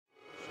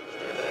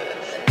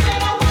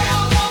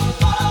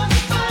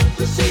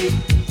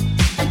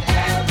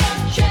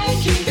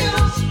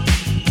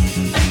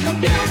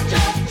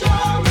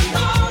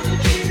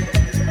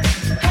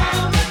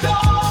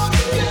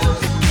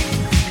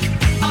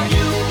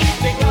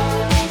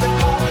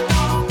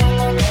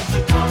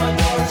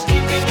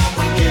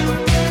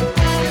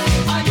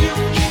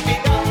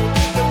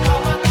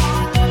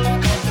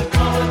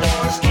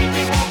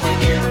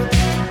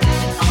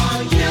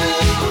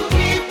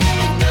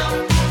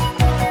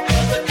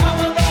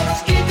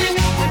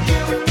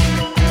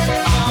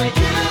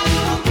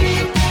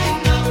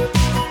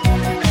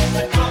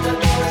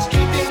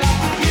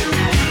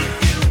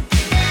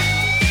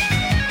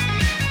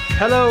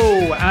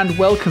Hello and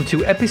welcome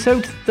to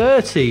episode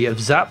 30 of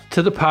Zap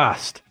to the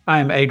Past.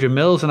 I'm Adrian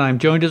Mills and I'm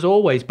joined as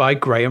always by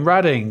Graham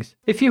Raddings.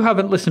 If you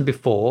haven't listened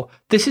before,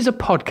 this is a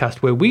podcast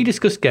where we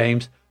discuss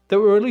games that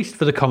were released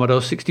for the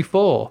Commodore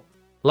 64.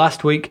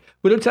 Last week,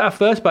 we looked at our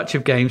first batch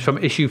of games from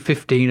issue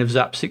 15 of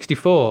Zap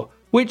 64,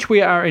 which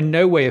we are in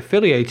no way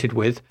affiliated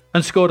with,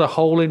 and scored a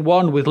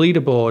hole-in-one with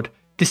Leaderboard,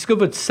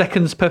 discovered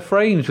seconds per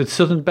frames with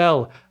Southern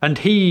Bell, and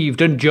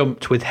heaved and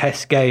jumped with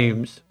Hess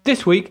Games.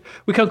 This week,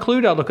 we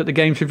conclude our look at the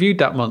games reviewed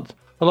that month,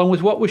 along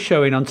with what was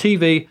showing on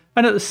TV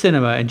and at the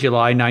cinema in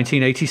July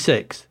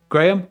 1986.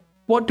 Graham,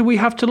 what do we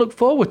have to look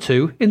forward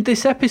to in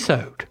this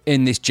episode?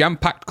 In this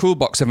jam-packed cool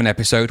box of an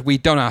episode, we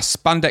don our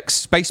spandex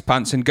space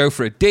pants and go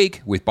for a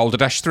dig with Boulder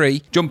Dash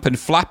 3, jump and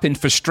flap in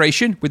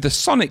frustration with the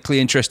sonically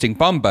interesting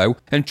Bombo,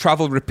 and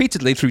travel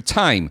repeatedly through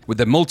time with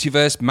the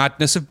multiverse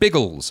madness of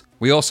Biggles.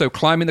 We also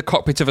climb in the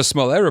cockpit of a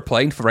small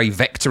aeroplane for a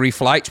vectory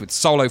flight with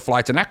Solo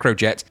Flight and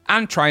Acrojet,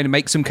 and try to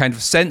make some kind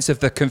of sense of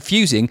the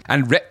confusing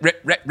and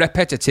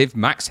repetitive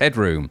Max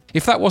Headroom.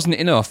 If that wasn't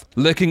enough,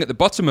 lurking at the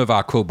bottom of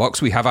our cool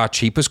box, we have our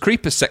Cheapers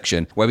Creepers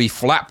section, where we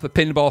flap the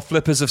pinball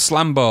flippers of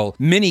Slamball,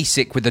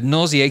 Mini-Sick with the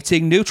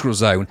nauseating Neutral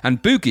Zone,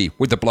 and Boogie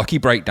with the blocky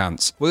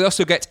breakdance. We'll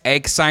also get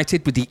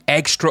egg-sighted with the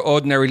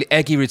extraordinarily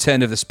eggy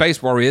return of the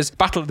Space Warriors,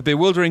 battle the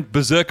bewildering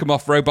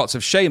Berserker-Moth robots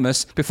of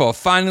Seamus, before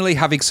finally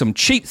having some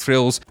cheap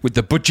thrills with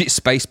the budget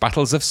space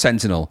battles of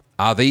Sentinel.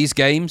 Are these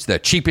games the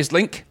cheapest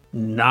link?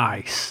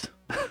 Nice.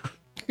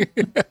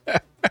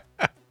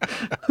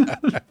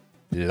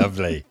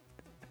 Lovely.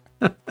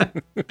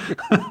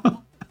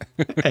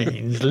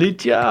 Ainsley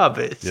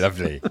Jarvis.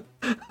 Lovely.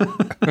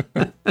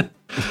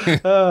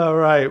 All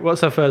right,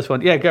 what's our first one?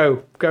 Yeah,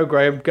 go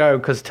Graham, go,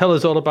 because tell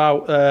us all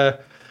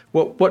about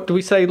what do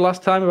we say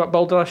last time about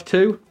Boulder Dash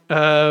 2?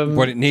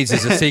 What it needs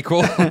is a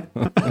sequel.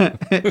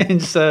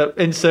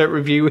 insert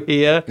review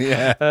here.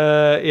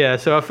 Yeah.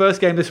 So our first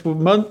game this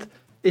month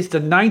is the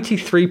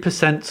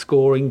 93%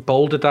 scoring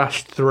Boulder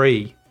Dash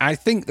 3. I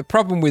think the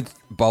problem with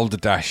Boulder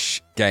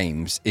Dash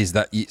games is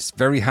that it's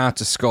very hard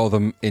to score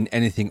them in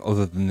anything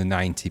other than the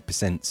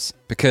 90%,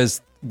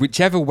 because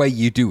whichever way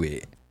you do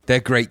it, they're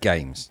great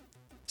games.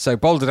 So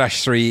Boulder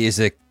Dash 3 is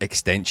an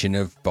extension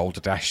of Boulder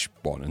Dash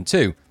 1 and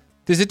 2.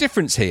 There's a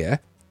difference here.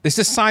 There's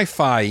a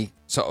sci-fi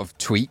sort of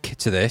tweak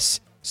to this.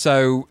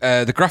 So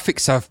the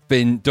graphics have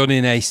been done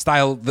in a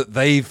style that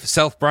they've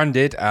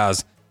self-branded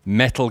as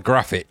Metal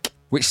Graphic,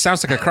 which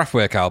sounds like a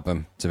Kraftwerk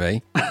album to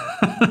me.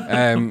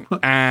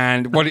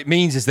 And what it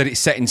means is that it's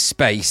set in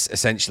space,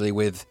 essentially,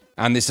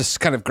 and there's this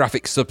kind of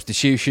graphic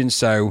substitution.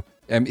 So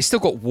it's still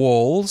got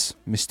walls,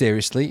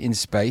 mysteriously, in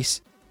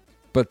space.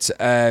 But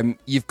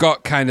you've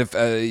got kind of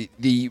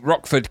the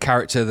Rockford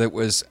character that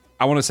was,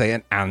 I want to say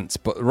an ant,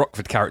 but the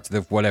Rockford character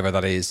of whatever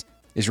that is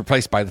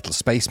replaced by a little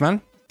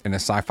spaceman in a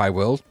sci-fi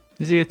world.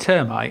 Is he a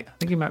termite? I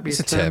think he might be a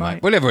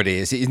termite. Whatever it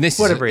is. In this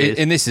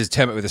is a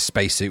termite with a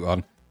spacesuit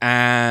on.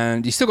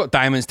 And you still got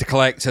diamonds to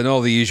collect and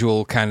all the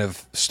usual kind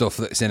of stuff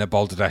that's in a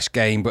Boulder Dash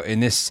game. But in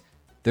this,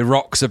 the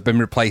rocks have been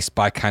replaced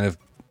by kind of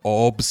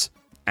orbs,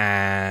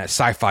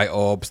 sci-fi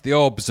orbs, the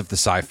orbs of the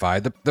sci-fi,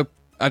 the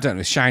I don't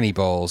know, shiny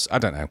balls. I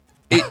don't know.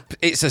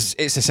 It's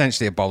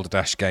essentially a Boulder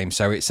Dash game.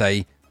 So it's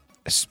a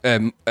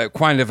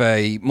kind of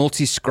a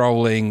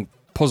multi-scrolling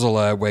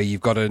puzzler where you've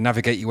got to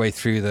navigate your way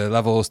through the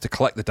levels to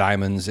collect the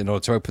diamonds in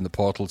order to open the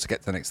portal to get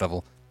to the next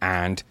level,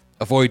 and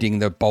avoiding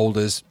the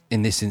boulders,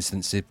 in this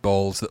instance, the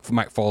balls that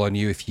might fall on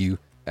you if you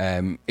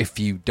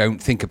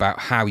don't think about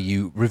how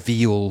you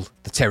reveal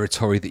the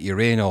territory that you're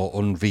in, or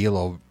unveil,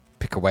 or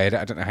pick away at it.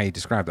 I don't know how you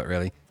describe that,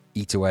 really.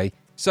 Eat away.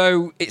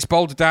 So it's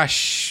Boulder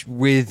Dash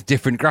with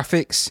different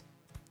graphics,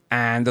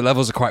 and the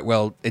levels are quite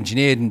well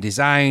engineered and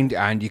designed,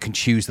 and you can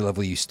choose the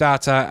level you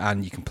start at,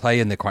 and you can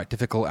play, and they're quite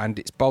difficult, and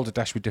it's Boulder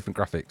Dash with different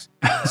graphics.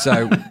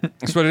 So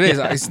that's what it is.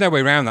 Yeah. It's no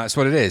way around that. That's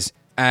what it is.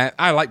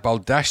 I like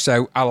Boulder Dash,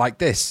 so I like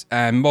this.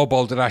 More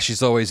Boulder Dash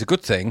is always a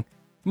good thing.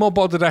 More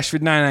Boulder Dash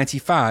with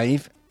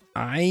 $9.95,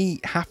 I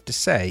have to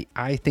say,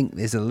 I think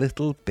there's a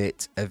little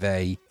bit of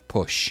a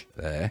push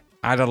there.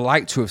 I'd have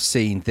liked to have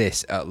seen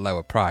this at a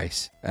lower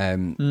price.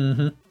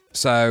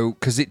 So,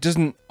 because it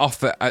doesn't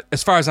offer,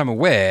 as far as I'm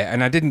aware,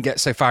 and I didn't get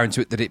so far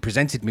into it that it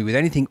presented me with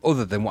anything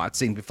other than what I'd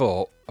seen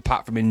before,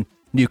 apart from in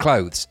new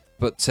clothes.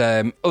 But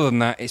other than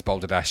that, it's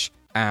Boulder Dash,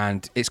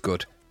 and it's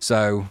good.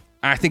 So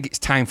I think it's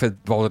time for the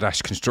Boulder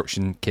Dash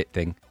construction kit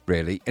thing,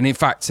 really. And in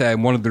fact,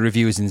 one of the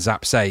reviewers in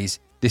Zap says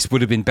this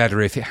would have been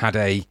better if it had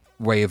a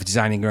way of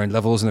designing your own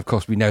levels, and of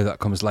course we know that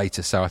comes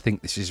later. So I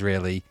think this is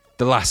really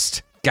the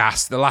last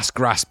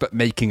grasp at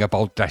making a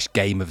Balderdash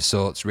game of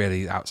sorts,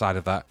 really, outside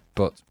of that.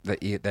 But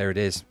there it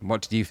is.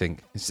 What did you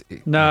think?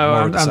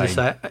 I'm the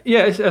same.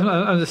 Yeah,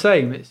 I'm the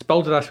same. It's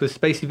Balderdash with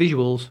spacey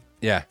visuals.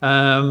 Yeah.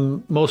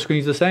 More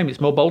screens the same.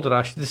 It's more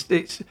Balderdash.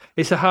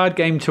 It's a hard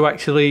game to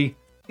actually,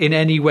 in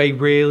any way,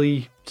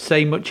 really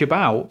say much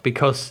about,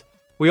 because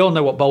we all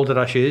know what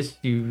Balderdash is.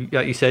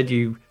 Like you said,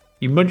 you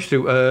munch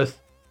through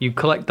Earth, you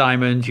collect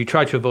diamonds, you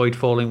try to avoid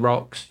falling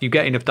rocks, you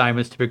get enough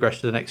diamonds to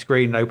progress to the next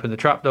screen and open the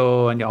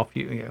trapdoor, and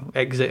you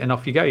exit and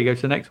off you go. You go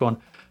to the next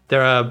one.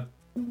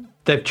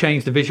 They've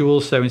changed the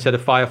visuals, so instead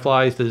of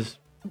fireflies, there's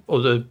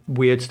other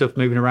weird stuff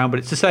moving around, but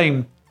it's the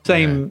same.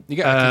 You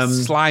get like a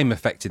slime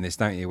effect in this,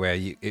 don't you? Where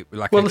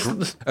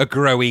a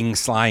growing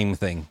slime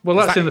thing. Well,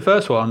 that's in the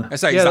first one. I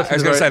was going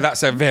to say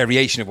that's a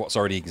variation of what's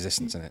already in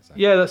existence in it. So.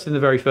 Yeah, that's in the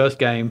very first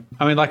game.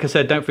 I mean, like I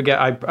said, don't forget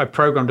I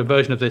programmed a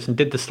version of this and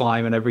did the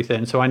slime and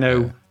everything, so I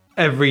know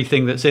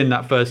everything that's in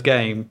that first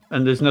game.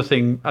 And there's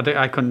nothing.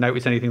 I couldn't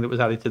notice anything that was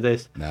added to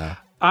this. No.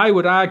 I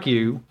would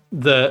argue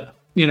that.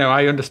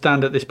 I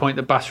understand at this point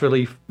that bas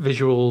relief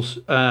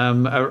visuals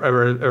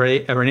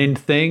are an in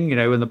thing,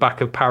 in the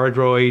back of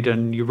Paradroid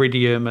and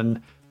Uridium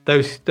and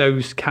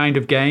those kind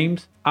of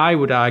games. I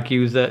would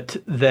argue that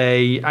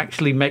they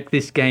actually make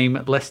this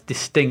game less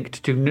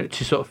distinct to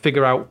sort of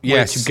figure out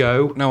where to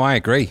go. No, I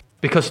agree.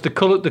 Because the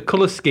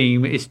color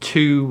scheme is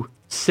too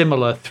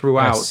similar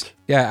throughout. Yes.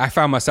 Yeah, I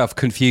found myself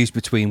confused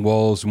between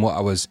walls and what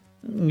I was...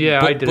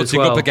 I did as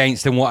well. Putting up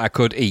against and what I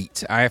could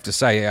eat. I have to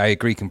say, I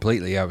agree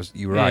completely.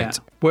 You were right.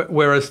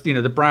 Whereas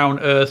the brown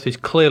earth is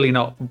clearly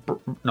not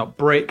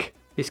brick.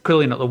 It's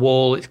clearly not the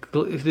wall. It's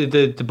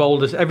the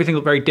boulders. Everything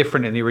looked very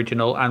different in the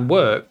original and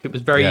worked. It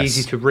was very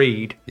easy to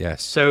read.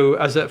 Yes. So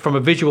from a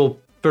visual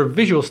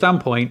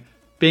standpoint,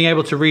 being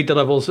able to read the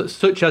levels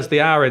such as they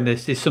are in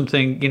this is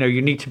something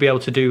you need to be able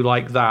to do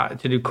like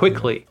that, to do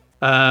quickly.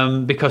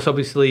 Because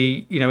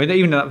obviously,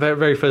 even at that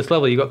very first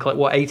level, you've got to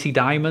collect 80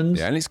 diamonds.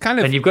 Yeah, and it's kind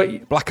of and you've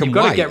got black and you've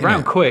got white, to get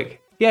around quick.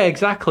 Yeah,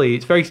 exactly.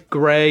 It's very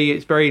grey.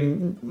 It's very,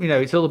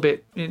 it's a little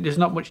bit. There's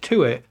not much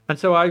to it, and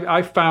so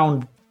I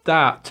found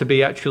that to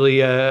be actually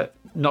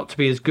not to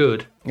be as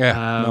good.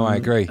 Yeah, no, I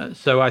agree.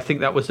 So I think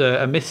that was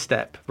a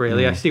misstep.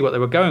 Really, I see what they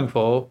were going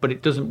for, but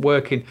it doesn't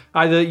work in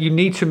either. You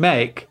need to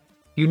make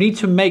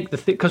the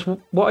thing, because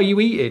what are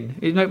you eating?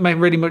 It don't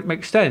really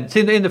make sense.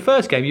 In the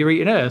first game, you're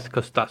eating earth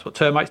because that's what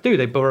termites do.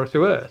 They burrow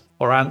through earth,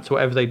 or ants,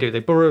 whatever they do. They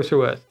burrow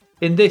through earth.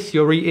 In this,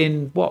 you're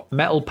eating,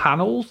 metal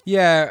panels?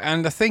 Yeah,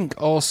 and I think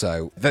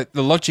also that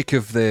the logic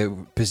of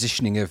the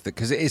positioning of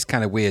because it is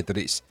kind of weird that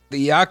it's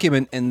the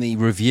argument in the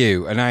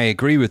review, and I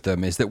agree with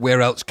them, is that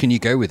where else can you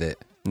go with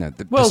it?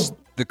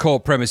 The core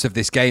premise of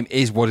this game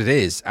is what it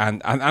is,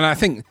 and I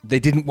think they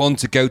didn't want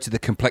to go to the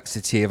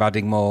complexity of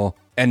adding more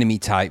enemy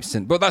types,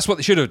 but that's what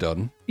they should have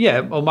done.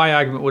 Yeah, well, my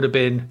argument would have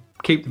been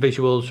keep the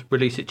visuals,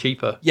 release it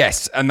cheaper.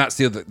 Yes, and that's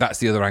the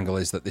other angle,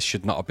 is that this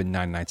should not have been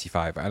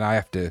 $9.95, and I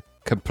have to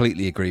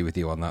completely agree with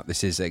you on that.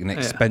 This is an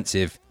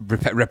expensive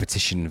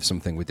repetition of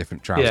something with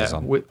different trousers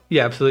on.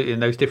 Yeah, absolutely.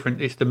 And those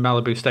different, it's the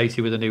Malibu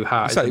Stacy with a new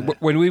hat. So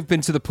when we've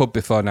been to the pub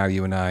before now,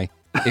 you and I,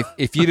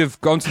 if you'd have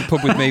gone to the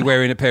pub with me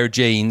wearing a pair of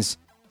jeans,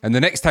 and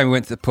the next time we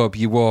went to the pub,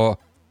 you wore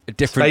a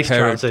different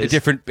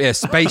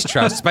space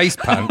trousers, space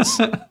pants.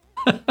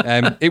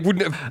 It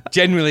wouldn't have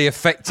generally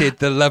affected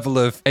the level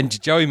of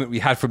enjoyment we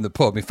had from the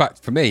pub. In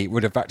fact, for me, it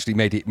would have actually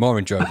made it more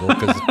enjoyable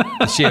because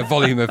the sheer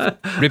volume of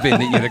ribbon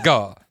that you'd have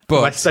got.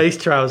 But, my space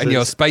trousers. And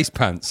your space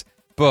pants.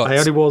 But I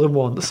only wore them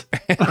once.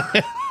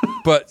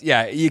 But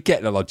yeah, you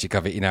get the logic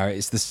of it.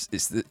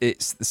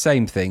 It's the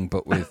same thing,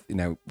 but with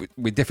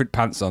with different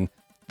pants on.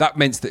 That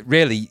meant that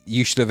really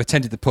you should have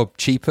attended the pub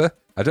cheaper.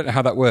 I don't know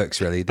how that works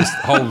really. This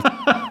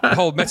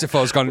whole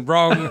metaphor's gone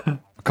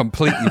wrong,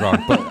 completely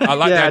wrong. But I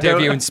like the idea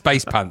of you in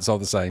space pants all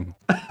the same.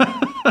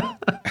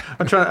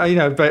 I'm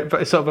trying, but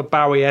it's sort of a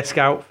Bowie-esque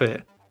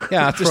outfit.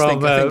 Yeah, I just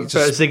think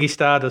Ziggy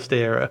Stardust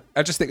era.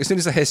 I just think as soon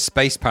as I hear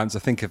space pants, I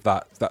think of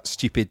that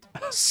stupid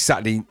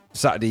Saturday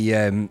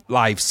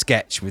live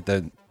sketch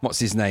with what's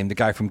his name, the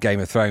guy from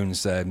Game of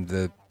Thrones,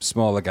 the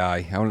smaller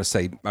guy. I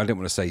don't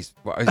want to say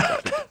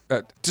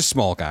just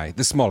small guy,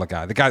 the smaller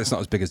guy, the guy that's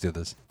not as big as the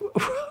others.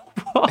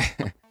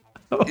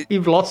 What?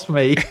 You've lost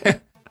me.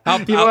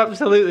 You've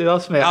absolutely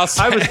lost me. I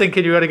was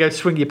thinking you were going to go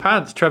swing your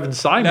pants, Trevor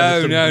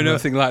Simon. No,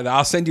 nothing like that.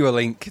 I'll send you a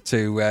link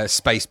to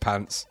Space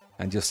Pants,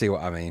 and you'll see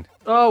what I mean.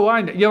 Oh,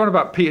 I know. You're on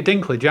about Peter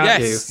Dinklage,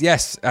 aren't you?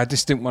 Yes. I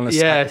just didn't want to.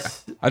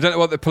 Yes. I don't know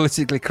what the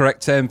politically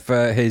correct term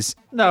for his.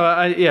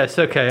 No, yes,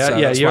 okay. So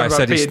that's why I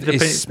said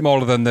he's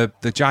smaller than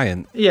the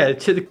giant. Yeah,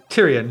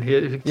 Tyrion.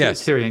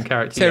 Yes, Tyrion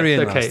character.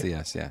 Tyrion,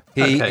 yes, yeah.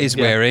 He is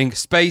wearing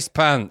space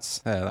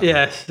pants.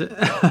 Yes.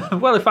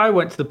 Well, if I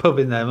went to the pub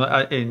in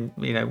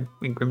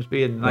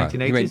Grimsby in the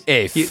 1980s, you mean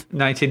if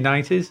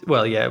 1990s?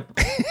 Well, yeah.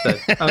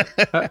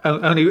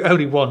 So,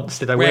 only once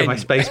did I wear my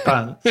space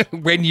pants.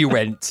 When you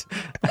went.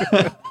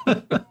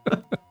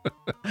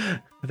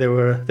 They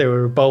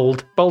were a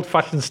bold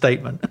fashion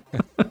statement.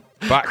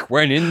 Back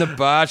when in the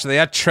barge they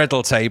had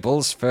treadle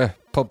tables for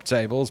pub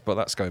tables, but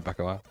that's going back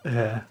a while.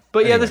 Yeah,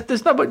 but anyway.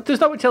 There's not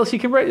much else you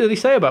can really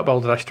say about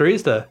Balderdash 3,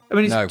 is there? I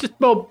mean, it's just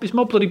more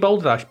bloody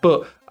Balderdash.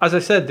 But as I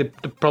said,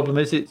 the problem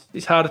is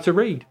it's harder to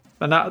read,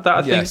 and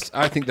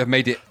I think they've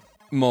made it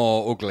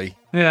more ugly.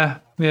 Yeah,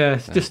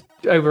 it's just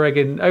over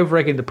egging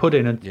the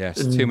pudding, and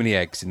too many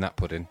eggs in that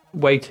pudding.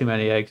 Way too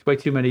many eggs. Way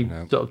too many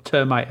sort of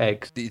termite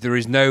eggs. There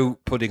is no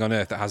pudding on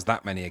earth that has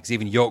that many eggs.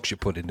 Even Yorkshire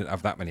pudding doesn't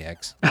have that many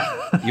eggs.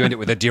 You end up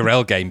with a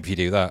Durell game if you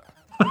do that.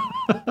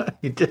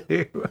 You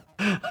do.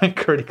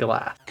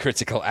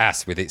 Critical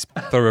ass with its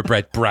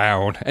thoroughbred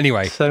brown.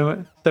 Anyway,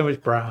 so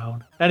much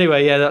brown.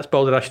 Anyway, that's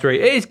Balderdash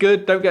 3. It is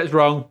good. Don't get us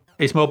wrong.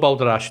 It's more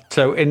Balderdash.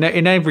 So in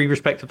every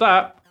respect of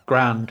that,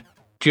 grand.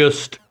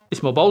 Just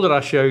it's more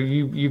Balderdash. So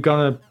you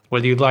gonna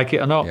whether you like it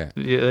or not. Yeah,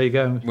 there you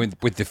go.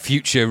 With the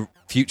future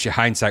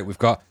hindsight we've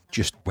got,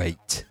 just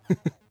wait.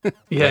 Wait.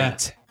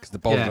 Because the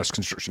Balderdash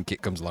construction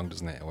kit comes along,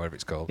 doesn't it? Or whatever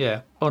it's called.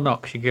 Yeah. Or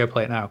not, because you can go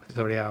play it now, because it's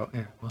already out.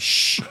 Yeah. Well.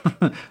 Shh.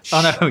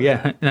 Oh, no,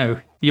 yeah. No.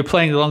 You're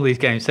playing along these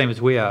games, same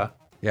as we are.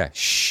 Yeah.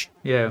 Shh.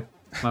 Yeah,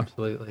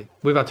 absolutely.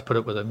 We've had to put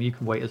up with them. You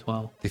can wait as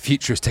well. The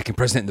future is taking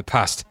precedent in the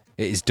past.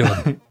 It is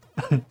done.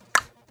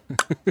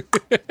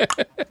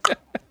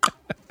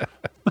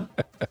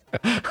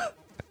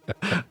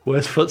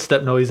 Worst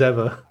footstep noise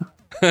ever.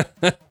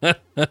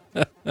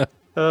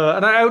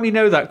 And I only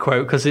know that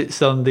quote because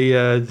it's on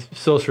the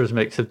Sorcerer's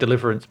Mix of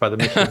Deliverance by The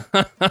Mission.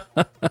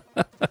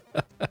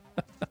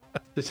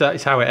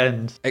 It's how it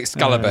ends.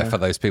 Excalibur, for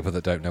those people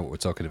that don't know what we're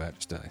talking about.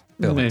 Just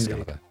film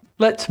Excalibur.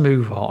 Let's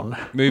move on.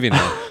 Moving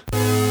on.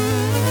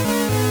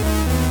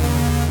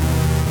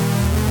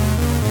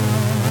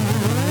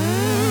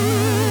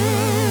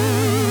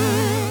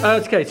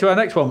 Okay, to our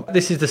next one.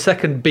 This is the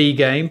second B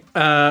game.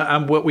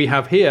 And what we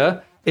have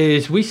here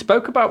is we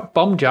spoke about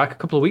Bomb Jack a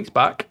couple of weeks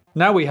back.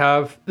 Now we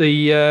have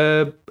the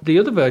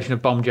other version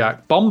of Bomb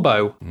Jack,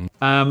 Bombo.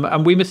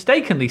 And we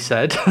mistakenly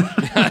said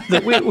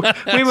that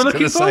we were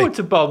looking forward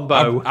to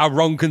Bombo. How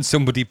wrong can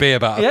somebody be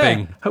about a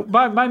thing?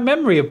 My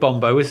memory of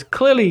Bombo is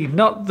clearly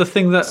not the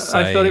thing that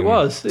I thought it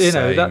was. You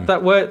know,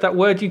 that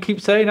word you keep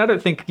saying, I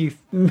don't think it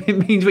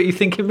means what you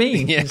think it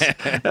means.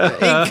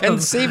 Yeah.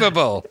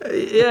 Inconceivable.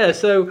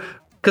 So...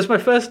 Because my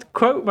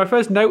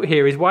first note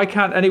here is, why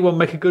can't anyone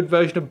make a good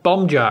version of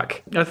Bomb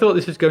Jack? I thought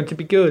this was going to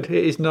be good.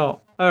 It is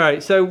not. All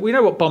right, so we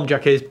know what Bomb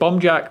Jack is.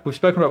 Bomb Jack, we've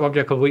spoken about Bomb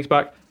Jack a couple of weeks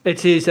back.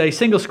 It is a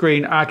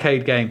single-screen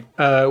arcade game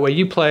where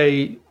you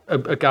play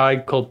a guy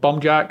called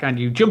Bomb Jack and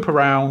you jump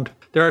around.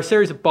 There are a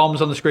series of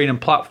bombs on the screen and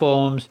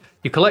platforms.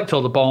 You collect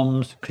all the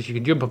bombs because you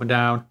can jump up and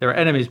down. There are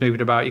enemies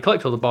moving about. You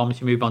collect all the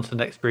bombs. You move on to the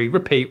next screen.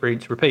 Repeat,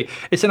 rinse, repeat.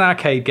 It's an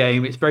arcade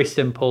game. It's very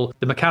simple.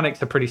 The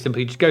mechanics are pretty simple.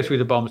 You just go through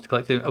the bombs to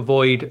collect them,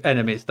 avoid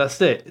enemies.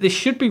 That's it. This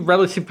should be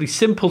relatively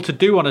simple to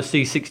do on a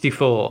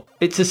C64.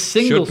 It's a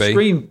single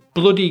screen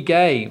bloody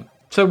game.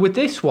 So with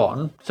this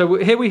one,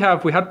 here we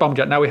had Bomb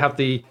Jack. Now we have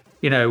here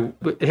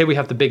we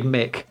have the big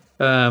Mick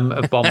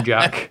of Bomb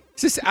Jack.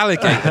 Is this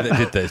Alligator that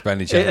did this, by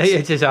any chance?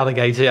 It is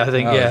Alligator, I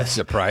think, yes.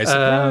 Surprise.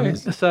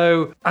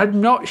 So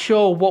I'm not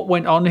sure what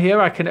went on here.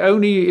 I can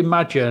only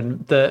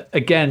imagine that,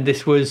 again,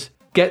 this was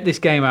get this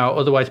game out,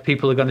 otherwise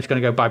people are just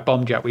going to go buy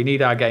Bomb Jack. We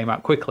need our game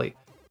out quickly.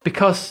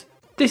 Because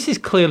this is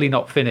clearly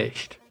not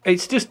finished.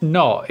 It's just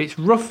not. It's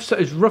rough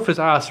as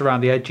arse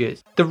around the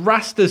edges. The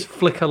rasters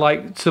flicker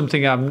like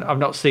something I've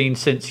not seen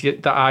since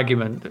that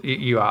argument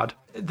you had.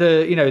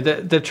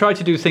 They've tried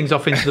to do things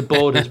off into the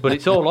borders, but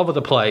it's all over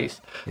the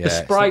place. The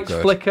sprites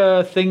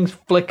flicker, things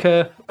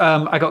flicker.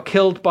 I got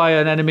killed by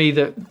an enemy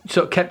that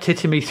sort of kept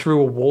hitting me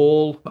through a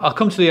wall. I'll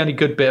come to the only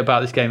good bit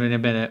about this game in a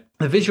minute.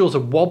 The visuals are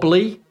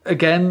wobbly.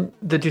 Again,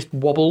 they just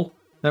wobble.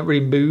 They don't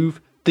really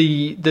move.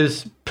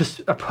 There's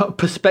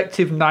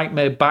perspective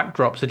nightmare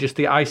backdrops are just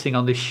the icing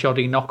on this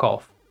shoddy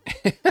knockoff.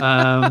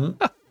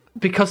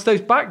 Because those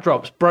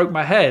backdrops broke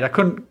my head. I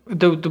couldn't.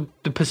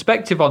 The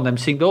perspective on them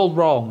seemed all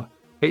wrong.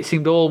 It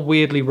seemed all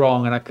weirdly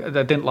wrong, and I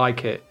didn't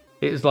like it.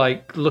 It was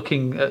like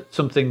looking at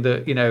something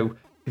that,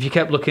 if you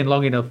kept looking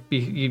long enough,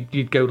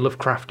 you'd go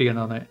Lovecraftian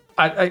on it.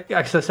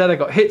 As I said, I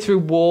got hit through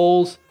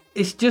walls.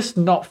 It's just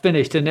not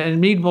finished, and I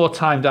need more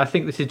time. I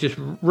think this is just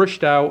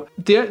rushed out.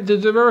 There are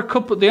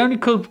the only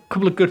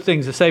couple of good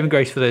things, the saving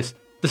grace for this.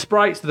 The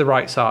sprites are the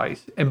right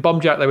size. In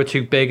Bomb Jack, they were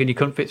too big, and you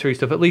couldn't fit through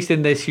stuff. At least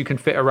in this, you can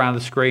fit around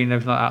the screen and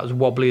everything like that, as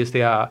wobbly as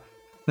they are.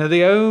 Now,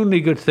 the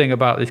only good thing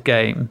about this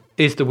game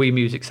is the Wii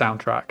Music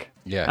soundtrack.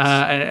 Yes,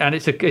 and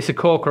it's a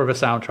corker of a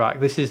soundtrack.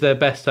 This is their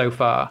best so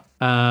far.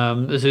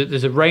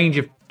 There's a range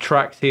of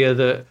tracks here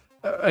that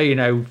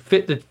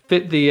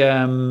fit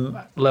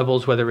the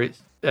levels, whether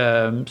it's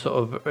sort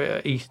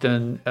of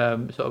Eastern,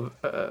 sort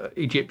of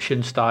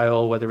Egyptian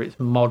style, whether it's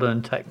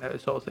modern techno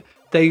sort of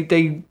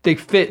thing. They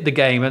fit the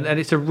game, and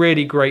it's a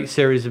really great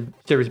series of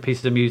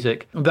pieces of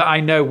music that I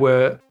know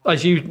were,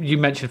 as you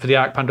mentioned for the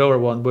Ark Pandora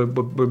one,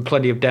 were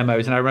plenty of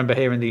demos, and I remember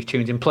hearing these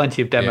tunes in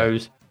plenty of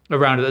demos. Yeah.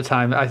 Around at the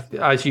time,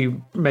 as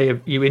you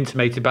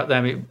intimated back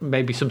then, it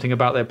maybe something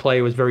about their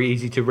play was very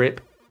easy to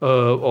rip,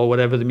 or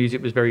whatever. The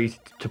music was very easy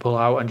to pull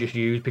out and just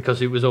use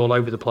because it was all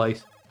over the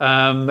place.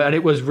 And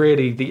it was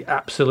really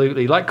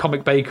like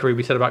Comic Bakery,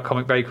 we said about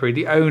Comic Bakery,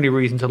 the only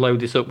reason to load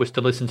this up was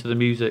to listen to the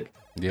music.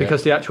 Yeah.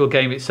 Because the actual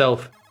game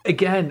itself,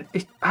 again,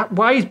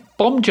 why is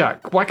Bomb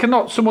Jack? Why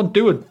cannot someone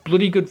do a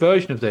bloody good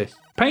version of this?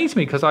 Pains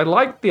me because I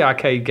like the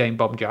arcade game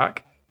Bomb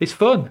Jack. It's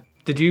fun.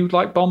 Did you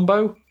like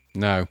Bombo?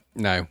 No,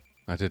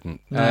 I didn't.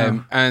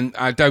 No. And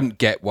I don't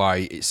get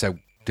why it's so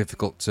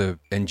difficult to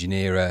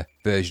engineer a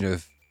version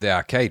of the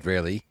arcade,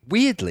 really.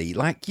 Weirdly,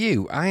 like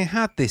you, I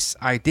had this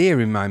idea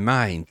in my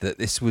mind that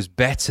this was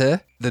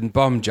better than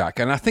Bomb Jack,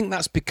 and I think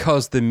that's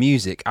because the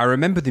music, I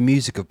remember the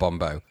music of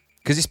Bombo,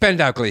 because it's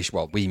Bendaglish,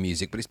 well, Wii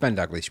music, but it's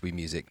Bendaglish Wii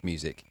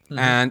music. Mm-hmm.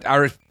 And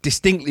I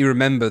distinctly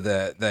remember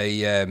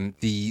the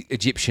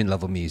Egyptian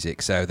level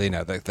music, so they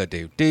know the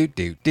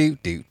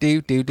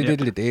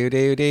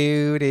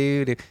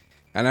do.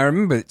 And I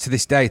remember to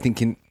this day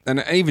thinking,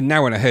 and even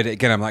now when I heard it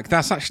again, I'm like,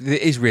 it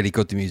is really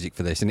good, the music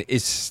for this, and it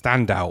is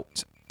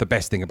standout, the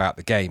best thing about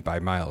the game by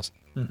miles.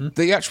 Mm-hmm.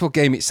 The actual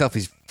game itself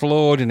is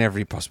flawed in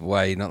every possible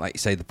way, not like you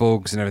say, the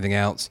bugs and everything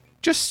else.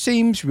 Just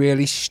seems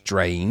really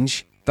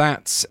strange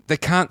that they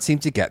can't seem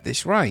to get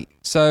this right.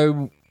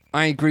 So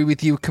I agree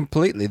with you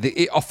completely.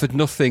 It offered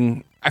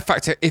nothing. In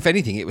fact, if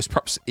anything, it was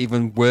perhaps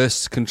even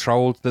worse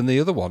controlled than the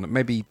other one.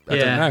 Maybe, I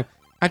don't know.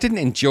 I didn't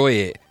enjoy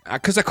it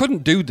because I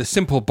couldn't do the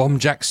simple Bomb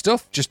Jack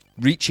stuff, just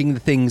reaching the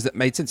things that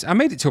made sense. I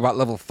made it to about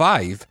level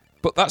 5,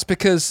 but that's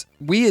because,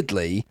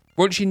 weirdly,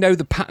 once you know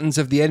the patterns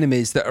of the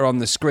enemies that are on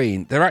the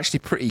screen, they're actually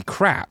pretty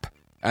crap.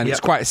 And It's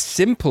quite a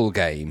simple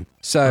game.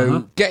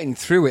 So getting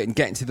through it and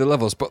getting to the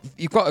levels, but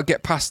you've got to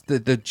get past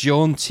the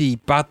jaunty,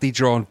 badly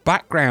drawn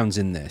backgrounds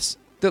in this.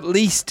 At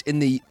least in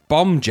the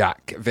Bomb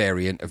Jack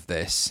variant of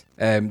this,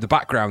 the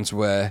backgrounds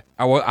were,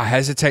 I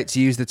hesitate to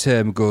use the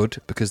term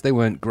good because they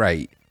weren't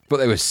great, but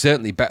they were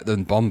certainly better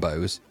than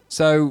Bombo's.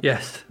 So,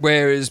 yes.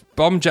 Whereas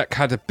Bomb Jack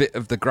had a bit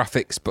of the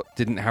graphics but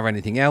didn't have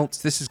anything else,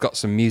 this has got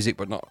some music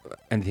but not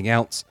anything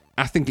else.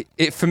 I think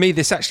for me,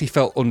 this actually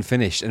felt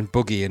unfinished and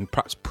buggy and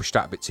perhaps pushed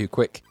out a bit too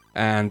quick.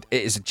 And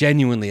it is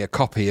genuinely a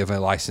copy of a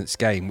licensed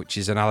game, which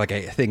is an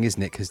Alligator thing,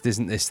 isn't it? Because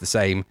isn't this the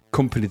same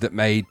company that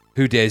made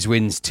Who Dares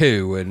Wins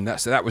 2? And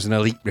that was an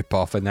Elite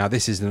ripoff, and now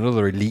this is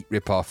another Elite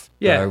ripoff.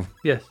 Yeah,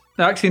 yes.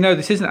 No, actually, no,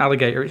 this isn't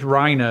Alligator, it's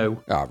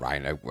Rhino. Oh,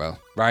 Rhino. Well,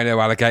 Rhino,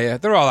 Alligator,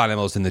 they're all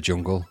animals in the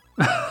jungle.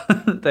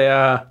 They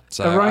are.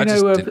 So a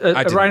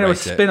Rhino a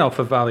spin-off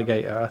of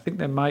Alligator? I think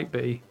there might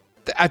be.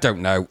 I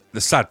don't know. The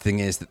sad thing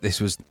is that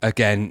this was,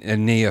 again, a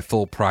near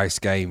full price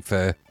game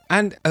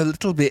and a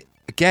little bit,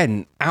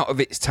 again, out of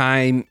its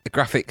time. The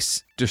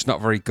graphics just not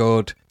very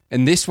good.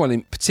 And this one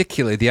in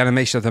particular, the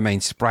animation of the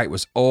main sprite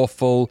was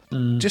awful.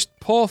 Just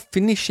poor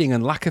finishing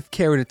and lack of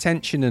care and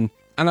attention. And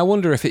I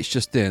wonder if it's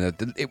just,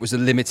 it was a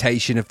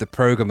limitation of the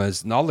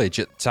programmer's knowledge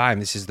at the time.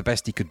 This is the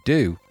best he could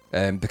do.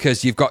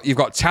 Because you've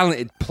got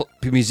talented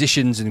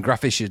musicians and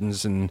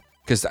graphics, and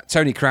because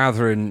Tony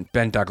Crowther and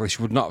Ben Daglish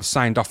would not have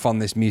signed off on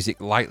this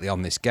music lightly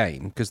on this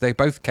game, because they're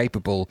both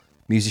capable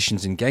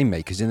musicians and game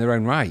makers in their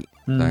own right.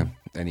 So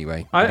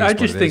anyway, I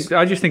just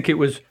think it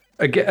was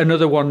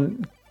another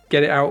one.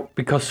 Get it out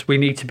because we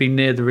need to be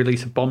near the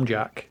release of Bomb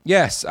Jack.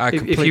 Yes, I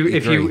completely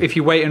agree. If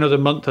you wait another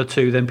month or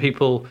two, then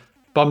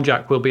Bomb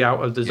Jack will be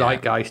out of the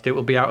zeitgeist. It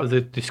will be out of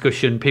the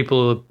discussion.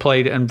 People have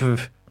played it and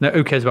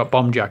who cares about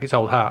Bomb Jack? It's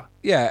old hat.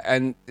 Yeah,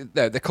 and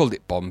they called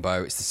it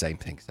Bombo. It's the same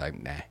thing. So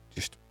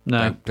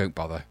don't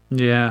bother.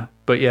 Yeah,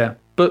 but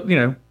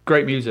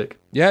great music.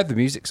 Yeah, the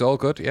music's all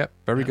good. Yeah,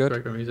 very good.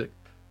 Great music.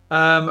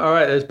 All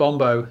right, there's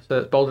Bombo. So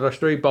it's Boulder Dash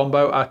 3,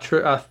 Bombo,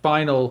 our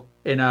final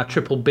in our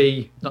Triple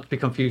B, not to be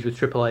confused with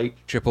Triple H.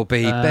 Triple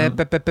B. Triple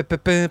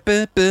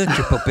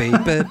B.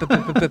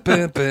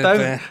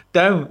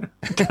 Don't.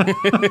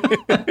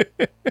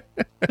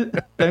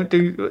 Don't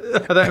do.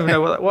 I don't even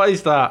know what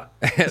is that.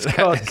 It's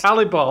called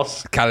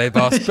Calibos.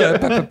 Calibos.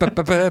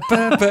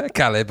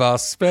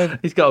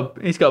 He's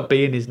got a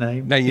B in his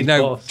name.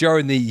 Now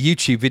during the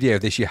YouTube video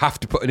of this, you have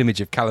to put an image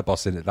of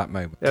Calibos in at that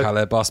moment. Okay.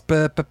 Calibos.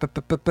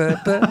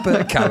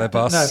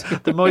 Calibos. No,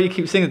 the more you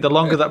keep singing, the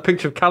longer that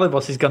picture of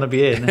Calibos is going to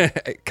be in.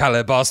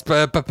 Calibos.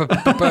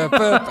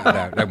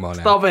 No more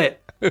now. Stop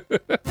it.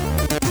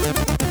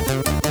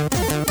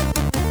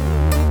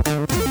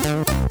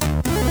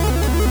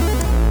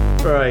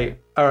 Right.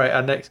 All right,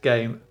 our next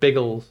game,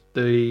 Biggles,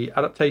 the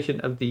adaptation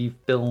of the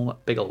film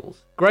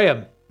Biggles.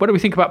 Graham, what do we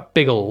think about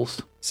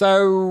Biggles?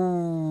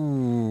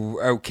 So,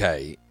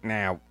 okay.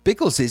 Now,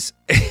 Biggles is...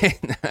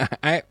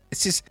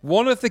 this is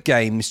one of the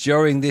games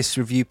during this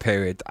review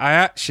period I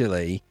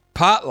actually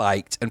part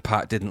liked and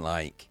part didn't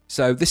like.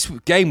 So this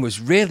game was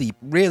really,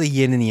 really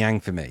yin and yang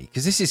for me,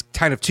 because this is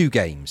kind of two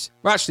games.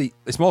 Well, actually,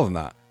 it's more than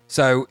that.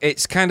 So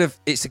it's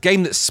a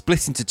game that's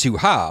split into two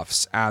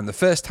halves, and the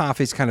first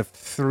half is kind of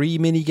 3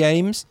 mini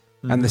games,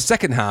 and the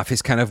second half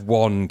is kind of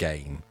one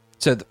game.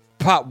 So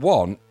part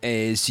one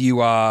is you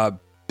are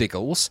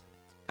Biggles,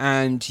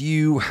 and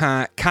you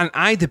can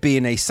either be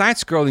in a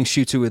side-scrolling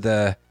shooter with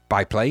a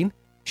biplane,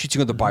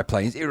 shooting other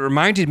biplanes. It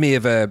reminded me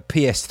of a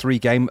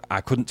PS3 game. I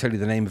couldn't tell you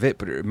the name of it,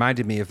 but it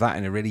reminded me of that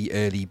in a really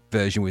early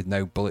version with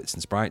no bullets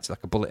and sprites,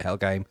 like a bullet hell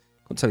game.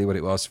 Couldn't tell you what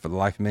it was for the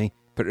life of me.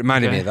 but it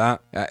reminded me of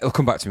that. It'll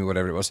come back to me,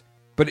 whatever it was.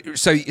 But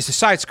so it's a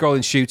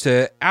side-scrolling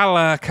shooter, a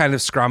la kind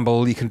of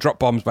Scramble. You can drop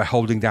bombs by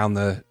holding down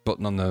the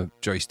button on the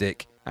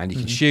joystick, and you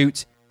can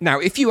shoot. Now,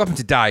 if you happen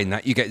to die in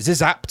that, you get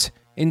zapped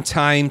in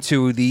time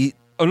to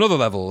another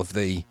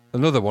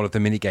one of the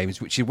mini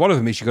games, which is one of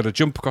them is you've got to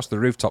jump across the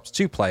rooftops,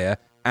 2-player,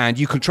 and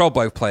you control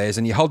both players,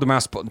 and you hold the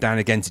mouse button down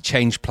again to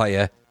change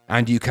player,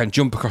 and you can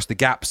jump across the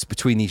gaps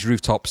between these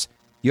rooftops.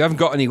 You haven't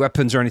got any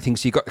weapons or anything,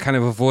 so you've got to kind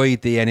of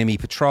avoid the enemy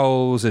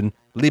patrols and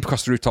leap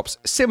across the rooftops.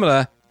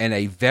 Similar in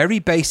a very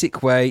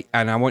basic way,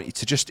 and I want you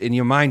to just, in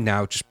your mind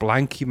now, just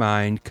blank your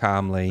mind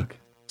calmly. Okay.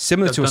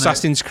 Similar to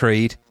Assassin's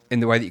Creed in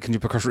the way that you can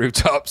jump across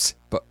rooftops,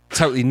 but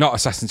totally not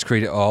Assassin's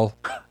Creed at all.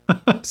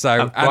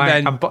 So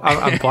I'm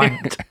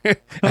blanked.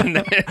 and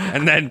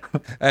then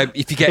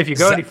if you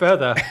go any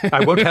further,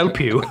 I won't help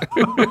you.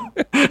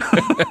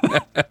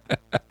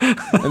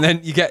 And then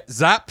you get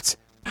zapped.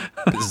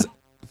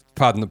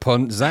 Pardon the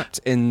pun. Zapped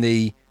in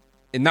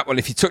that one.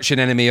 If you touch an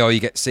enemy or you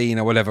get seen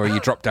or whatever, or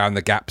you drop down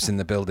the gaps in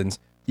the buildings,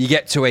 you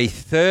get to a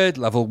third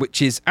level,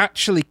 which is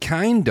actually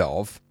kind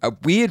of a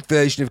weird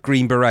version of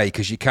Green Beret,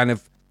 because you kind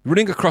of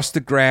running across the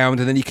ground,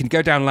 and then you can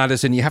go down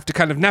ladders, and you have to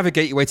kind of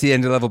navigate your way to the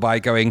end of the level by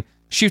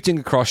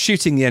shooting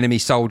the enemy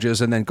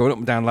soldiers, and then going up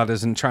and down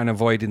ladders and trying to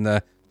avoid in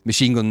the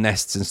machine gun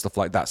nests and stuff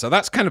like that. So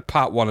that's kind of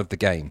part one of the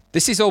game.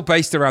 This is all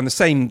based around the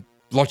same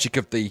logic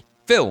of the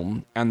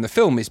film, and the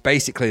film is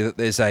basically that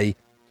there's a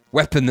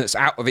weapon that's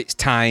out of its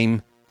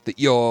time that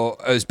you're,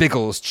 as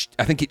Biggles,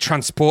 I think it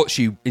transports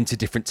you into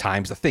different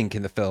times, I think,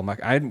 in the film. I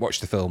hadn't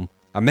watched the film.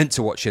 I meant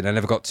to watch it, I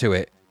never got to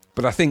it.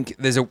 But I think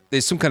there's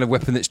some kind of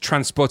weapon that's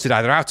transported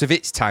either out of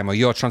its time or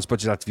you're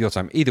transported out of your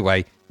time. Either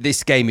way,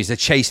 this game is a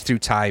chase through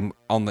time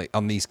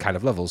on these kind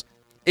of levels.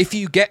 If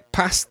you get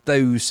past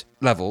those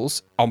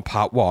levels on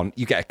part one,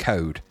 you get a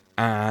code.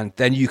 And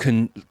then you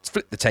can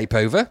flip the tape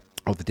over,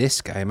 or the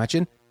disc, I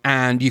imagine,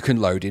 and you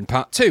can load in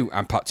part two.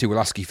 And part two will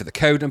ask you for the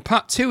code. And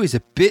part two is a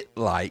bit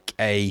like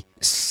a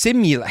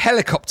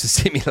helicopter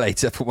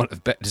simulator, for want of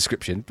a better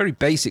description. Very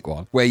basic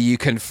one, where you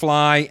can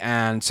fly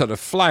and sort of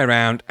fly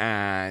around.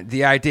 And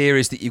the idea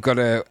is that you've got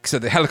so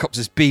the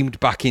helicopter's beamed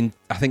back in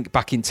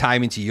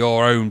time into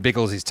your own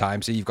Biggles'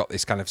 time. So you've got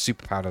this kind of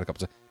superpowered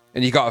helicopter.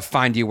 And you've got to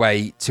find your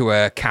way to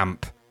a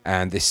camp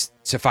and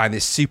to find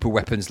this super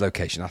weapons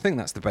location. I think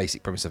that's the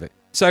basic premise of it.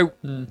 So,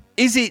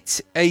 Is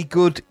it a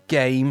good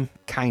game?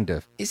 Kind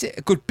of. Is it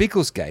a good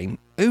Biggles game?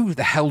 Who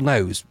the hell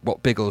knows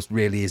what Biggles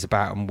really is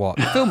about and what?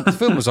 The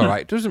film was all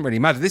right. It doesn't really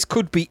matter. This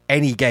could be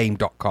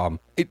anygame.com.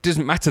 It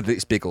doesn't matter that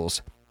it's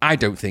Biggles. I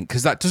don't think,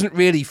 because that doesn't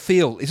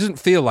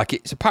feel like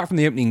it's, apart from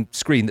the opening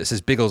screen that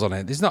says Biggles on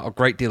it, there's not a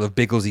great deal of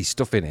Bigglesy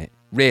stuff in it,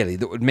 really,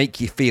 that would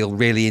make you feel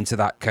really into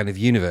that kind of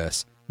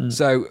universe.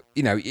 So,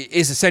 it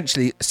is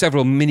essentially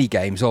several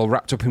mini-games all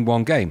wrapped up in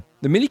one game.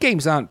 The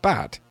mini-games aren't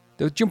bad.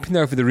 The jumping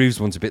over the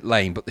roofs one's a bit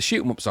lame, but the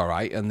shoot-em-up's all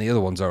right, and the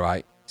other one's all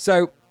right.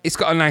 So, it's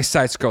got a nice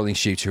side-scrolling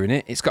shooter in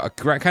it. It's got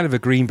a kind of a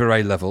Green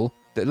Beret level.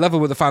 The level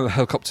with the final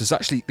helicopters,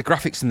 actually, the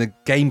graphics and the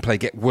gameplay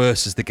get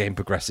worse as the game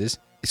progresses.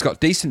 It's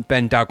got decent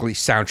Ben Dalglish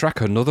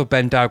soundtrack, another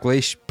Ben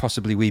Dalglish,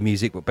 possibly Wii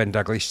Music, but Ben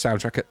Dalglish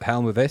soundtrack at the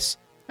helm of this.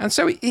 And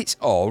so it's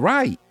all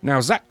right. Now,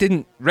 Zach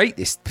didn't rate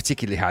this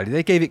particularly highly.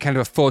 They gave it kind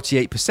of a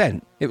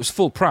 48%. It was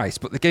full price,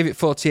 but they gave it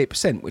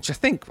 48%, which I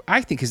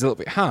think is a little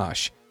bit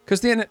harsh. Because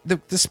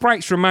the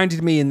sprites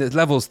reminded me in the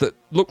levels that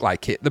look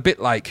like it, the bit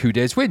like Who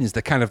Dares Wins,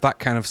 that kind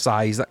of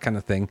size, that kind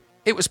of thing.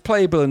 It was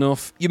playable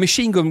enough. Your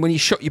machine gun, when you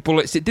shot your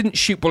bullets, it didn't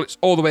shoot bullets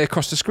all the way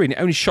across the screen. It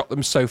only shot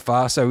them so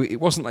far, so it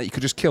wasn't like you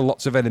could just kill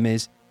lots of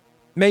enemies.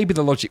 Maybe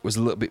the logic was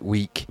a little bit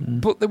weak,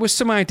 but there were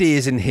some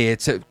ideas in here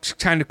to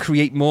kind of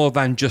create more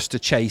than just a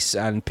chase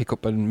and pick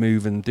up and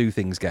move and do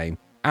things game.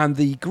 And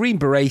the Green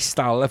Beret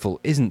style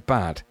level isn't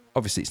bad.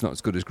 Obviously, it's not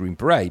as good as Green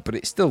Beret, but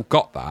it's still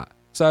got that.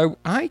 So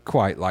I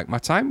quite like my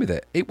time with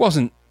it. It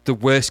wasn't the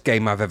worst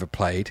game I've ever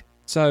played.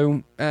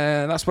 So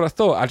that's what I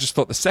thought. I just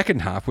thought the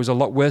second half was a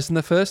lot worse than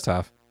the first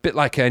half. Bit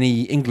like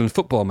any England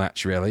football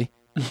match, really.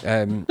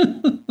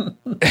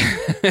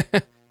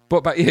 What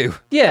about you?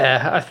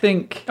 Yeah, I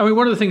mean,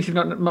 one of the things you've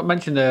not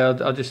mentioned there,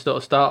 I'll just sort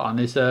of start on,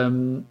 is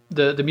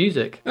the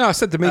music. No, I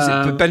said the music.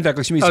 The Ben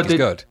Dalglish music is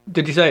good.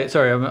 Did you say it?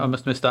 Sorry, I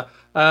must have missed that.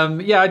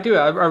 Yeah, I do.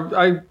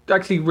 I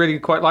actually really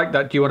quite like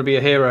that Do You Want to Be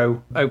a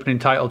Hero opening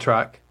title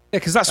track. Yeah,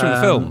 because that's from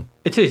the film.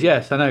 It is,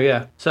 yes, I know,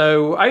 yeah.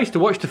 So I used to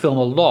watch the film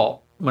a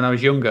lot when I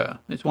was younger.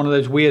 It's one of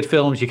those weird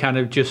films you kind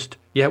of just,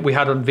 we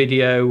had on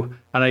video,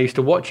 and I used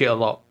to watch it a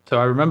lot. So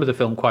I remember the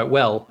film quite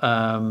well.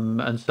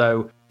 And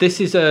so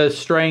this is a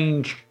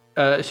strange...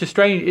 it's a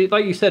strange,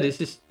 like you said,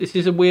 this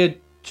is a weird,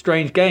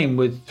 strange game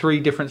with three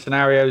different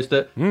scenarios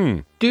that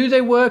do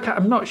they work?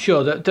 I'm not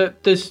sure.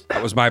 That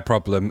was my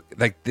problem.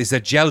 Like, there's a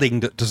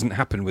gelling that doesn't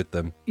happen with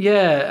them.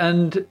 Yeah,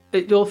 and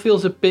it all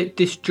feels a bit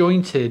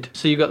disjointed.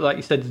 So you've got, like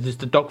you said, there's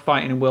the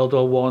dogfighting in World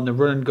War I, the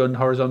run and gun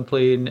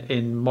horizontally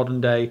in modern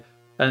day,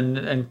 and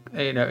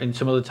in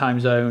some other time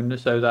zone.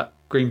 So that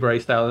Green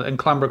Beret style, and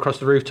clamber across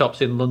the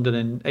rooftops in London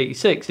in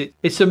 '86.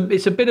 It's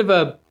a bit of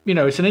a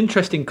it's an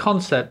interesting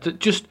concept that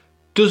just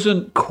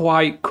doesn't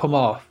quite come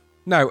off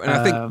No, and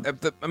I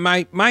think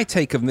my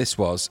take on this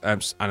was,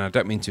 and I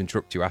don't mean to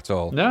interrupt you at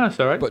all. No, it's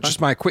all right. But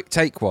just my quick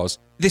take was,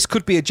 this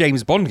could be a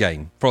James Bond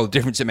game for all the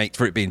difference it makes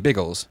for it being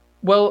Biggles.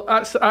 Well,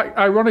 that's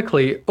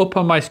ironically up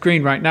on my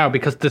screen right now,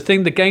 because the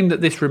game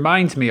that this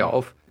reminds me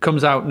of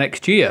comes out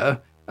next year.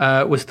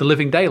 Was the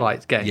Living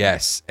Daylights game.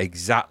 Yes,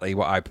 exactly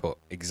what I put.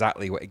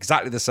 Exactly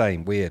the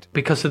same. Weird.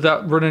 Because of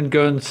that run and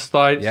gun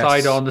side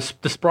on.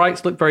 The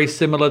sprites look very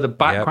similar. The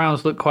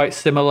backgrounds look quite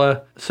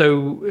similar.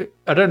 So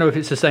I don't know if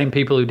it's the same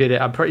people who did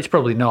it. It's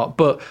probably not.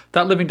 But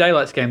that Living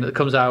Daylights game that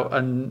comes out,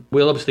 and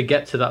we'll obviously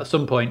get to that at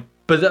some point.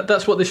 But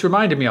that's what this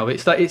reminded me of.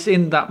 It's that it's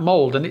in that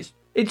mold, and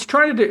it's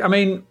trying to do. I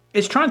mean,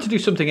 it's trying to do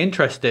something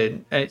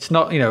interesting. It's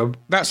not,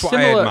 That's what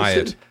similar, I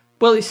admired.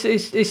 Well,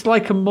 it's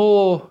like a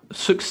more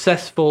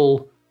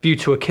successful View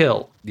to a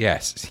Kill.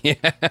 Yes. Yeah.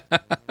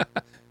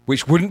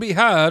 Which wouldn't be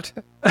hard.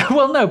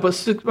 Well, no,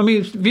 but I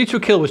mean, View to a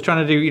Kill was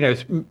trying to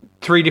do,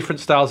 3 different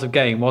styles of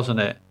game, wasn't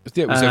it?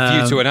 It was a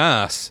view to an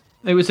arse.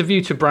 It was a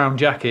view to brown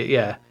jacket,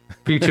 yeah.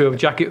 View to a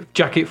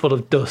jacket full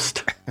of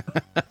dust.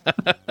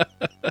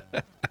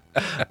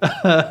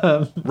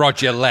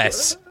 Roger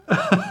Less.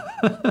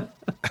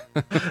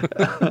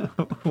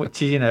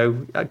 Which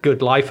is,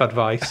 good life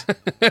advice.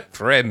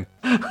 For him.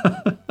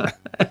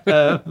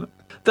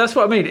 That's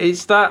what I mean.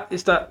 It's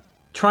that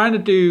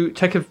trying to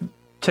take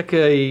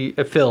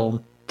a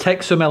film,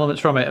 take some elements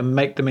from it, and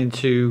make them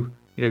into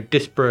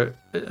disparate,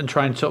 and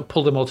try and sort of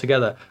pull them all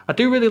together. I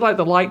do really like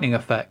the lightning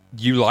effect.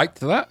 You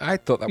liked that? I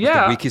thought that was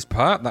the weakest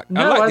part. I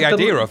like the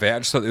idea of it. I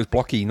just thought it was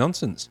blocky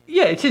nonsense.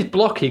 Yeah, it is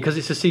blocky because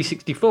it's a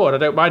C64, and I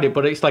don't mind it.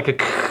 But it's like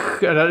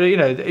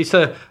it's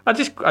a. I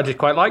just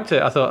quite liked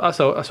it. I thought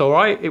that's all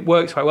right. It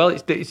works quite well.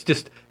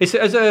 It's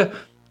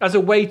as a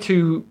way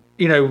to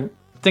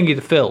thingy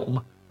the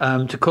film.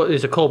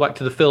 Is a callback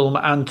to the film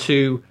and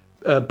to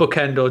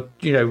bookend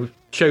or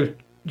show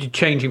you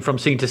changing from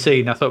scene to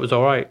scene. I thought it was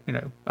all right.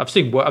 I've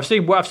seen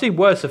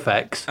worse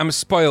effects. I'm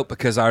spoilt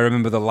because I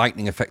remember the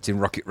lightning effect in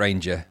Rocket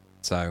Ranger.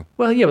 So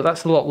well, yeah, but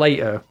that's a lot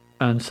later,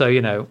 and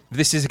so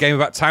this is a game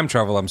about time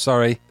travel. I'm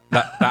sorry,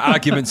 that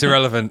argument's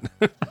irrelevant.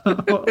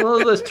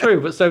 well, that's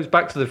true, but so is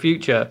Back to the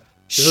Future.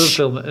 There's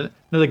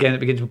another game that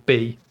begins with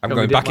B. I'm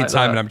going back in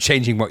time and I'm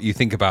changing what you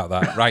think about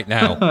that right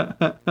now.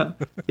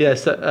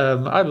 Yes,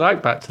 I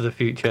like Back to the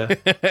Future.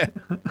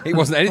 It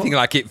wasn't anything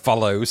like It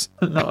Follows.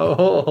 Not at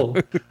all.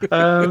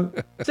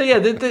 So yeah,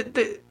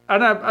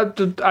 and I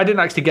didn't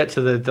actually get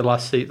to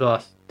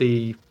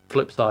the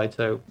flip side,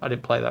 so I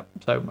didn't play that,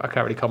 so I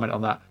can't really comment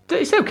on that.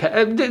 It's okay.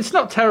 It's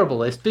not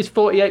terrible. It's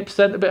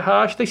 48% a bit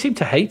harsh. They seemed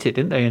to hate it,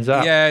 didn't they, in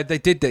Zap? Yeah, they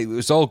did. It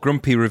was all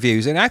grumpy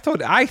reviews, and I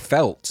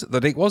felt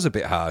that it was a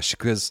bit harsh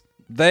because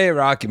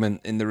their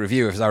argument in the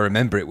review, as I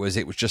remember it, was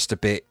just a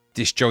bit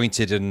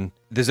disjointed and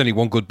there's only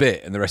one good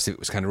bit and the rest of it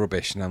was kind of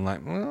rubbish. And I'm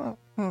like, well,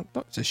 I'm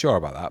not so sure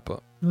about that,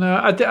 but... No,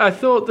 I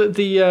thought that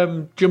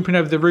the jumping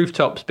over the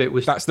rooftops bit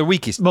was... That's the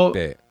weakest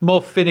bit.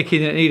 More finicky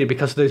than it needed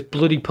because there's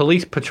bloody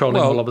police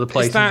patrolling all over the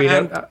place and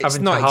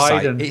having to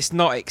hide. It's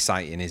not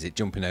exciting, is it,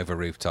 jumping over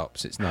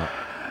rooftops? It's not.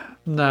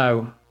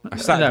 No. I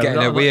started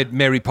getting a weird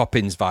Mary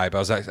Poppins vibe. I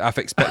was like, half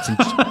expecting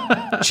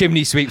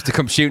chimney sweeps to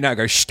come shooting out and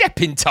go,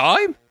 step in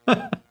time.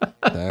 No.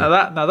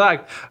 Now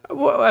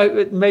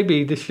that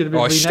maybe this should have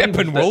been renamed.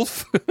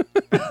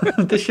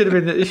 Steppenwolf. This should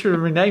have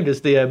been renamed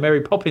as the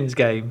Mary Poppins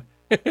game,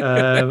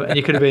 and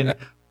you could have been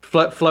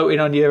floating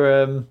on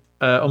your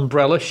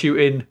umbrella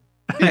shooting.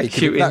 Yeah,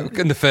 shooting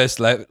in the first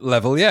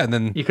level, yeah, and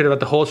then you could have had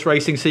the horse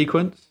racing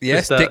sequence.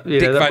 Yes, Dick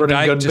Van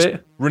Dyke just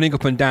running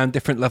up and down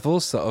different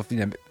levels, sort of,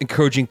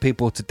 encouraging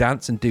people to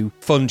dance and do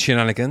fun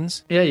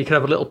shenanigans. Yeah, you could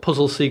have a little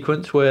puzzle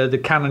sequence where the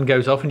cannon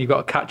goes off and you've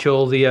got to catch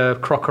all the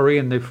crockery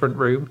in the front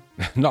room.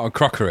 Not on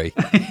crockery.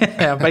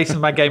 Yeah, I'm basing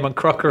my game on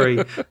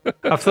crockery.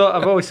 I've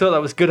always thought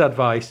that was good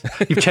advice.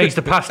 You've changed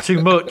the past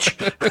too much.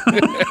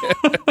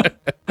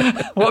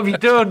 What have you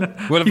done?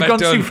 You've gone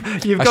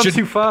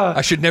too far.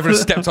 I should never have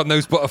stepped on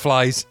those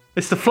butterflies.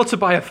 It's the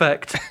flutterby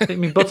effect. I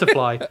didn't mean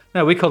butterfly.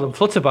 No, we call them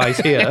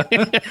flutterbys here.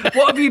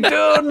 What have you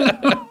done?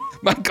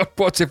 My God,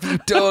 what have you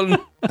done?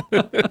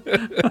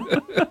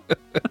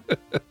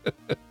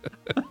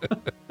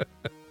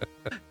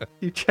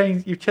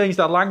 You've changed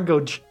our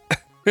language.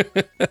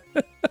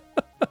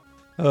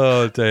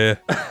 Oh dear.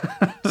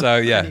 So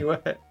yeah.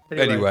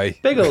 Anyway.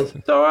 Biggles,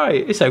 it's all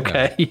right. It's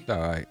okay. Yeah, it's all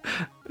right.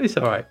 It's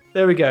all right.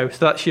 There we go.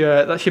 So that's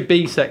your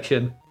B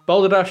section.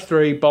 Balderdash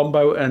 3,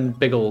 Bombo, and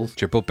Biggles.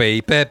 Triple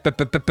B. Triple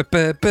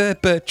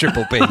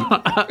B.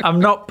 I'm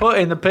not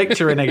putting the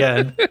picture in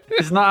again.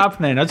 It's not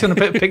happening. I was going to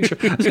put a picture.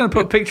 I was going to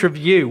put a picture of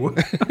you.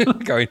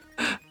 Going.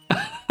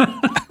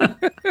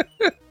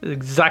 That's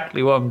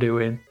exactly what I'm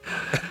doing.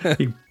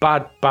 You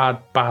bad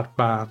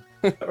man.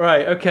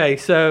 Right, okay,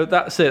 so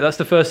that's it. That's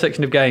the first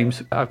section of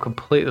games. I've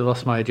completely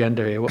lost my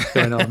agenda here. What's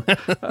going on?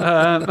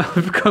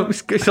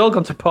 It's all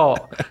gone to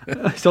pot.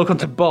 It's all gone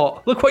to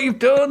bot. Look what you've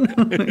done.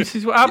 This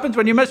is what happens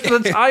when you mess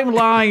with the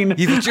timeline.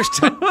 You've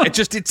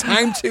adjusted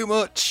time too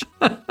much.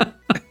 I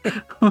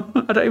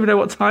don't even know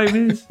what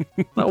time is.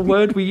 Not a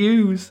word we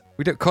use.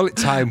 We don't call it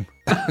time.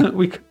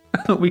 We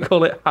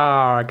call it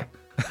harg.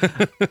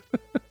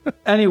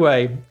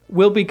 Anyway,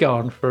 we'll be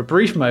gone for a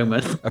brief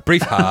moment. A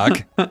brief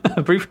hag.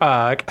 A brief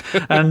hag.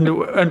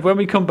 And when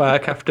we come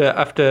back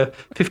after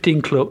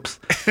 15 clubs,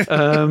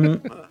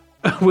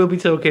 we'll be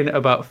talking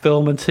about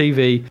film and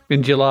TV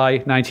in July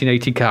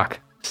 1980 CAC.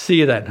 See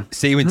you then.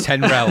 See you in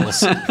 10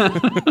 rels.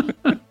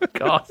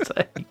 God's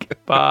sake.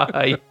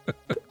 Bye.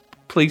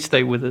 Please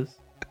stay with us.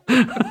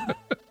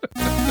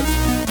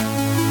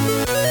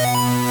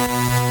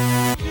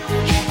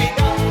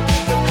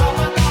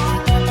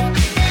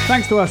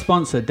 Thanks to our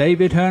sponsor,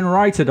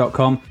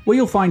 DavidHearnWriter.com, where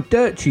you'll find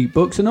dirt cheap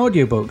books and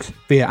audiobooks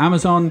via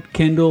Amazon,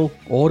 Kindle,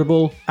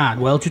 Audible,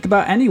 and, well, just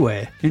about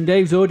anywhere. In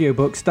Dave's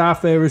audiobook,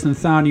 Starfarers and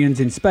Tharnians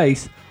in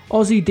Space,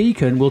 Ozzy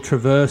Deacon will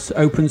traverse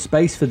open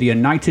space for the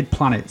United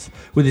Planets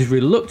with his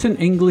reluctant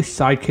English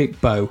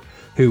sidekick Bo,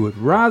 who would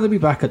rather be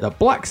back at the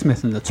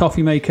blacksmith and the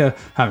toffee maker,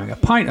 having a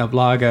pint of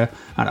lager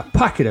and a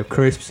packet of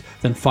crisps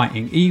than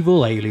fighting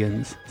evil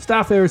aliens.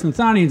 Starfarers and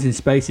Tharnians in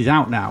Space is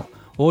out now.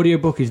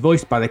 Audiobook is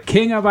voiced by the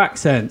king of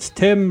accents,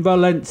 Tim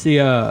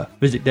Valencia.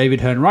 Visit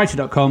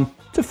DavidHearnWriter.com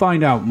to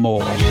find out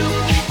more.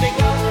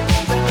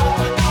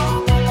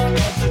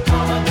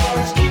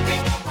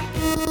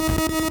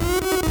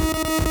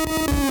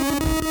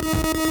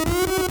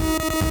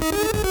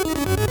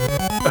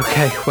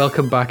 Okay,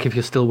 welcome back if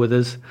you're still with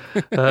us.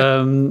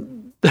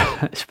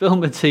 It's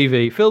Film and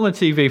TV. Film and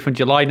TV from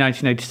July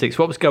 1986.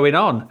 What was going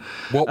on?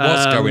 What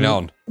was going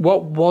on?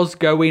 What was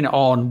going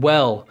on?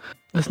 Well,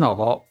 there's not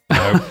a lot.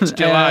 No, it's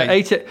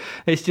July.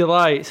 It's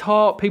July. It's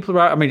hot. People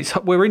are out. I mean,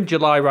 we're in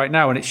July right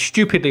now, and it's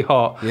stupidly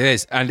hot. It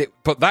is.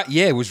 But that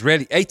year was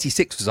really...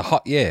 86 was a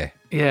hot year.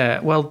 Yeah,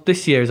 well,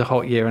 this year is a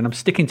hot year, and I'm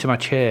sticking to my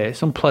chair.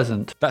 It's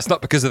unpleasant. That's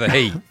not because of the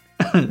heat.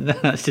 No,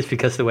 that's just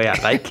because of the way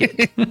I like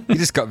it. You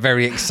just got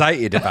very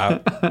excited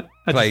about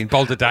playing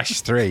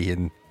Balderdash 3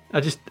 and...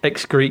 I just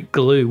excrete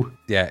glue.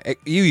 Yeah,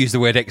 you use the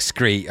word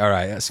excrete. All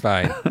right, that's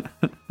fine.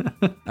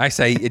 I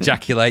say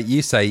ejaculate,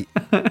 you say...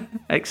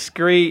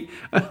 Excrete,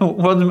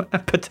 one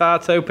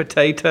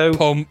potato.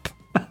 Pump.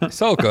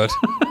 It's all good.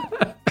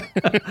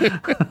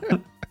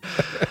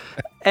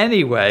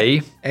 Anyway,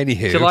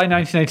 July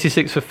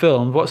 1986 for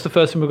film. What's the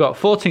first one we got?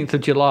 14th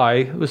of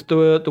July was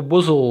the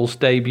Wuzzles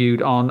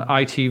debuted on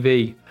ITV.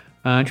 Do you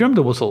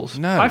remember the Wuzzles?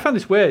 No. I found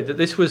this weird that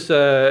this was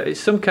it's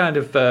some kind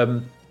of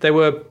they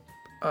were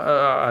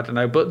I don't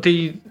know, but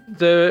the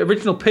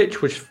original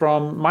pitch was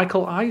from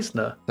Michael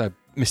Eisner. So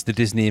Mr.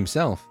 Disney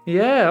himself.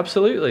 Yeah,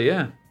 absolutely,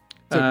 yeah.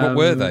 So what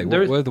were they?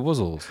 What were the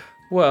Wuzzles?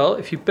 Well,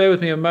 if you bear with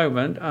me a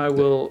moment, I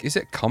will... Is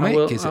it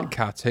comic? Is it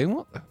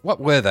cartoon? What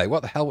were they?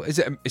 What the hell? Is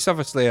it? It's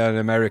obviously an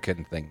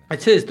American thing.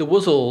 It is, the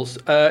Wuzzles.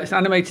 It's an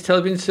animated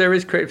television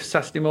series created for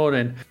Saturday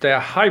morning. They are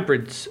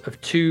hybrids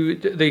of two...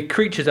 The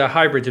creatures are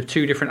hybrids of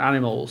two different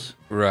animals.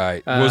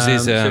 Right.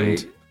 Wuzzies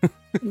and...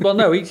 Well,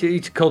 no,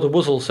 each called a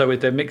Wuzzle, so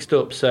they're mixed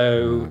up.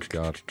 So, oh,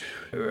 God.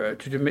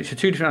 To mix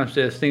two different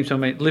animals, theme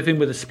song, living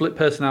with a split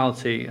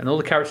personality, and all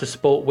the characters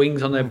sport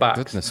wings on their backs.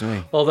 Goodness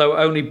me. Although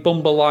only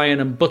Bumble Lion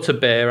and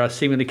Butterbear are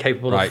seemingly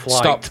capable of flight. Right,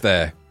 stop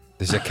there.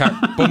 There's a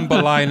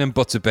Bumble Lion and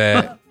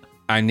Butterbear.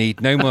 I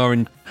need no more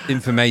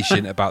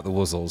information about the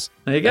Wuzzles.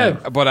 There you go.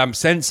 What I'm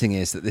sensing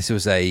is that this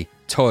was a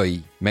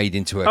toy made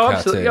into a cartoon.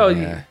 Absolutely. Oh,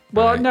 yeah.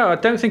 Well, right. No, I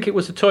don't think it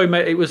was a toy.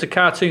 It was a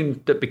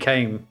cartoon that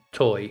became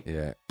toy.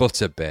 Yeah,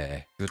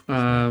 Butterbear. Was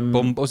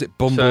it So,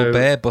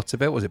 Bumblebee?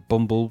 Butterbear? Was it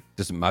Bumble?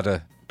 Doesn't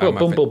matter. Well,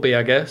 Bumblebee,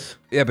 I guess.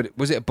 Yeah, but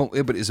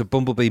it's a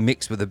bumblebee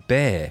mixed with a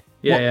bear.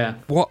 Yeah.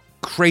 What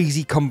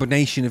crazy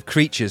combination of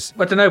creatures?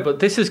 I don't know, but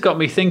this has got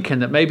me thinking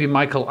that maybe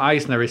Michael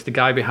Eisner is the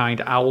guy behind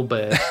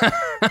Owlbear.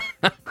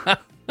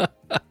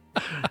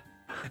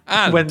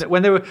 And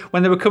when they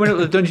were coming up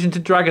with the Dungeons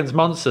and Dragons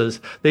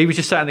monsters, he was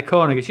just sat in the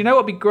corner and goes, you know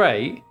what would be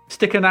great?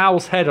 Stick an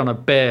owl's head on a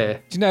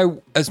bear. Do you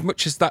know, as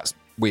much as that's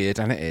weird,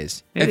 and it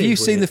is, It have is you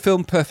seen weird. the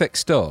film Perfect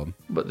Storm?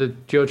 But the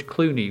George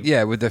Clooney.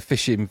 Yeah, with the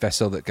fishing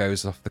vessel that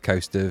goes off the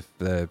coast of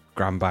the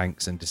Grand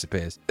Banks and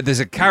disappears. There's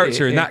a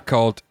character in that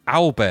called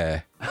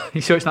Owlbear. You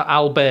sure it's not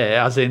Albert,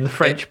 as in the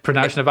French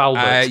pronunciation of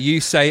Albert?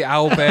 You say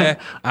Owlbear,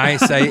 I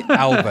say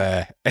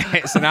Owlbear.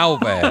 It's an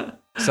owlbear.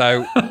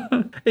 So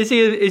Is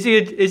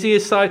he a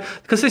side?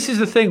 Because this is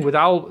the thing with the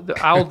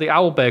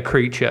owlbear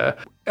creature.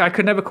 I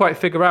could never quite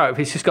figure out if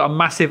he's just got a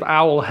massive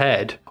owl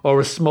head or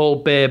a small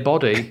bear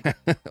body.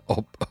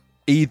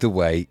 either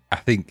way, I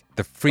think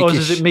the freakish...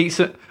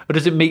 Or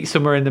does it meet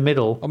somewhere in the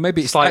middle? Or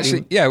maybe it's slightly...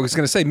 actually... Yeah, I was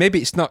going to say,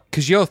 maybe it's not...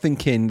 Because you're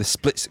thinking the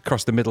splits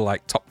across the middle,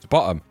 like top to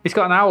bottom. It's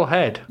got an owl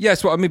head. Yeah,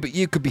 that's what I mean, but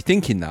you could be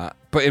thinking that.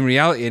 But in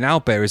reality, an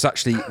owlbear is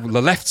actually...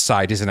 The left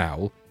side is an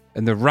owl,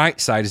 and the right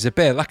side is a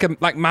bear. Like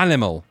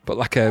Manimal, but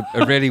like a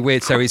really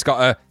weird... So he's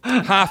got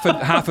a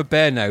half a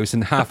bear nose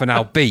and half an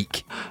owl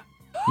beak.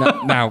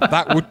 Now,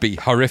 that would be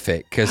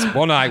horrific, because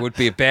one eye would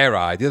be a bear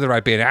eye, the other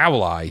eye be an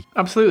owl eye.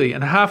 Absolutely,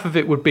 and half of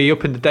it would be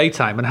up in the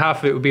daytime, and half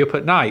of it would be up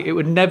at night. It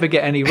would never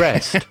get any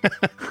rest.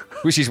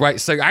 Which is why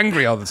it's so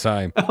angry all the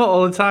time.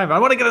 All the time. I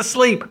want to go to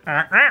sleep.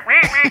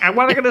 I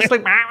want to go to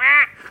sleep.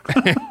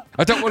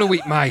 I don't want to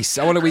eat mice.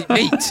 I want to eat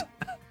meat.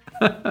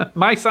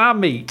 Mice are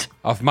meat.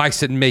 Of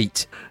Mice and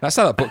Meat. That's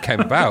how that book came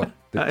about.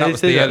 That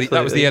was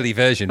the early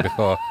version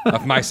before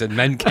Of Mice and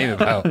Men came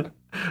about.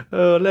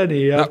 Oh,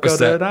 Lenny, I've got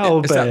an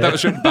owlbear. That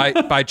was written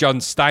by John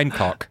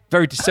Steincock.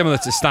 Very dissimilar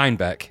to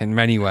Steinbeck in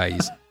many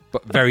ways,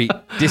 but very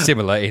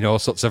dissimilar in all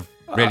sorts of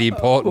really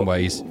important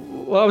ways.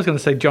 Well, I was going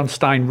to say John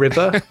Stein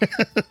River.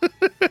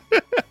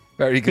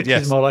 Very good,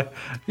 yes. It's more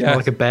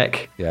like a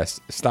Beck. Yes,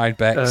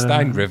 Steinbeck,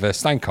 Stein River,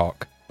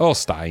 Steincock, all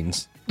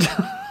Steins.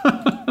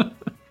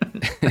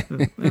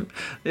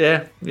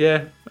 Yeah.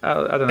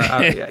 I don't know.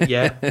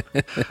 Yeah.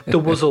 The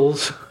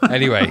Wuzzles.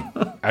 Anyway,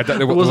 I don't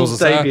know what the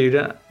Wuzzles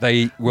debuted. Are.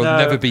 They will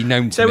never be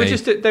known to me.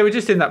 They were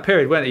just in that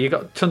period, weren't they? You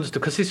got tons of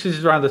stuff, because this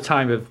was around the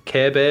time of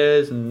Care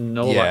Bears and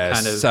all that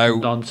kind of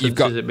nonsense. You've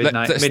got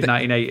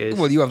mid-1980s.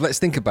 Well, let's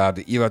think about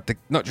it. You had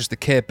not just the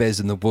Care Bears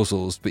and the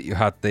Wuzzles, but you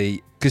had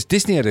because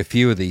Disney had a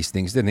few of these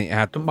things, didn't it? It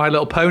had My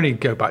Little Pony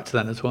go back to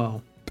then as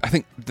well. I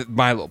think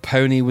My Little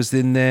Pony was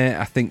in there.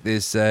 I think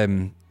there's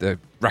the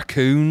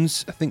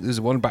raccoons. I think there's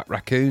one about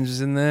raccoons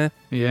is in there.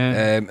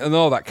 Yeah. And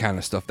all that kind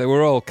of stuff. They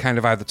were all kind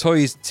of either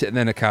toys and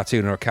then a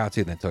cartoon, or a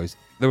cartoon then toys.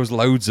 There was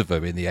loads of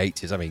them in the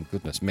 80s. I mean,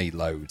 goodness me,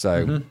 loads.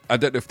 So I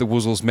don't know if the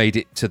Wuzzles made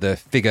it to the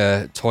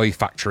figure toy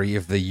factory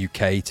of the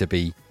UK to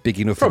be big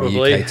enough in the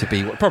UK to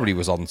be. Probably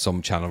was on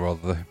some channel or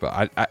other.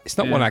 But it's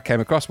not one I came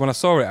across. When I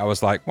saw it, I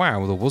was like,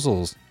 wow, the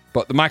Wuzzles.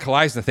 But the Michael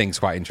Eisner thing's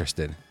quite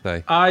interesting.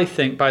 So. I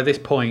think by this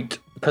point,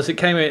 because it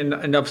came in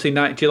obviously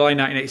July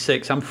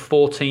 1986, I'm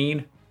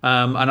 14,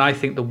 and I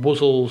think the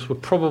Wuzzles were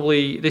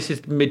probably, this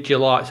is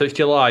mid-July, so it's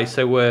July,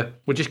 so we're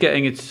just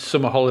getting into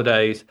summer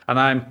holidays, and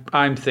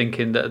I'm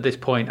thinking that at this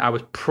point I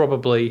was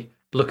probably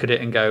look at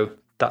it and go,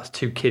 that's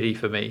too kiddie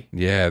for me.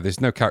 Yeah, there's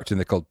no character in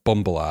there called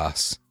Bumble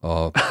Ass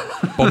or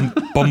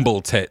Bumble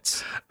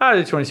Tits. I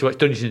just wanted to watch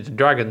Dungeons and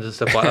Dragons and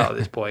stuff like that at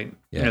this point.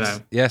 Yes,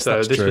 yes, so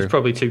that's this true. was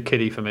probably too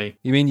kiddie for me.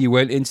 You mean you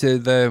went into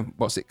the,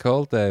 what's it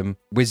called?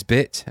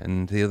 Whizbit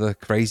and the other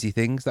crazy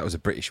things? That was a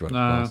British one. No.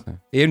 Of course.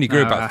 He only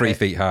grew about 3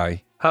 feet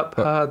high. Hup,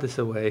 this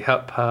away,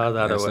 hup,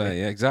 that away.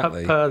 Yeah,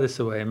 exactly. Hup, this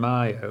away,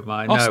 my, oh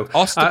my, no.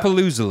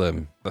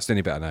 Ostapaloozalam. That's the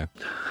only bit I know.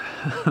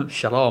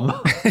 Shalom.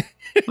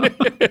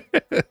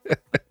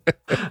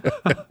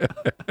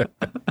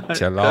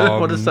 Shalom. I don't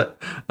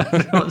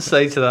want to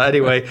say to that.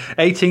 Anyway,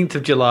 18th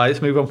of July,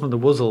 let's move on from the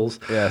Wuzzles.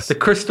 Yes. The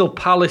Crystal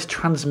Palace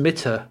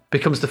transmitter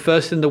becomes the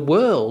first in the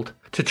world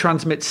to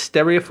transmit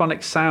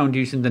stereophonic sound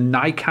using the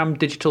NICAM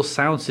digital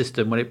sound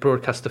system when it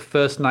broadcast the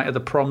first night of the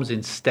proms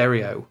in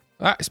stereo.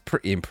 That's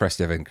pretty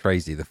impressive and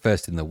crazy. The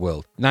first in the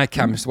world.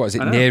 NICAM, what is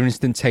it? Near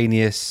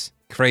instantaneous,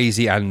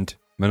 crazy, and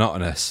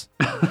monotonous.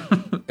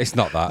 It's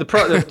not that.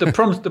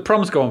 The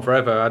proms go on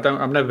forever.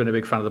 I've never been a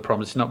big fan of the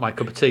proms. It's not my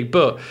cup of tea.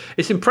 But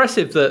it's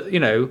impressive that,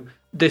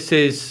 this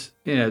is,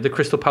 the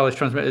Crystal Palace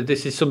transmitter.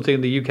 This is something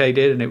the UK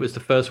did, and it was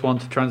the first one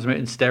to transmit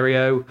in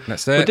stereo.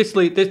 That's it.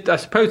 But I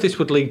suppose this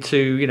would lead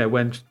to,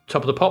 when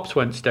Top of the Pops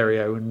went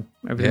stereo and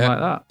everything like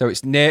that. So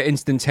it's near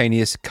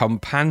instantaneous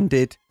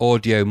companded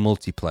audio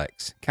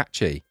multiplex.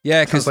 Catchy.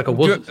 Yeah, because sounds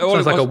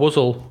like a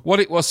wuzzle.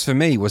 What it was for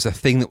me was a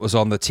thing that was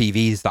on the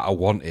TVs that I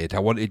wanted. I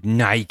wanted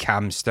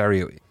NICAM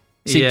stereo.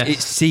 It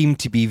seemed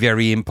to be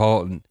very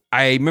important.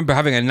 I remember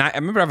having a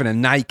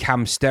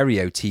NICAM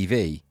stereo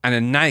TV and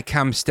a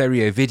NICAM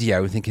stereo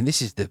video and thinking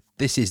this is the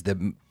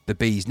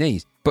bee's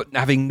knees, but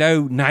having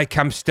no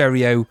NICAM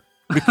stereo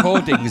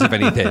recordings of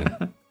anything.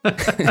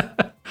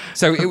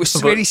 So it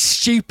was really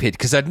stupid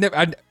because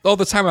all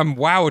the time I'm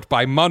wowed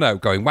by mono,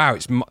 going wow,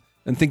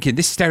 and thinking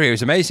this stereo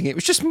is amazing. It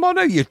was just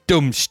mono, you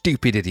dumb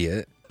stupid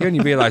idiot. You only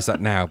realise that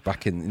now,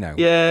 back in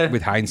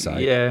with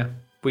hindsight. Yeah.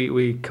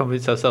 We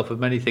convince ourselves of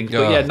many things,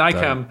 but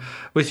NICAM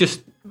was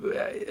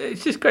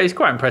it's just great. It's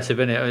quite impressive,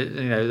 isn't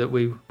it? That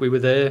we were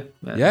there.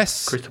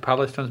 Yes, Crystal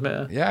Palace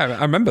transmitter. Yeah,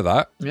 I remember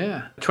that.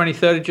 Yeah,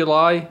 23rd of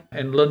July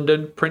in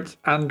London. Prince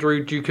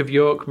Andrew, Duke of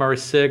York,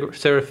 marries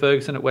Sarah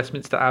Ferguson at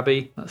Westminster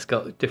Abbey. That's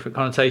got different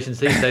connotations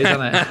these days,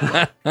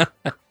 hasn't it?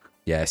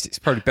 Yes, it's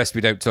probably best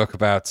we don't talk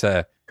about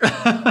the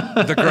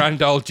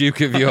grand old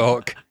Duke of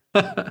York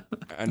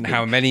and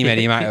how many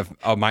might have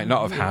or might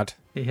not have had.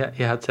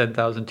 He had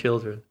 10,000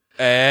 children.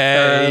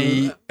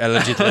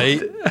 Allegedly.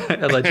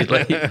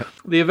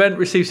 The event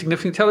received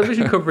significant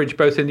television coverage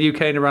both in the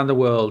UK and around the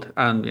world,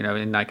 and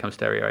in NICAM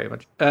stereo, I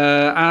imagine.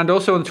 And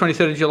also on the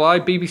 23rd of July,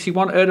 BBC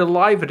One aired a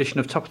live edition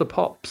of Top of the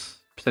Pops,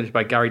 presented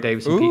by Gary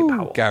Davis and Peter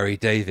Powell. Gary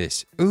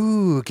Davis.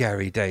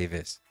 Gary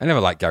Davis. I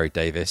never liked Gary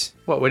Davis.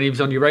 What, when he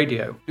was on your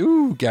radio?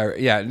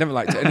 Gary. Yeah, I never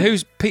liked it. And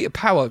who's Peter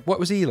Powell? What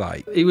was he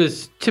like? He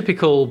was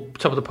typical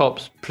Top of the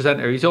Pops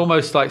presenter. He's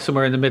almost like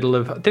somewhere in the middle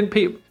of... Didn't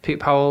Peter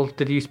Powell,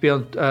 did he used to be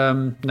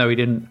on... No, he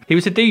didn't. He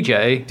was a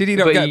DJ. Did he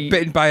not get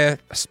bitten by a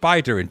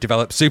spider and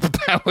develop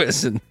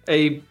superpowers?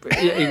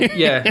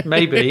 Yeah,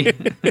 maybe.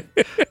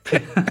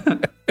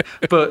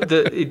 But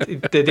they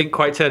didn't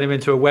quite turn him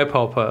into a web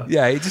hopper.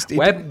 Yeah,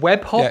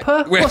 web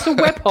hopper? Yeah. What's a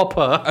web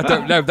hopper? I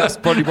don't know. That's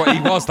probably what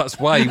he was. That's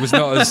why he was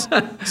not as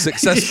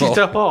successful.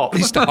 He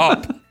used to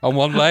hop on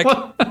one leg.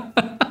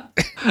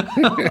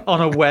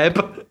 On a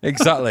web.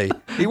 Exactly.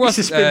 He was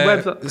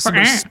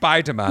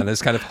Spider-Man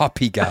as kind of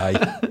hoppy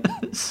guy.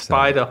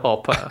 Spider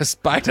hopper.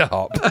 Spider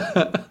hop.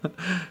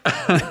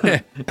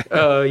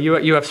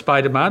 You have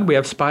Spider-Man, we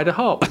have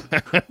Spider-Hop.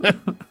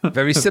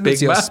 Very similar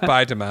to your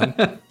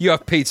Spider-Man. You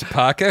have Peter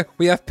Parker,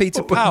 we have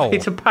Peter Powell.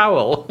 Peter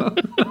Powell.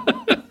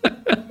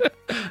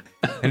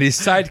 And his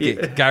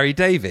sidekick, Gary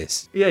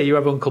Davis. Yeah, you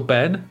have Uncle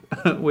Ben,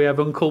 we have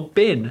Uncle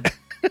Bin.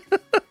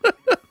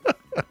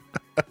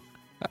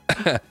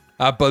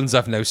 Our buns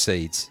have no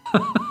seeds.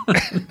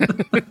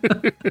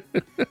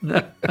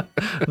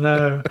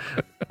 No.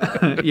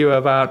 You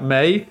have Aunt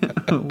May.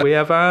 We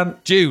have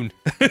Aunt June.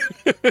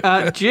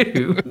 Aunt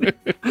June.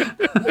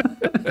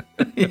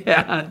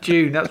 Yeah, Aunt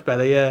June. That's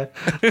better. Yeah.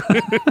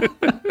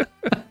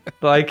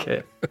 Like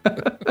it.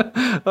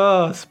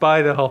 Oh,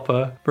 Spider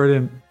Hopper.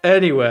 Brilliant.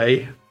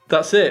 Anyway,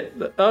 that's it.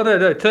 Oh,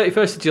 no.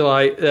 31st of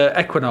July,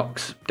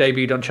 Equinox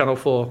debuted on Channel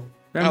 4.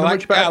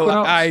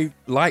 I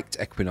liked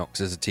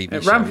Equinox as a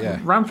TV show.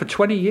 Ran for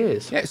 20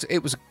 years. Yeah,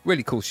 it was a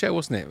really cool show,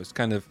 wasn't it? It was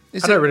kind of. I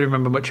don't really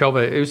remember much of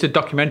it. It was a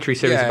documentary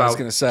series about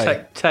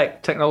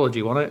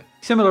technology, wasn't it?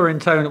 Similar in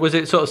tone. Was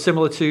it sort of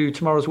similar to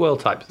Tomorrow's World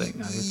type thing?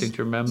 I seem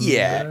to remember.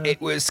 Yeah,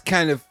 it was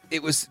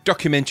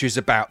documentaries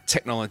about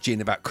technology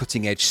and about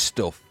cutting edge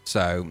stuff.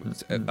 So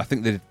I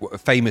think they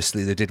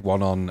did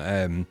one on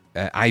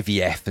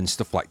IVF and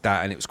stuff like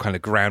that, and it was kind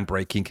of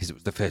groundbreaking because it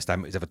was the first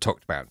time it was ever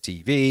talked about on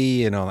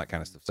TV and all that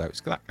kind of stuff. So it's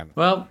that kind of.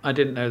 Well, I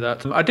didn't know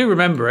that. I do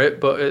remember it,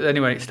 but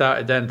anyway, it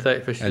started then,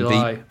 31st of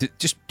July.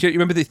 Do you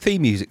remember the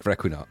theme music for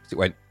Equinox? It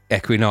went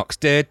Equinox.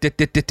 Equinox.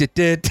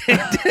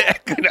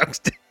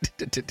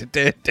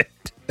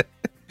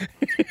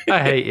 I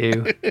hate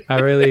you. I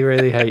really,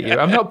 really hate you.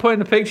 I'm not putting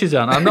the pictures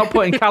on. I'm not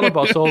putting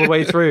Calabos all the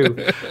way through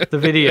the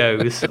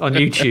videos on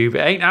YouTube.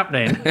 It ain't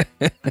happening.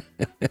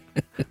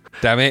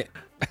 Damn it.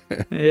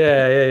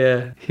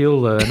 Yeah. He'll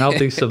learn. I'll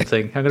do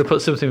something. I'm going to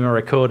put something in my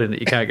recording that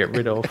you can't get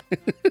rid of.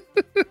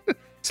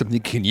 Something you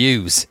can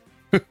use.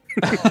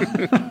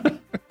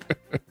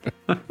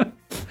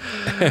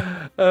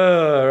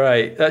 Oh,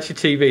 right. That's your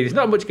TV. There's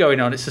not much going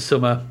on. It's the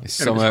summer. It's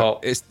summer.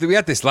 Hot. We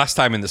had this last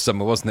time in the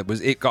summer, wasn't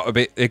it? It got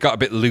a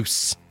bit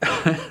loose.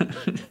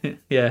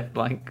 Yeah.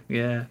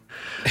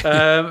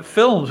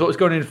 Films. What was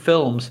going on in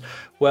films?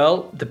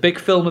 Well, the big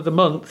film of the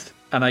month,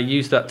 and I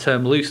use that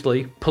term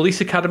loosely,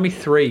 Police Academy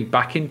 3,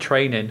 Back in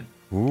Training.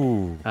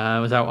 Ooh.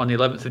 Was out on the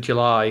 11th of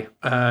July.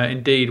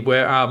 Indeed,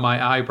 where are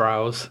my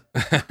eyebrows?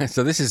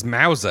 So this is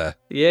Mauser.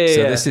 Yeah.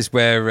 So this is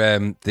where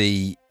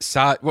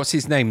what's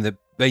his name? The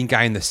main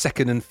guy in the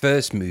second and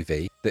first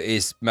movie that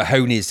is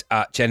Mahoney's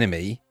arch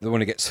enemy, the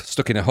one who gets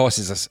stuck in a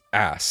horse's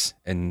ass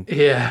and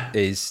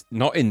is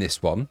not in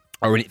this one,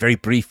 or in it very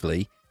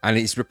briefly, and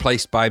it's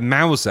replaced by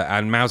Mauser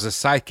and Mauser's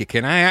sidekick.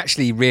 And I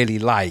actually really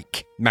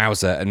like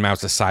Mauser and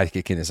Mauser's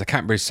sidekick in this. I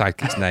can't remember his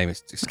sidekick's name,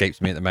 it escapes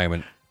me at the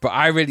moment. But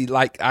I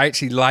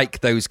actually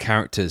like those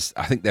characters.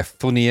 I think they're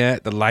funnier.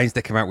 The lines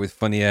they come out with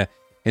funnier.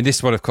 In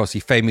this one, of course, he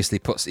famously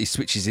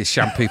switches his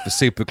shampoo for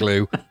super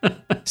glue,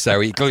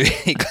 so he glues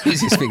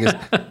his fingers.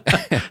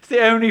 It's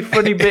the only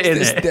funny bit in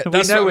it.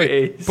 We know it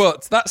is.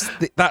 But that's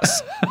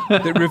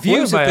the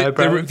reviews.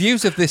 The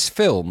reviews of this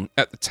film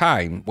at the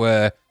time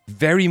were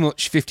very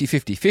much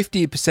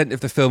 50-50. 50% of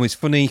the film is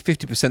funny.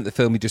 50% of the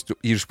film you just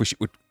wish it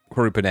would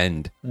hurry up and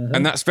end. Mm-hmm.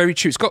 And that's very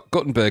true. It's got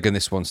Guttenberg in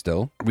this one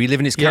still,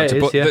 reliving his character.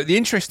 But the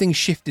interesting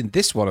shift in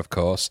this one, of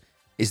course,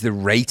 is the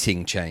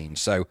rating change.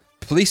 So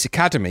Police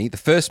Academy, the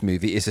first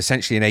movie, is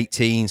essentially an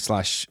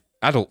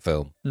 18/adult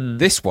film.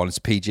 This one is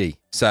PG.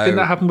 So didn't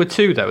that happen with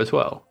 2 though as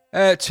well?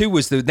 2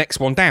 was the next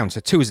one down. So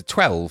 2 is a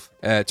 12.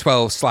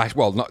 12/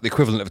 well, not the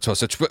equivalent of a 12.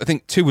 So I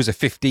think 2 was a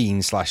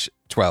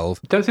 15/12.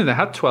 I don't think they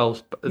had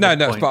 12s. No,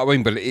 that's what I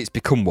mean, but it's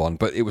become one.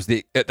 But it was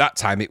at that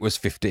time it was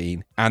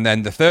 15. And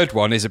then the third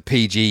one is a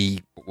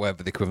PG,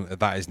 whatever the equivalent of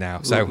that is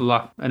now.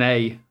 So an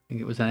A. I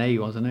think it was an A,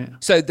 wasn't it?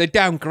 So they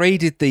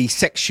downgraded the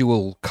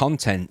sexual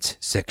content.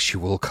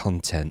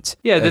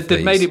 Yeah,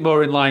 they made it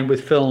more in line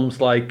with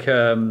films like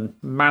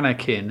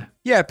Mannequin.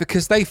 Yeah,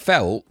 because they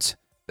felt,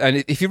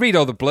 and if you read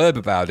all the blurb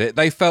about it,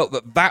 they felt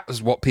that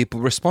was what people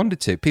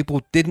responded to.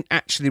 People didn't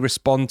actually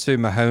respond to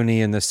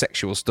Mahoney and the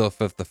sexual stuff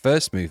of the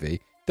first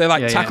movie. They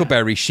like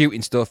Tackleberry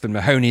shooting stuff and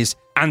Mahoney's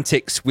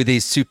antics with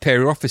his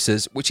superior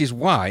officers, which is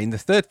why in the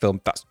third film,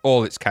 that's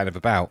all it's kind of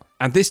about.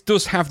 And this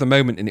does have the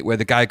moment in it where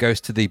the guy goes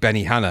to the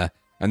Benihana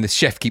and the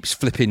chef keeps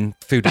flipping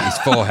food at his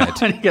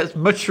forehead. And he gets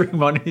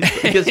mushroom on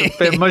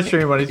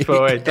his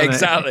forehead.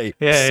 Exactly.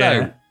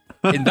 Yeah.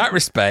 In that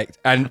respect,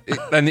 and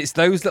it's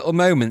those little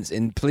moments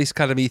in Police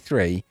Academy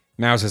 3,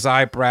 Mauser's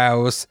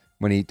eyebrows,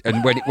 when he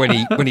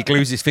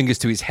glues his fingers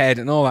to his head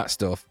and all that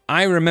stuff.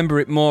 I remember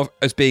it more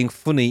as being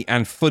funny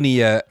and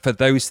funnier for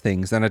those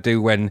things than I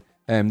do when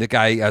the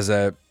guy has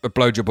a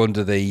blowjob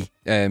under the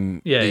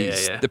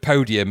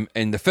podium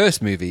in the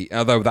first movie,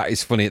 although that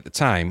is funny at the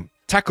time.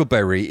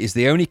 Tackleberry is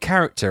the only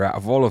character out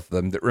of all of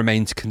them that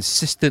remains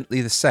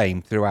consistently the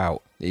same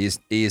throughout. He is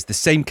the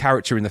same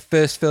character in the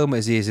first film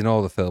as he is in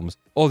all the films.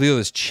 All the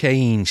others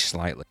change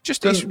slightly. I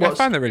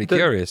find that really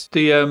curious.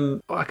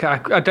 I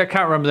can't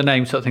remember the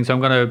name sort of thing, so I'm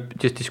going to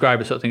just describe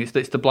it sort of thing.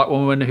 It's the black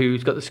woman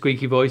who's got the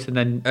squeaky voice and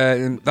then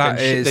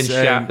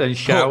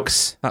shouts.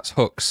 Hooks. That's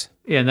Hooks.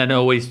 Yeah, and then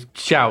always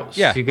shouts.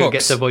 Yeah, you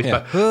get their voice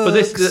back. But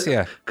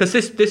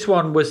because this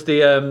one was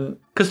the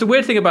because the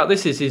weird thing about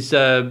this is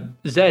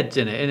Zed's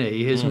in it,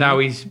 isn't he? Now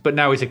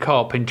he's a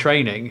cop in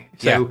training.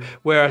 So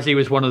whereas he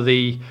was one of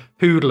the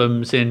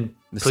hoodlums in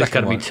Police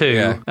Academy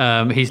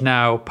 2, he's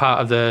now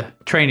part of the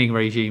training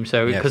regime.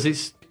 So because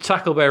it's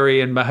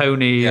Tackleberry and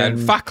Mahoney and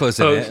Fackler's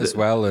in it as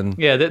well, and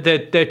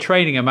they're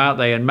training him, aren't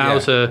they? And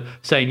Mauser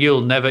saying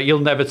you'll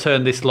never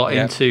turn this lot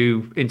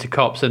into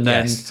cops, and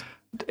then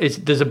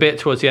there's a bit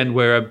towards the end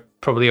where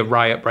probably a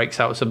riot breaks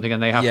out or something,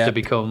 and they have to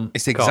become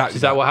cops.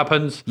 Is that what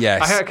happens?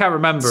 Yes. I can't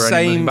remember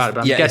anything about it,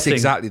 but I'm guessing.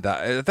 It's exactly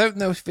that. I don't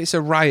know if it's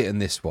a riot in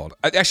this one.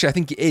 Actually, I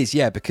think it is,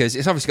 because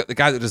it's obviously got the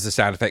guy that does the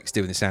sound effects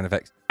doing the sound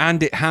effects.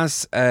 And it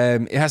has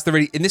the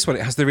really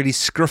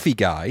scruffy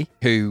guy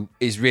who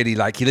is really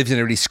like, he lives in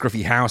a really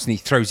scruffy house and he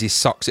throws his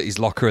socks at his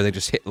locker and they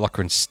just hit the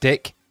locker and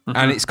stick.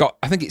 And it's got,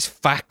 I think it's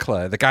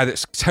Fackler, the guy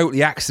that's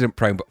totally accident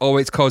prone, but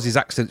always causes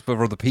accidents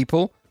for other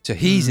people. So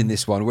he's in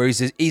this one, where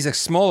he's a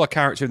smaller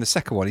character in the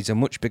second one. He's a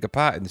much bigger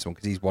part in this one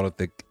because he's one of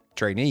the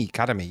trainee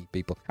academy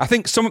people. I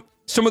think some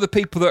of the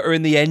people that are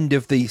in the end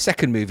of the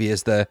second movie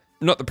as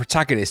not the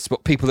protagonists,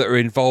 but people that are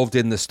involved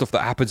in the stuff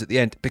that happens at the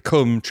end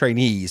become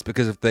trainees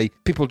because of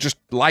people just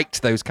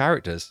liked those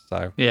characters.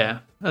 So yeah,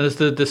 and there's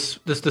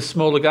the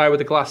smaller guy with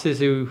the glasses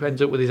who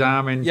ends up with his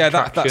arm in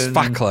that's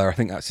Fackler. I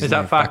think that's his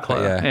name. Is that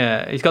Fackler?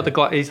 Yeah. He's got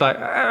the he's like.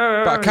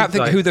 But I can't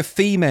think who the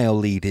female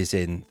lead is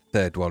in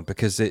third one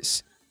because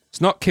it's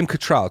not Kim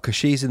Cattrall because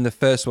she's in the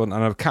first one,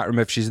 and I can't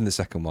remember if she's in the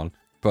second one.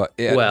 But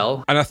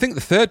and I think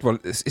the third one,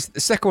 the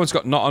second one's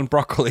got Not on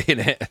Broccoli in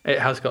it. It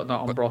has got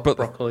Not on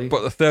Broccoli.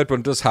 But the third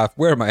one does have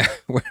Where are my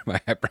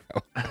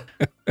eyebrows?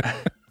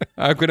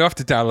 I'm going to have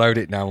to download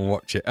it now and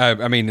watch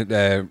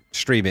it.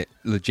 Stream it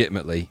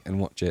legitimately and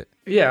watch it.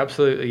 Yeah,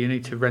 absolutely. You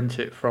need to rent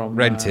it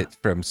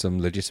from some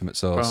legitimate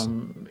source.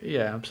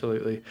 Yeah,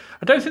 absolutely.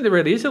 I don't think there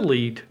really is a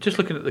lead. Just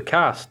looking at the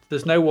cast,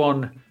 there's no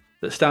one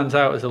that stands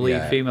out as a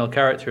lead female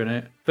character in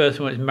it. First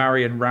one is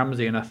Marion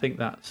Ramsey, and I think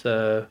that's...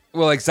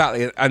 Well,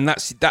 exactly, and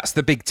that's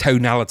the big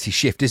tonality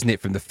shift, isn't it,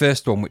 from the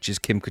first one, which is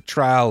Kim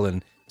Cattrall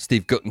and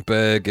Steve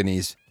Guttenberg, and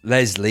he's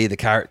Leslie, the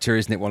character,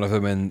 isn't it, one of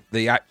them, and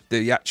the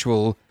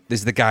actual...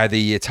 There's the guy,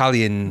 the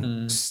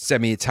Italian,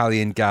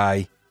 semi-Italian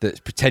guy that's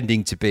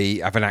pretending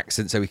to have an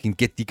accent so he can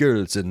get the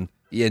girls, and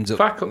he ends up...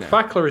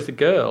 Fackler is the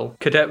girl.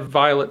 Cadet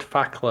Violet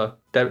Fackler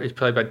is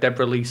played by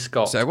Deborah Lee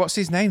Scott. So what's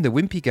his name? The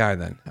wimpy guy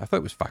then? I thought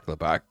it was Fackler,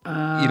 but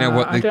you know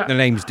what? The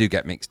names do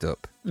get mixed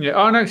up. Yeah.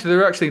 Oh no, so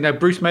they're actually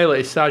Bruce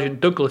Maylett is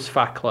Sergeant Douglas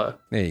Fackler.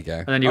 There you go.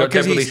 And then you got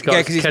Deborah Lee Scott.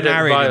 Yeah, because he's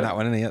married in that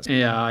one, isn't he?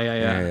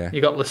 Yeah. You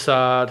got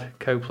Lassard,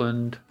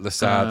 Copeland.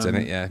 Lassard's in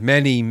it, yeah.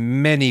 Many,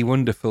 many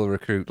wonderful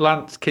recruits.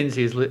 Lance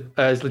Kinsey is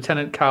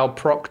Lieutenant Carl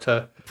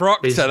Proctor.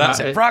 That's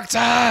it. Proctor!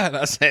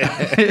 That's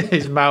it.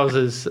 His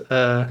Mauser's...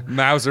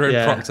 Mauser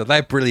and Proctor.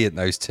 They're brilliant,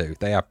 those two.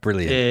 They are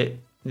brilliant.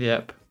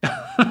 Yep.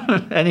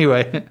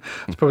 Anyway,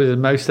 it's probably the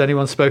most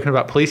anyone's spoken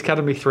about Police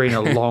Academy 3 in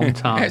a long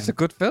time. It's a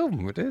good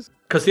film, it is.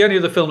 Because the only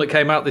other film that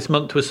came out this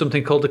month was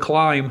something called The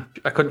Climb.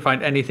 I couldn't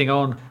find anything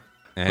on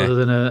other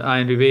than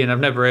IMDb, and I've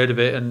never heard of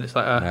it, and it's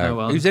like, oh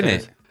well. Who's in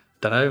it?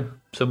 Don't know.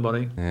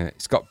 Somebody. Yeah,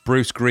 it's got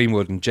Bruce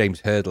Greenwood and James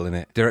Hurdle in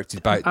it,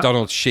 directed by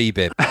Donald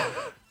Sheebib.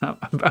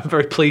 I'm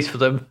very pleased for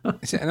them.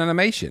 Is it an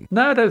animation?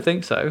 No, I don't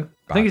think so.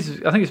 I think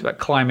it's about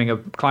climbing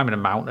a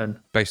mountain.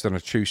 Based on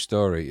a true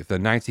story of the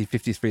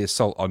 1953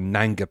 assault on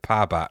Nanga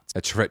Parbat,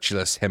 a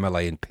treacherous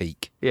Himalayan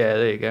peak. Yeah,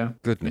 there you go.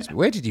 Goodness,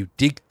 where did you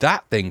dig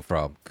that thing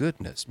from?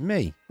 Goodness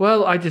me.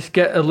 Well, I just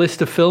get a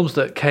list of films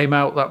that came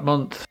out that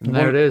month, and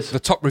there it is. The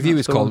top review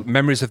is called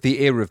Memories of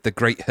the Era of the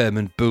Great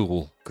Herman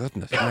Boole.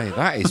 Goodness me,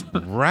 that is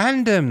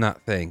random,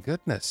 that thing.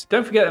 Goodness.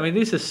 Don't forget,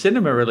 these are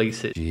cinema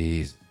releases.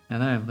 Jeez. I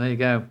know, there you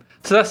go.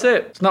 So that's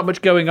it. It's not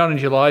much going on in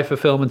July for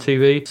film and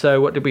TV. So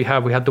what did we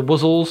have? We had The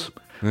Wuzzles.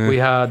 We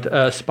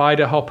had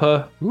Spider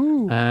Hopper.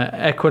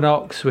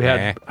 Equinox. We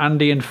had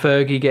Andy and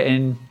Fergie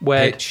getting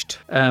wed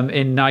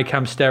in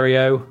Nikam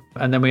stereo.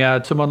 And then we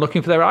had someone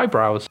looking for their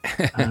eyebrows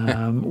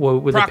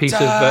with a piece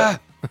of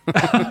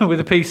with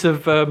a piece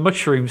of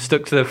mushroom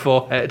stuck to their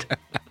forehead.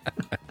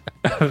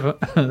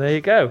 There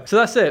you go. So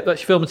that's it.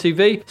 That's your film and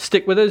TV.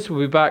 Stick with us.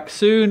 We'll be back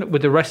soon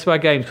with the rest of our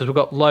games because we've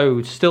got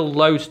still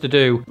loads to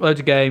do.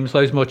 Loads of games,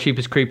 loads more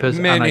Cheapest Creepers.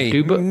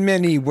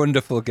 Many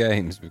wonderful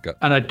games we've got.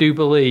 And I do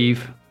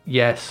believe,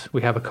 yes,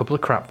 we have a couple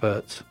of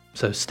crapverts.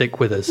 So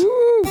stick with us.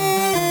 Woo!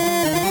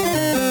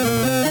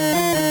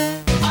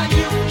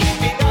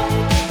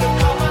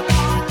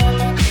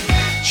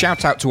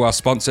 Shout out to our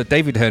sponsor,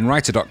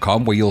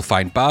 davidhearnwriter.com, where you'll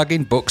find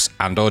bargain books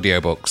and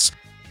audiobooks.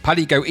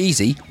 Paddy Go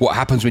Easy, What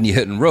Happens When You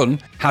Hit and Run,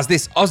 has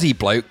this Aussie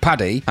bloke,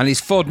 Paddy, and his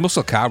Ford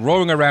muscle car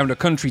roaring around a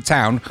country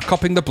town,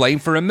 copping the blame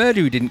for a murder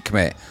he didn't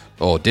commit.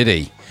 Or did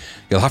he?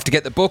 You'll have to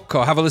get the book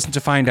or have a listen to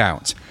find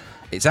out.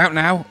 It's out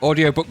now,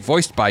 audiobook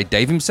voiced by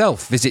Dave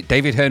himself. Visit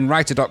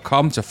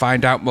davidhearnwriter.com to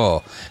find out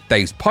more.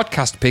 Dave's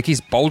podcast pick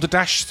is Boulder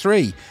Dash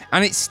 3,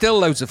 and it's still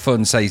loads of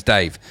fun, says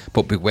Dave.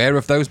 But beware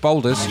of those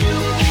boulders.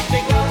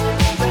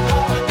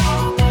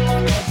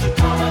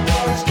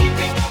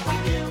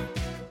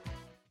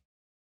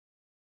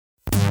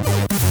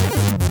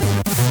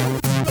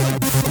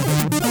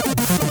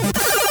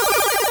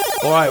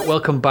 All right,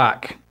 welcome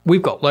back.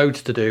 We've got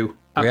loads to do.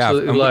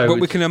 Absolutely loads. But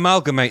we can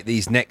amalgamate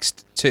these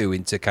next two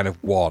into kind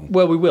of one.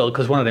 Well, we will,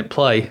 because one I didn't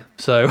play,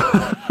 so...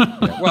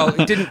 Well,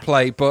 it didn't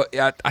play, but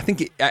I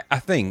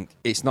think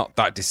it's not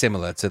that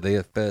dissimilar to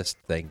the first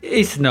thing.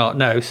 It's not,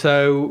 no.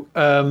 So,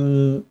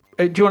 do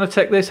you want to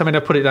take this? I mean,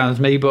 I put it down as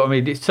me, but I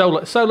mean, it's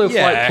Solo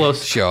Flight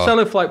Plus. Sure.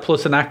 Solo Flight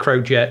Plus and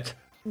Acrojet.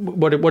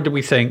 What do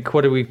we think?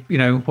 What do we,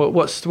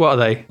 what are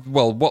they?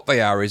 Well, what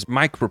they are is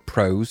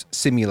microprose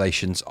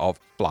simulations of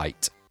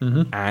flight.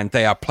 Mm-hmm. And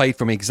they are played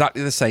from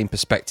exactly the same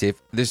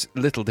perspective. There's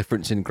little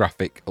difference in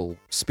graphical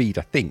speed,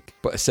 I think,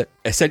 but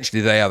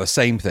essentially they are the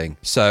same thing.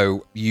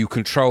 So you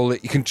control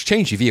it. You can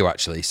change your view,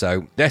 actually.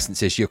 So the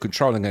essence is you're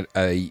controlling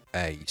a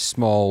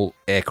small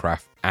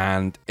aircraft,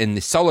 and in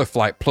the Solo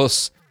Flight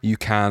Plus, you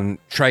can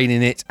train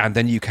in it, and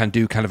then you can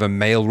do kind of a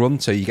mail run.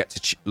 So you get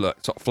to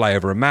sort of fly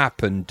over a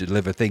map and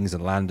deliver things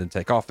and land and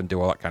take off and do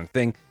all that kind of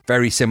thing.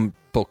 Very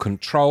simple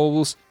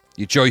controls.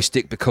 Your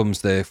joystick becomes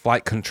the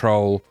flight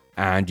control,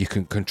 and you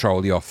can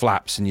control your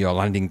flaps and your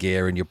landing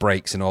gear and your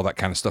brakes and all that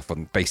kind of stuff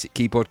on basic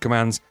keyboard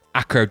commands.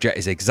 Acrojet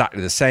is exactly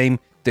the same.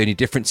 The only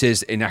difference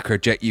is in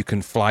Acrojet you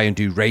can fly and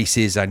do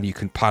races and you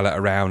can pilot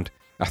around.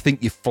 I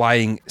think you're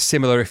flying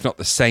similar, if not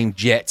the same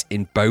jet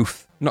in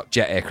both. Not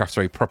jet aircraft,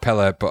 sorry,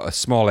 propeller, but a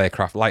small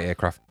aircraft, light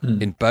aircraft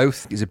in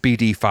both. It's a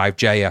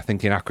BD-5J, I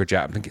think, in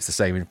Acrojet. I think it's the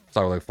same in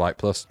Solo Flight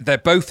Plus. They're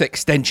both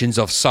extensions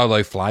of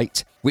Solo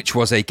Flight, which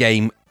was a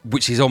game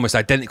which is almost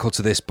identical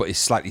to this, but is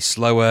slightly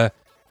slower.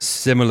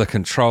 Similar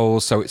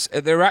controls, so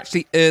they're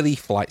actually early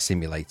flight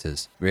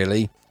simulators,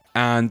 really.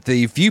 And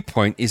the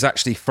viewpoint is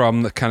actually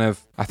from the kind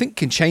of, I think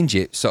can change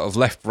it sort of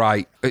left,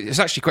 right. It's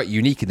actually quite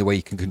unique in the way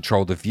you can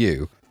control the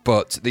view.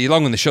 But the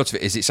long and the short of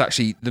it is it's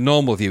actually, the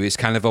normal view is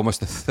kind of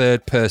almost a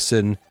third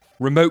person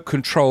remote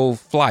control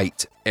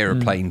flight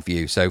aeroplane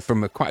view. So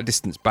from quite a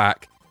distance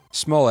back,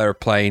 small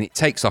aeroplane, it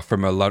takes off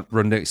from a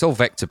runway. It's all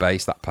vector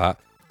based, that part.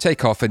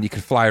 Take off and you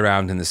can fly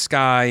around in the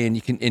sky, and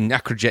you can, in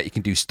Acrojet, you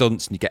can do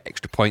stunts and you get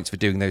extra points for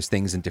doing those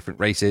things in different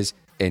races.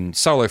 In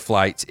Solo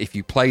Flight, if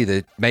you play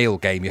the mail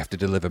game, you have to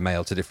deliver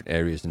mail to different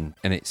areas, and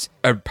it's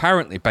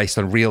apparently based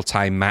on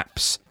real-time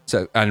maps.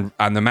 So and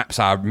the maps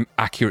are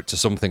accurate to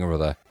something or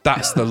other.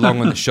 That's the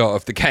long and the short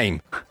of the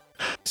game.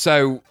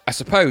 So I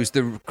suppose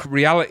the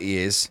reality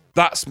is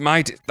that's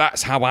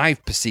how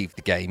I've perceived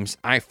the games.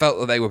 I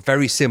felt that they were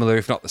very similar,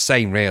 if not the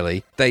same,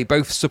 really. They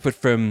both suffered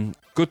from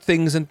good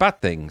things and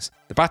bad things.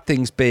 The bad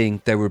things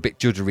being they were a bit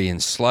juddery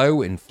and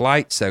slow in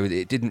flight, so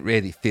it didn't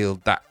really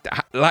feel that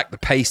like the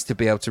pace to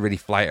be able to really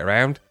fly it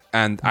around.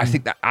 And I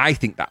think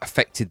that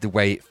affected the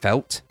way it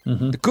felt.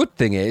 The good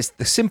thing is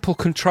the simple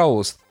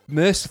controls,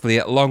 mercifully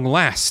at long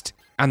last,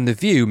 and the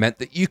view meant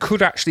that you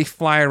could actually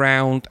fly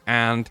around.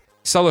 And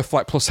Solo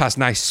Flight Plus has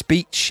nice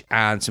speech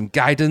and some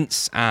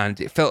guidance, and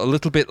it felt a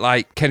little bit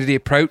like Kennedy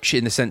Approach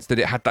in the sense that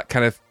it had that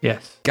kind of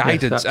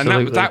guidance. Yes,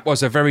 and that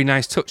was a very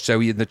nice touch. So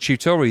in the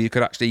tutorial, you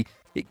could actually,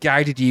 it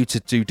guided you to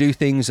do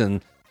things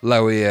and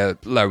lower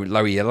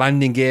your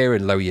landing gear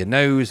and lower your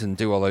nose and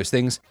do all those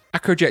things.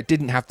 Acrojet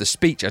didn't have the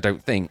speech, I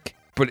don't think.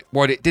 But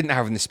what it didn't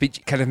have in the speech,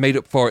 it kind of made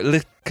up for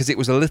it because it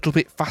was a little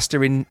bit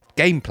faster in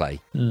gameplay.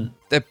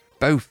 They're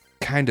both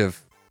kind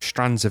of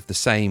strands of the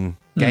same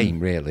game,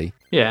 really.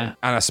 Yeah.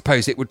 And I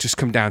suppose it would just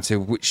come down to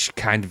which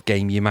kind of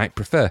game you might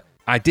prefer.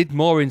 I did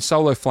more in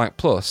Solo Flight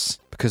Plus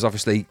because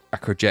obviously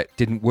Acrojet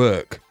didn't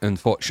work,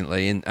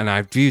 unfortunately, and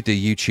I viewed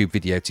the YouTube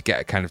video to get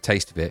a kind of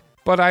taste of it.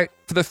 But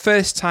for the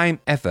first time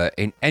ever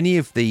in any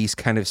of these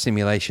kind of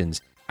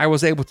simulations, I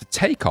was able to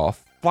take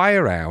off, fly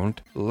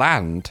around,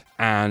 land,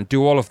 and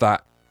do all of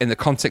that in the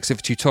context of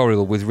a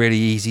tutorial with really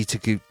easy to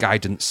do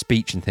guidance,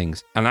 speech and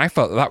things. And I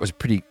felt that was a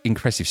pretty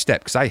impressive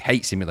step because I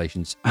hate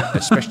simulations,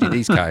 especially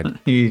these kind.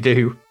 You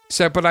do.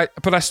 So, but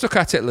I stuck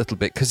at it a little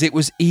bit because it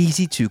was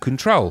easy to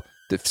control.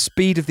 The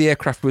speed of the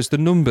aircraft was the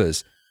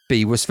numbers.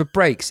 B was for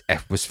brakes.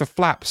 F was for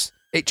flaps.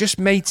 It just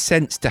made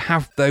sense to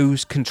have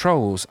those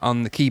controls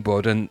on the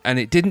keyboard, and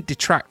it didn't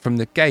detract from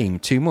the game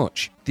too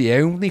much. The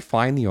only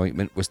fly in the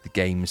ointment was the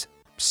game's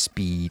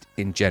speed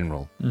in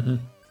general.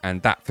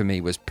 And that for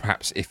me was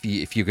perhaps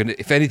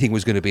if anything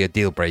was going to be a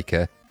deal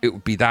breaker, it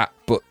would be that.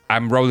 But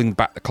I'm rolling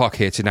back the clock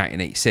here to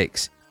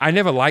 1986. I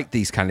never liked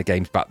these kind of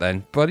games back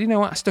then, but you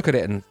know what? I stuck at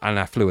it and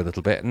I flew a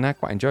little bit, and I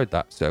quite enjoyed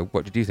that. So,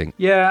 what did you think?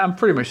 Yeah, I'm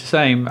pretty much the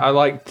same. I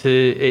like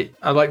the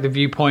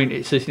viewpoint.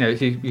 It's just,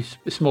 it's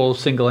a small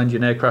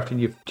single-engine aircraft, and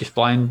you're just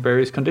flying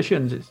various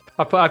conditions.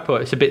 I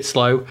put it's a bit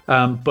slow,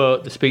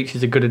 but the speech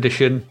is a good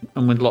addition,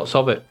 and with lots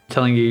of it,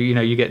 telling you,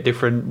 you get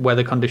different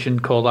weather condition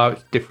call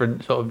outs,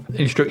 different sort of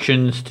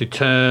instructions to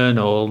turn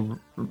or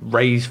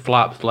raise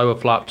flaps, lower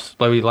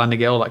your landing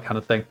gear, all that kind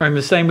of thing. And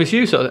the same with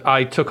you. So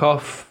I took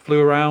off, flew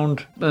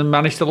around, and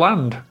managed to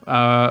land,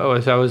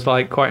 which I was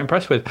quite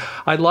impressed with.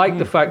 I like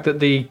the fact that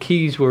the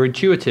keys were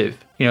intuitive.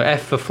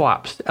 F for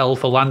flaps, L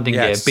for landing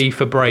gear, B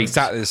for brakes.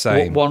 Exactly the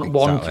same.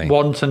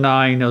 One to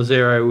 9 or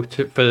 0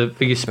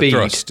 for your speed.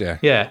 Thrust,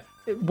 yeah.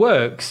 It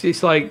works.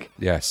 It's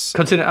yes.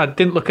 Consider I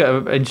didn't look at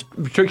an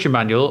instruction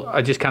manual.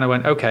 I just kind of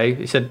went, okay.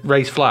 It said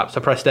raise flaps.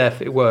 I pressed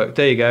F. It worked.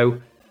 There you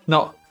go.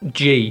 Not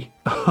G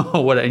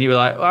or whatever, and you were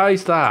like, why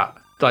is that?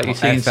 Like you're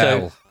seeing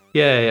so.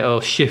 Yeah,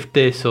 or shift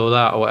this or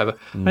that or whatever.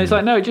 And it's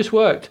like, no, it just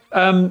worked.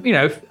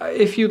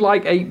 If you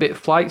like 8-bit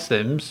flight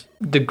sims,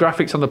 the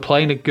graphics on the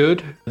plane are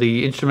good.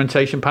 The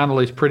instrumentation panel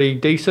is pretty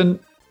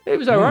decent. It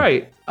was all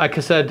right. Like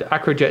I said,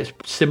 Acrojet's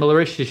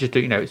similar-ish. It's just,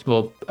 it's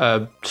more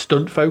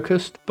stunt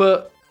focused.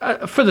 But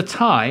for the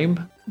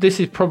time, this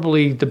is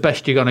probably the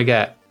best you're going to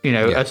get.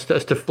 As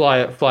to fly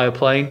a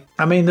plane.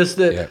 I mean, this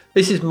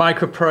is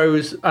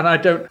Microprose,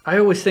 and I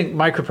always think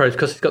Microprose,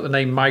 because it's got the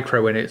name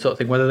Micro in it, sort of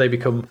thing, whether they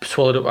become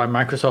swallowed up by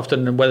Microsoft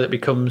and whether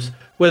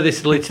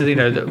this leads to,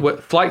 the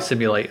Flight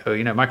Simulator,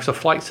 Microsoft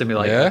Flight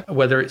Simulator,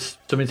 whether it's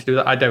something to do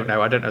with that, I don't know.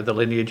 I don't know the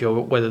lineage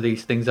or whether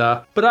these things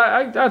are. But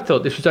I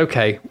thought this was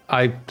okay.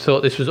 I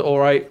thought this was all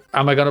right.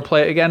 Am I going to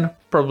play it again?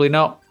 Probably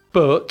not.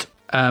 But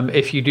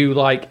if you do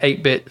like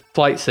 8-bit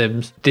flight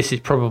sims, this is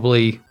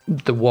probably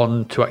the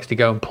one to actually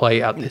go and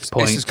play at this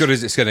point. It's as good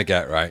as it's going to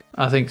get, right?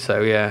 I think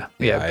so, yeah.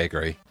 Yeah, I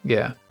agree.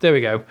 Yeah, there we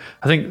go.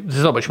 I think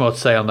there's not much more to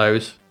say on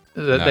those.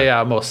 No. They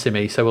are more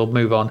simmy, so we'll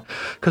move on.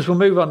 Because we'll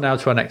move on now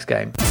to our next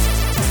game.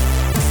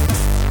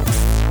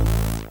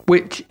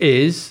 Which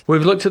is,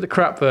 we've looked at the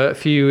crapver a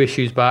few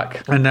issues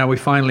back, and now we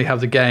finally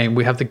have the game.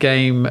 We have the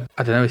game,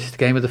 I don't know, is this the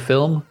game of the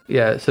film?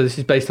 Yeah, so this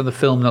is based on the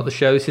film, not the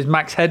show. This is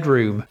Max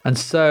Headroom. And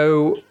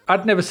so,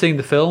 I'd never seen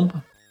the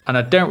film, and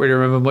I don't really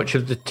remember much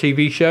of the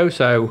TV show,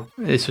 so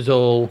this was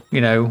all,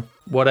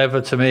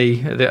 whatever to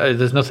me.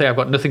 There's nothing, I've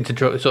got nothing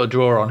to sort of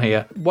draw on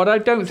here. What I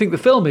don't think the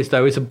film is,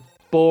 though, is a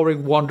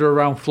boring wander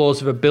around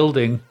floors of a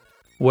building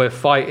where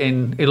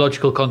fighting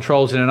illogical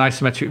controls in an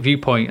isometric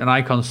viewpoint and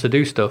icons to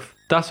do stuff.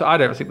 I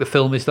don't think the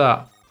film is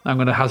that. I'm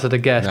going to hazard a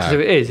guess, because if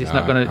it is, it's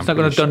not going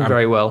to have done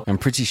very well. I'm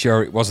pretty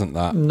sure it wasn't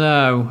that.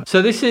 No.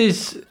 So this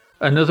is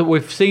another.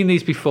 We've seen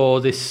these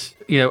before. This,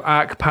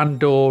 Arc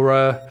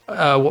Pandora.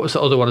 What was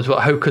the other one as well?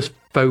 Hocus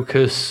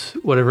Pocus,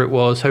 whatever it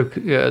was.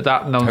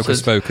 That nonsense.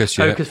 Hocus Pocus.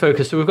 Yeah. Hocus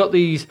Pocus. So we've got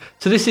these.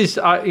 So this is,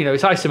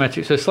 it's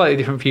isometric, so a slightly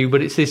different view,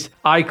 but it's this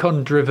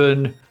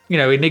icon-driven.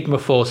 Enigma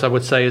Force, I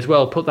would say as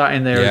well. Put that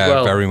in there as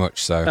well. Yeah, very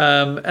much so.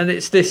 And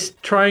it's this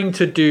trying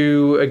to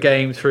do a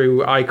game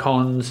through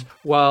icons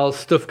while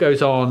stuff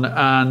goes on,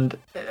 and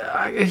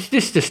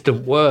this just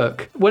doesn't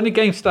work. When the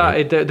game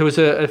started, there was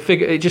a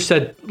figure. It just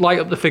said light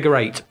up the figure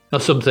 8 or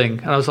something,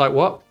 and I was like,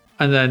 what?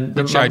 And then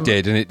which I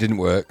did, and it didn't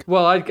work.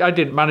 Well, I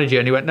didn't manage it,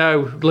 and he went,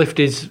 no, the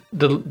lift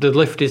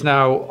is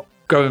now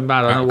going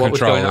mad. I don't know what was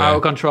going on, out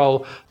of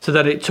control. So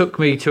then it took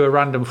me to a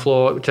random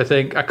floor, which I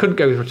think I couldn't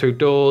go through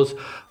doors.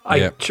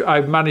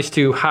 I managed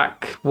to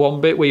hack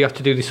one bit where you have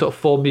to do these sort of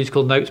 4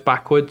 musical notes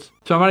backwards.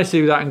 So I managed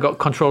to do that and got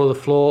control of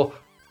the floor.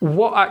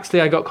 What actually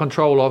I got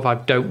control of, I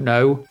don't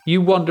know.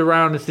 You wander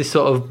around as this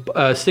sort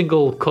of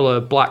single colour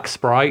black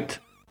sprite.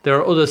 There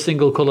are other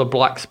single colour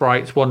black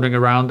sprites wandering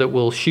around that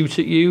will shoot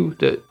at you,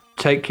 that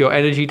take your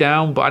energy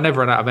down, but I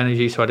never ran out of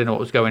energy, so I didn't know what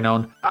was going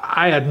on.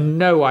 I had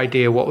no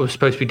idea what we were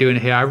supposed to be doing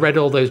here. I read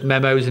all those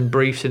memos and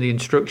briefs and the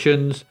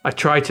instructions. I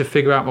tried to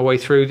figure out my way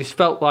through. This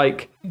felt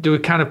like there were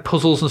kind of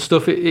puzzles and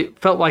stuff. It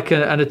felt like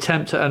an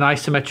attempt at an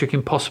isometric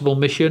impossible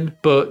mission,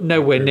 but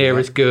nowhere near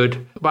as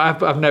good.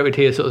 But I've noted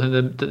here sort of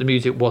that the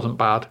music wasn't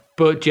bad,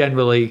 but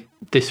generally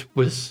this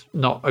was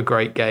not a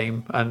great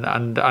game, and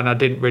I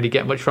didn't really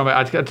get much from it.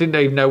 I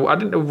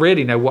didn't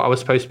really know what I was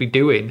supposed to be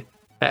doing.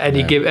 At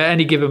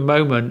any given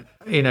moment,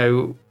 I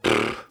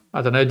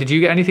don't know. Did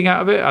you get anything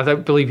out of it? I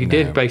don't believe you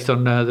did, based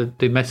on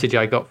the message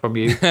I got from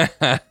you.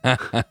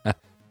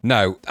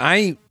 No,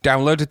 I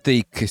downloaded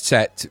the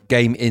cassette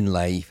game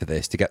inlay for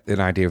this to get an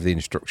idea of the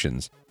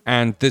instructions.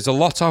 And there's a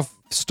lot of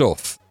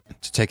stuff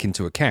to take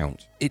into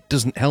account. It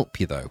doesn't help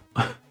you, though.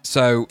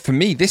 So for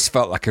me, this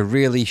felt like a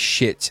really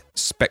shit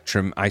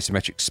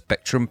isometric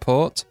Spectrum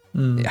port.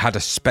 It had a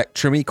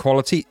Spectrum-y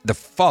quality. The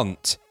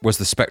font was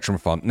the Spectrum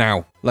font.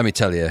 Now, let me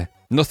tell you,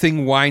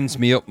 nothing winds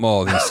me up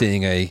more than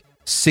seeing a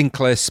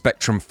Sinclair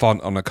Spectrum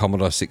font on a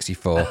Commodore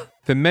 64.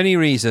 For many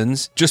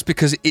reasons, just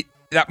because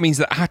that means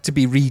that it had to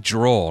be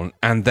redrawn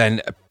and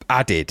then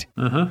added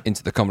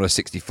into the Commodore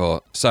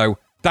 64. So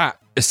that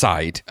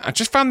aside, I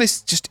just found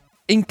this just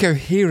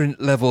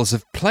incoherent levels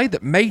of play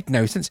that made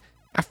no sense.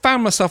 I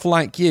found myself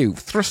like you,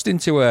 thrust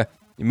into a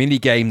mini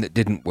game that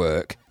didn't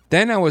work.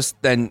 Then I was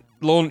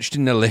launched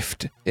in a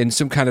lift in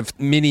some kind of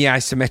mini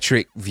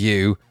isometric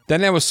view.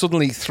 Then I was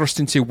suddenly thrust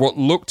into what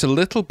looked a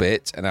little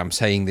bit, and I'm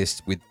saying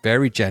this with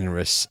very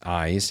generous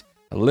eyes,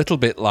 a little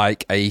bit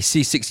like a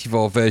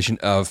C64 version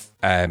of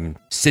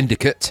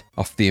Syndicate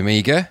off the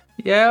Amiga.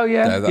 Yeah,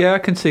 I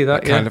can see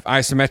that. Kind of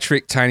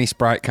isometric, tiny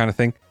sprite kind of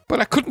thing. But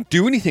I couldn't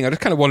do anything. I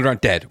just kind of wandered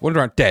around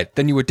dead.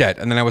 Then you were dead,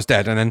 and then I was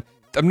dead, and then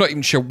I'm not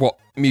even sure what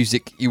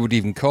music you would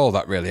even call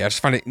that, really. I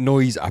just find it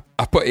noisy.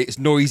 I put it's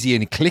noisy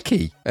and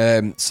clicky.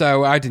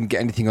 So I didn't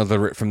get anything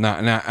other from that.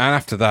 And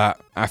after that,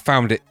 I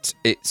found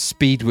its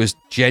speed was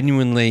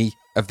genuinely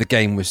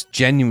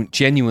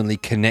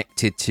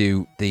connected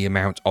to the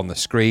amount on the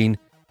screen,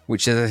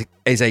 which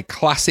is a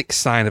classic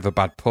sign of a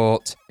bad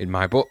port in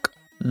my book.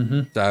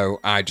 Mm-hmm. So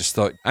I just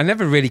thought, I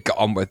never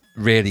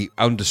really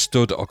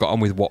understood or got on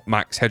with what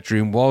Max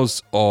Headroom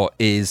was or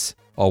is.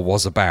 or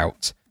was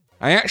about.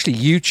 I actually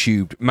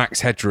YouTubed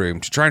Max Headroom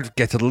to try and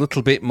get a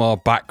little bit more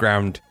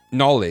background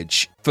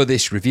knowledge for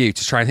this review,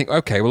 to try and think,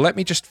 okay, well, let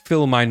me just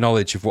fill my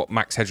knowledge of what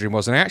Max Headroom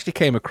was. And I actually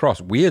came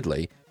across,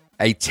 weirdly,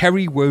 a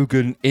Terry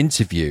Wogan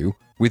interview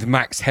with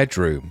Max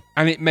Headroom.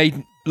 And it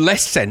made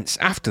less sense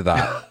after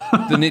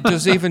that than it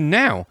does even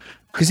now.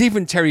 Because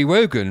even Terry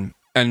Wogan,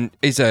 and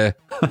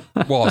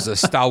was a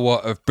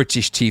stalwart of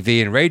British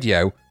TV and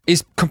radio,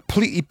 is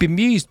completely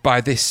bemused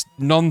by this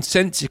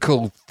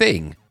nonsensical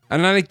thing.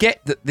 And I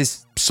get that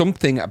there's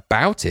something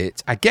about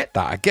it. I get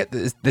that. I get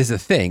that there's a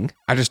thing.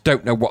 I just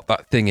don't know what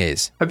that thing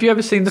is. Have you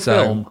ever seen the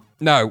film?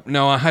 No,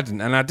 I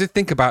hadn't. And I did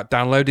think about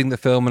downloading the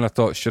film, and I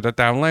thought, should I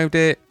download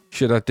it?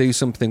 Should I do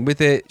something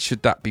with it?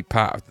 Should that be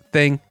part of the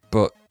thing?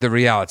 But the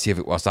reality of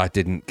it was I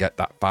didn't get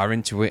that far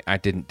into it. I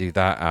didn't do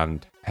that,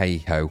 and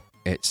hey-ho.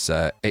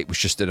 It was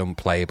just an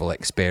unplayable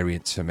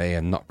experience for me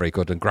and not very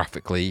good, and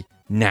graphically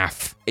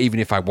naff, even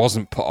if I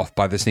wasn't put off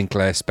by the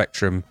Sinclair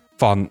Spectrum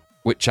font,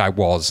 which I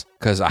was,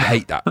 because I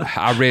hate that.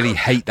 I really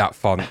hate that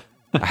font.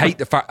 I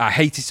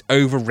hate its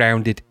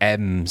over-rounded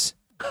M's.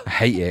 I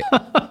hate it.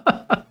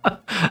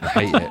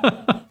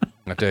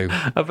 I do.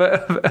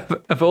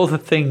 Of all the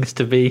things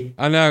to be.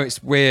 I know,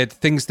 it's weird.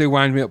 Things do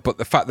wind me up, but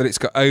the fact that it's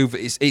got over,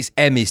 its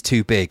M is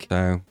too big.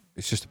 So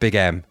it's just a big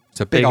M.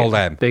 It's a big old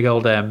M. Big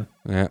old M.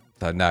 Yeah.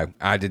 So no,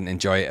 I didn't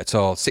enjoy it at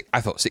all.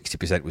 I thought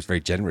 60% was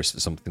very generous for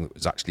something that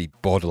was actually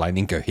borderline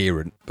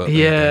incoherent. But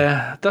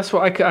yeah, that's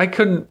what I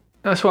couldn't.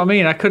 That's what I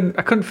mean. I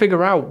couldn't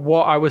figure out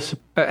what I was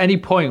at any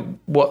point.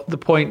 What the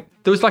point?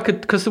 There was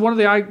because one of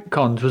the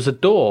icons was a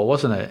door,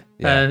 wasn't it?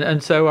 Yeah.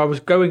 And so I was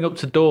going up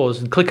to doors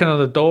and clicking on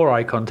the door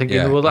icon, thinking,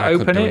 will that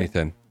open it?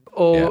 Anything.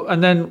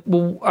 And then,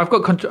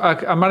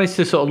 I managed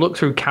to sort of look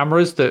through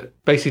cameras that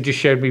basically just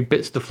showed me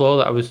bits of the floor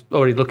that I was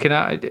already looking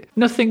at.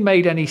 Nothing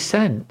made any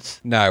sense.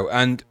 No,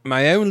 and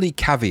my only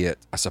caveat,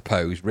 I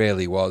suppose,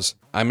 really was,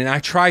 I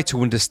tried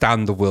to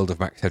understand the world of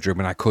Max Headroom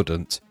and I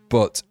couldn't,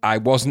 but I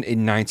wasn't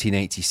in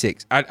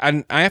 1986.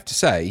 And I have to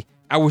say,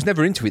 I was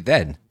never into it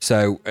then.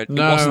 So it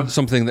wasn't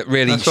something that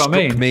really struck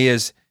me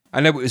as... I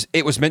know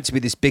it was meant to be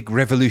this big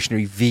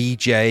revolutionary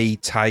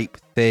VJ type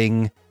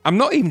thing. I'm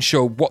not even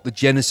sure what the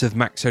genesis of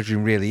Max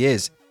Headroom really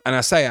is. And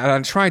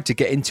I tried to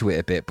get into it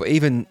a bit, but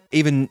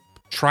even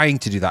trying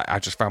to do that, I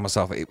just found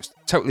myself, it was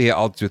totally at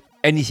odds with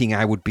anything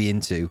I would be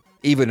into,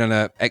 even on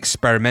an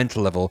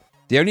experimental level.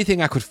 The only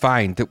thing I could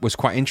find that was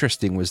quite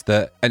interesting was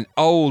that an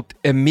old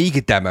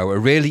Amiga demo, a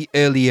really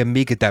early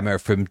Amiga demo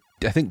from,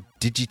 I think,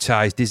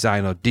 Digitized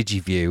Design or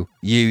Digiview,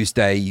 used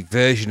a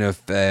version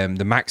of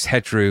the Max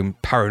Headroom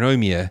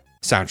Paranoia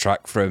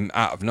soundtrack from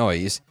Art of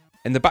Noise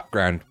in the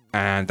background.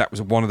 And that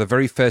was one of the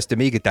very first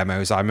Amiga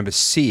demos I remember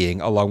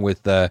seeing, along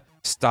with the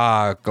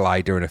Star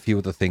Glider and a few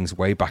other things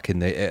way back in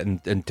the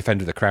and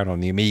Defender of the Crown on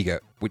the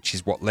Amiga, which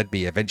is what led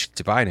me eventually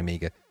to buy an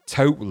Amiga.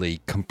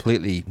 Totally,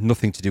 completely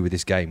nothing to do with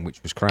this game,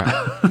 which was crap.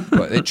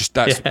 But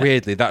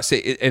weirdly, that's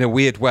it. In a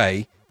weird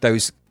way,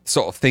 those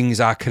sort of things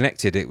are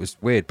connected. It was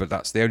weird, but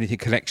that's the only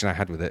connection I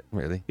had with it,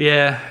 really.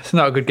 Yeah, it's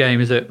not a good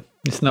game, is it?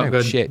 It's not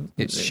good. Shit.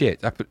 It's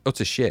shit.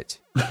 Utter shit.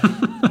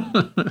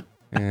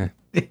 Yeah.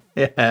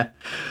 Yeah.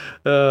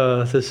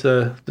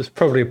 There's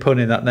probably a pun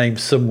in that name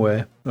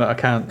somewhere. But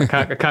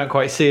I can't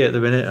quite see it at the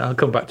minute. I'll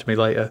come back to me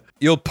later.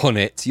 You'll pun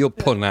it. You'll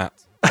pun that.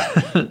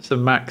 So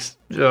Max,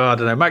 I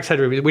don't know. Max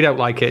Headroom, we don't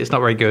like it. It's not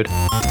very good.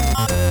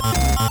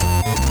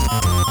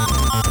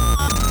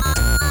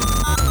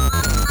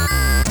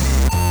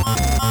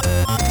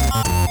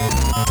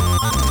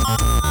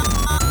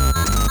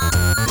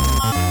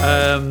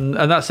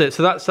 And that's it.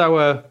 So that's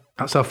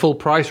our full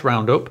price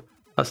roundup.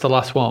 That's the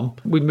last one.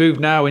 We move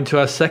now into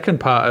our second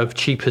part of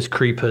Cheapers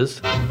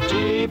Creepers.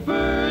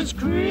 Jeepers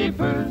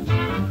Creepers,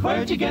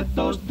 where'd you get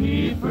those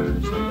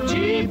peepers?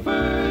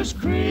 Jeepers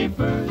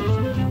Creepers,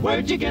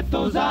 where'd you get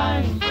those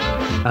eyes?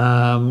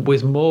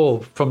 With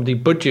more from the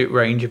budget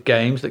range of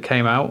games that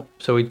came out.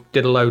 So we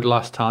did a load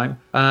last time.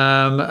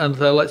 And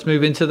so let's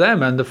move into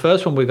them. And the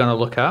first one we're going to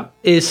look at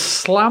is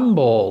Slam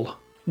Ball.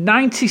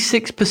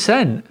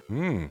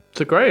 96%.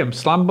 So Graham,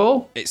 Slam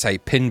Ball? It's a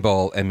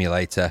pinball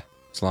emulator.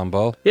 Slam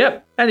Ball.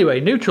 Yep. Anyway,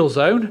 Neutral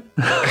Zone.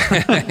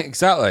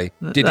 Exactly.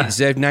 Did it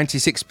deserve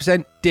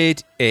 96%?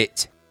 Did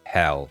it?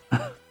 Hell.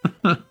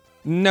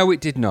 No, it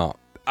did not.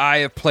 I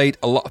have played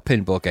a lot of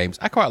pinball games.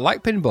 I quite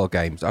like pinball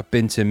games. I've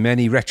been to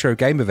many retro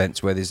game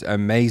events where there's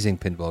amazing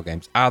pinball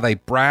games. Are they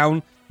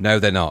brown? No,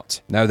 they're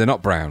not. No, they're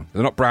not brown.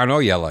 They're not brown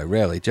or yellow,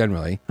 really,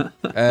 generally.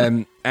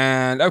 And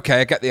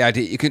okay, I get the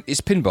idea.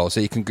 It's pinball,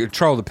 so you can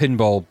control the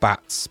pinball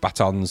bats,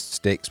 batons,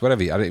 sticks,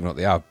 whatever. I don't even know what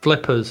they are.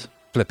 Flippers,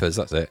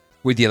 that's it.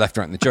 With your left,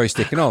 right, and the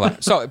joystick and all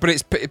that. So, but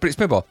it's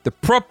pinball. The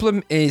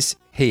problem is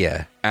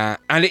here, and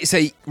it's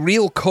a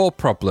real core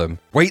problem.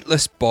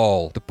 Weightless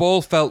ball. The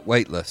ball felt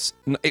weightless.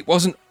 It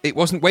wasn't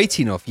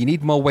weighty enough. You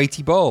need more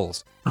weighty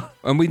balls.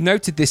 And we've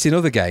noted this in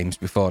other games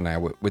before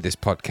now with this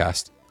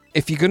podcast.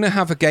 If you're going to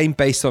have a game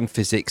based on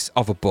physics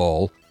of a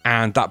ball,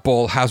 and that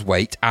ball has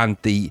weight, and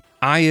the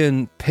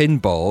iron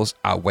pinballs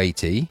are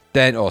weighty,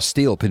 or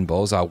steel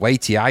pinballs are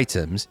weighty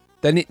items,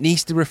 then it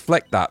needs to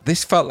reflect that.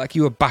 This felt like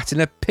you were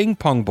batting a ping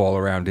pong ball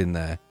around in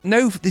there.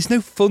 No, there's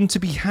no fun to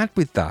be had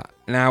with that.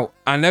 Now,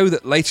 I know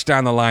that later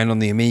down the line on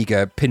the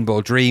Amiga,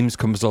 Pinball Dreams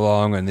comes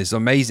along, and there's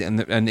amazing,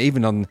 and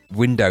even on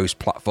Windows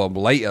platform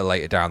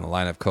later down the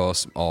line, of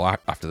course, or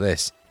after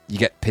this, you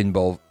get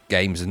pinball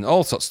games and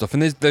all sorts of stuff,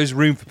 and there's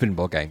room for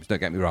pinball games, don't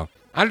get me wrong.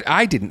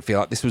 I didn't feel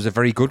like this was a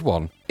very good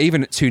one.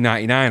 Even at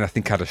 $2.99, I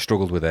think I'd have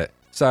struggled with it.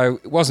 So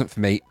it wasn't for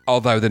me,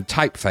 although the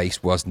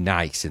typeface was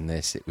nice in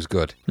this. It was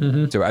good.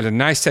 Mm-hmm. So it had a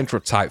nice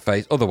central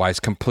typeface, otherwise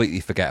completely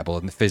forgettable,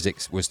 and the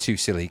physics was too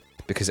silly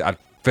because it had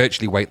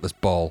virtually weightless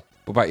ball.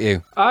 What about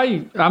you?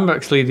 I'm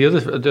actually the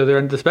other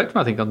end of the spectrum,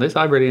 I think, on this.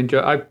 I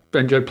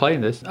enjoyed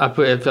playing this. I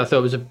thought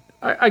it was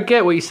I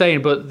get what you're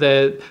saying, but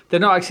they're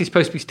not actually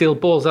supposed to be steel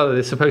balls, are they?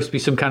 They're supposed to be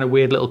some kind of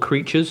weird little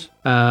creatures.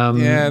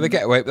 Yeah, they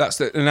get away. That's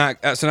an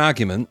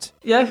argument.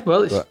 Yeah,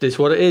 well, it's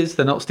what it is.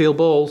 They're not steel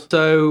balls.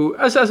 So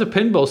as a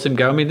pinball sim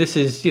go, I mean, this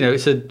is,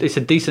 it's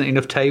a decent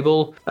enough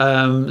table.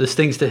 There's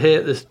things to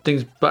hit. There's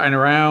things butting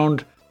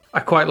around. I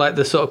quite like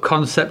the sort of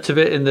concept of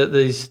it in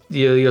that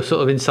you're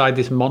sort of inside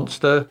this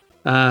monster,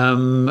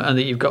 and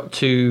that you've got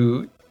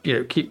to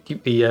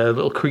keep the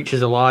little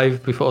creatures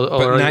alive before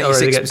or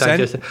they get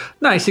digested.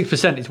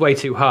 96% is way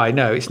too high.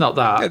 No, it's not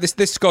that. Yeah,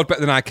 this scored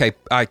better than IK.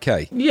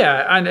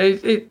 Yeah, and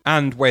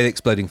and Way the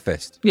Exploding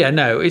Fist. Yeah,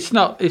 no, it's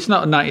not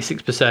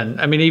 96%.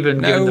 I mean, even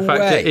given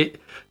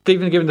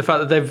the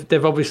fact that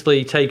they've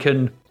obviously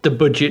taken the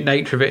budget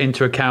nature of it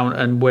into account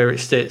and where it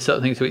sits, sort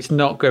of thing. So it's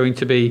not going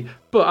to be.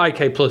 But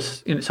IK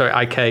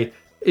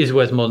is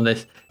worth more than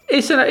this.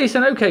 It's an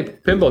okay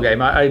pinball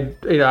game. I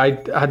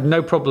had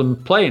no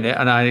problem playing it,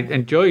 and I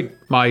enjoyed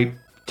my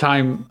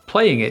time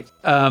playing it.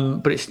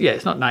 But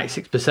it's not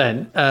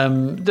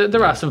 96%.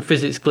 There are some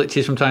physics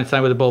glitches from time to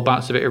time where the ball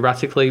bounces a bit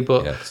erratically,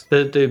 but yes.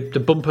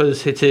 The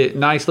bumpers hit it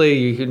nicely.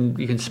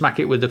 You can smack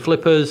it with the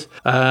flippers.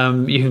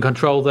 You can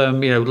control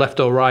them, left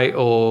or right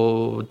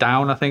or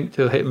down, I think,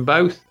 to hit them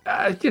both.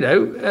 As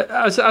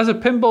a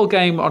pinball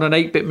game on an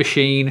 8-bit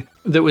machine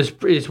that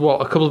is a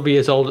couple of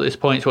years old at this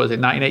point. So what is it,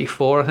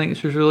 1984? I think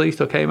this was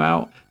released or came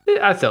out.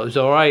 I thought it was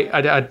all right.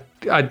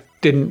 I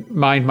didn't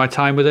mind my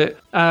time with it.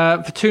 For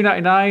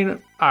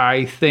 $2.99,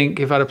 I think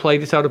if I'd have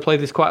played this, I would have played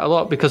this quite a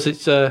lot because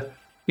it's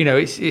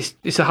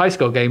it's a high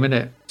score game, isn't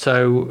it?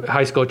 So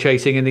high score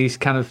chasing and these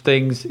kind of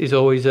things is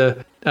always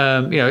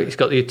it's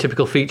got the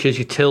typical features,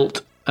 you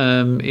tilt,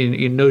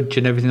 you nudge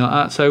and everything like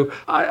that. So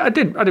I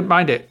didn't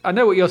mind it. I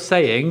know what you're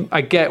saying.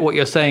 I get what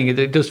you're saying.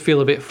 It does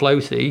feel a bit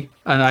floaty.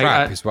 And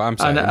crap is what I'm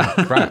saying.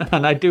 Crap.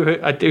 And I do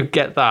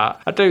get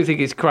that. I don't think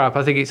it's crap.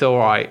 I think it's all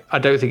right. I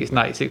don't think it's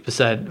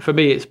 96%. For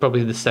me, it's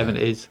probably in the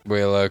 70s.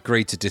 We'll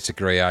agree to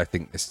disagree. I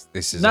think this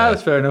is. No,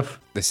 that's fair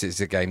enough. This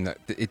is a game that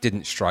it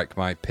didn't strike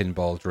my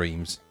pinball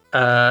dreams.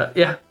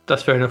 Yeah,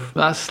 that's fair enough.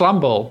 That's slam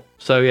ball.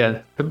 So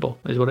yeah, pinball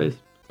is what it is.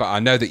 But I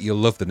know that you'll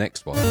love the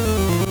next one.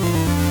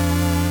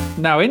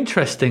 Now,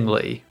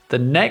 interestingly, the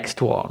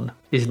next one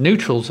is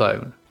Neutral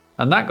Zone,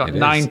 and that got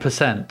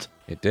 9%.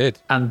 It did.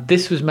 And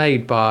this was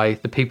made by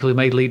the people who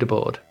made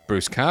Leaderboard.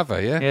 Bruce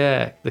Carver, yeah.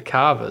 Yeah, the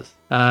Carvers.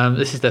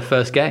 This is their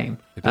first game.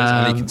 It is,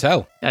 and you can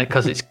tell.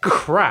 Because it's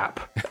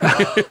crap.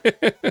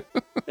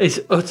 It's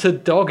utter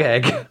dog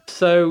egg.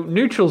 So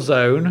Neutral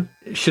Zone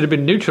should have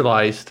been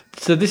neutralized.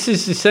 So this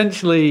is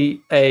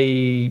essentially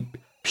a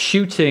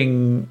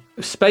shooting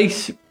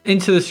space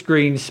into the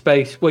screen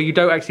space where you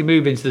don't actually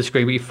move into the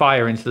screen, but you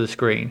fire into the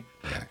screen,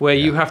 where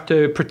you have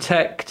to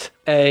protect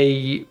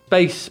a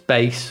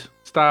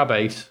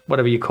starbase,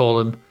 whatever you call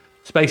them,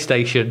 space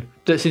station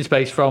that's in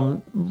space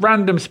from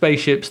random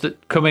spaceships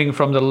that coming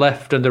from the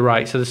left and the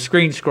right. So the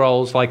screen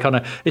scrolls like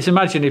it's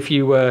imagine if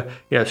you were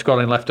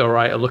scrolling left or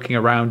right or looking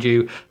around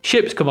you.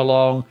 Ships come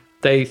along,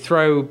 they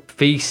throw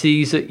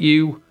feces at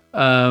you.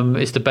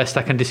 It's the best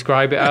I can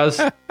describe it as,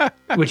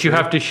 which you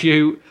have to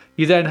shoot.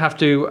 You then have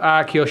to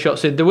arc your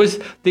shots in. There was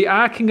the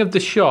arcing of the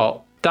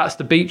shot. That's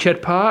the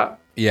beachhead part.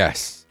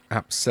 Yes,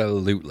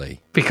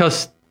 absolutely.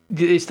 Because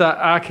it's that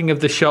arcing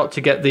of the shot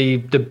to get the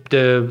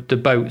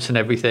boats and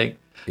everything.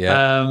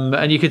 Yeah.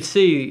 And you could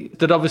see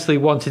that obviously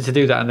wanted to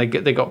do that, and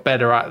they got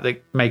better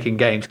at making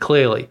games,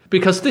 clearly.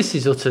 Because this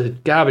is utter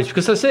garbage.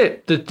 Because that's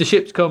it. The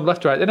ships come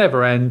left to right. They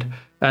never end.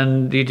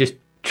 And you just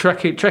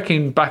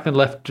trekking back and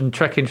left and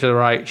trekking to the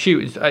right.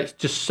 Shoot, it's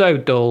just so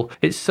dull.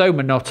 It's so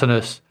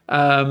monotonous.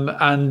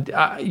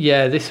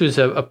 This was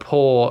a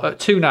poor. At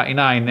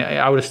 $2.99,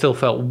 I would have still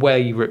felt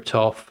way ripped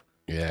off.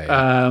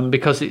 Yeah.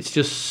 Because it's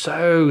just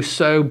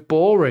so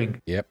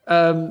boring. Yep.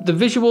 The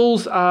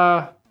visuals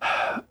are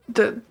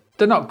they're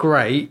not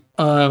great.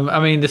 I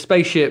mean, the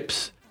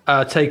spaceships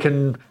are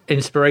taken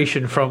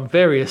inspiration from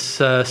various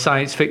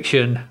science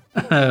fiction.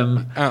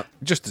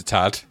 Just a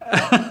tad.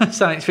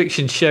 Science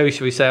fiction show,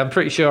 should we say? I'm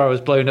pretty sure I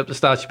was blowing up the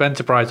Starship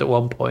Enterprise at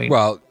one point.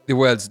 Well, the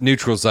words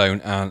Neutral Zone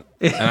aren't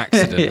an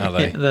accident, are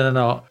they? They're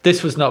not.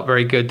 This was not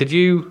very good. Did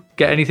you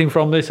get anything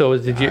from this, or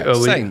did you?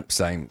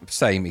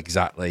 Same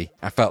exactly.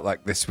 I felt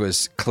like this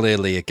was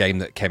clearly a game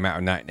that came out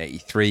in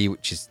 1983,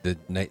 which is the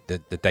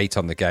date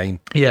on the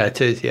game. Yeah,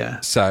 it is. Yeah.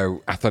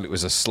 So I thought it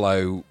was a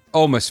slow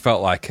almost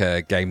felt like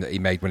a game that he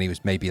made when he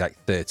was maybe like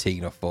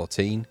 13 or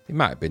 14. He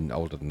might have been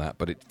older than that,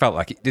 but it felt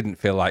like it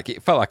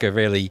felt like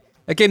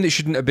a game that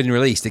shouldn't have been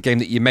released, a game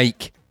that you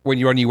make when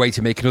you're on your way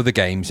to making other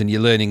games and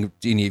you're learning,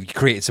 you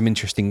created some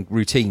interesting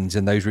routines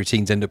and those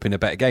routines end up in a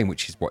better game,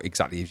 which is what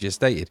exactly you've just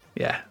stated.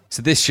 Yeah.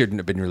 So this shouldn't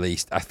have been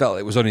released. I felt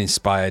it was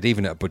uninspired,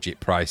 even at a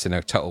budget price and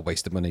a total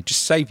waste of money.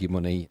 Just save your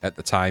money at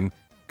the time.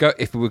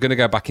 If we were going to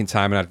go back in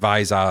time and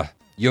advise our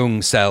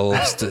young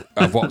selves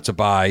of what to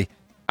buy,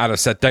 I'd have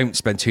said, don't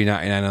spend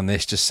 $2.99 on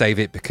this, just save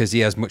it because he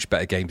has much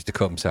better games to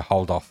come, so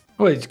hold off.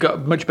 Well, he's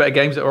got much better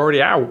games that are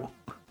already out.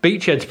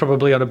 Beachhead's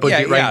probably on a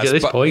budget range at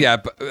this point. Yeah,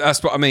 but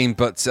that's what I mean.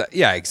 But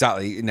yeah,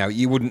 exactly.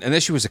 You wouldn't,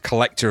 unless you was a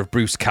collector of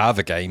Bruce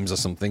Carver games or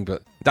something,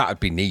 but that would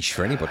be niche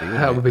for anybody,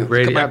 wouldn't that would be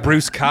really... My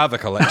Bruce Carver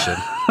collection.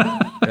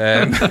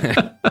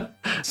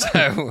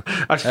 So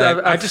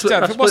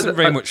it wasn't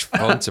very much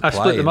fun to play. I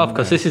split them off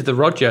because this is the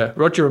Roger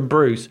and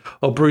Bruce,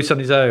 or Bruce on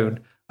his own,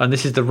 and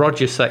this is the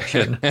Roger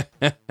section.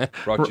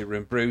 Roger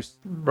and Bruce.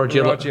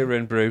 Roger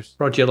and Bruce.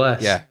 Roger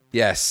less. Yeah.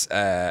 Yes.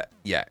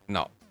 Yeah.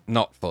 Not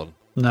fun.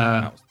 No.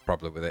 That was the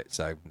problem with it.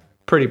 So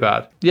pretty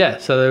bad. Yeah.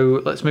 So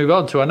let's move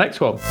on to our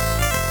next one.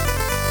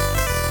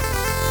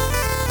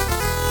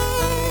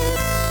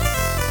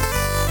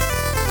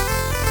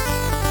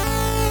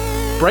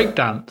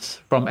 Breakdance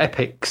from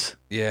Epix.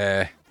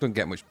 Yeah, couldn't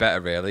get much better,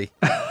 really.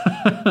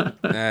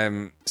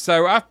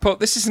 So I've put,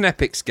 this is an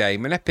Epix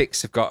game, and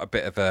Epix have got a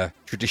bit of a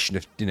tradition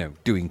of,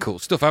 doing cool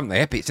stuff, haven't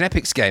they? It's an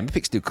Epix game.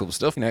 Epix do cool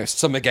stuff,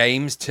 summer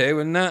games too,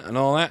 and that, and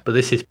all that. But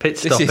this is pit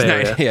stop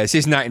area. This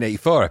is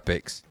 1984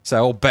 Epix,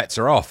 so all bets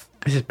are off.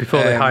 This is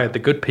before they hired the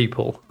good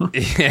people.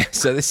 Yeah,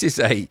 so this is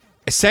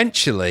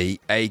essentially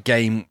a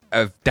game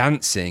of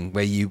dancing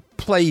where you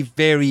play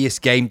various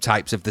game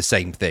types of the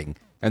same thing.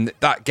 And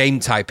that game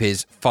type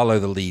is follow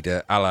the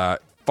leader,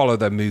 follow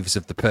the moves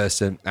of the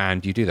person,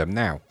 and you do them.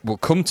 Now, we'll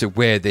come to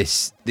where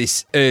this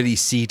early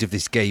seed of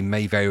this game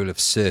may very well have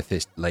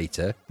surfaced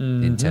later,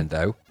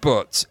 Nintendo.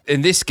 But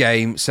in this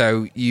game,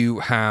 so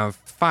you have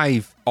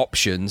 5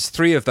 options.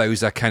 3 of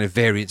those are kind of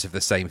variants of the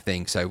same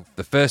thing. So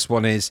the first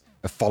one is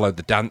a follow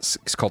the dance.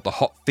 It's called the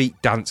Hot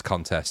Feet Dance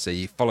Contest. So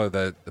you follow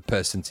the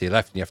person to your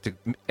left and you have to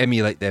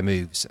emulate their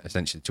moves,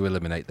 essentially, to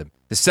eliminate them.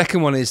 The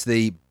second one is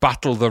the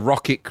Battle the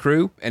Rocket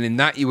Crew. And in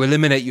that, you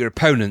eliminate your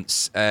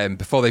opponents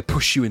before they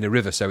push you in the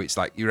river. So it's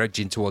like you're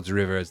edging towards the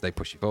river as they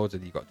push you forward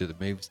and you've got to do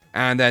the moves.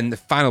 And then the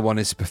final one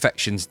is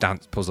Perfection's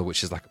Dance Puzzle,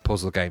 which is like a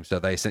puzzle game. So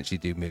they essentially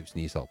do moves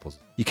and you solve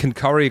puzzles. You can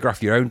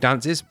choreograph your own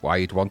dances, why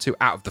you'd want to,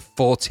 out of the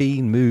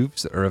 14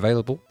 moves that are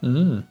available.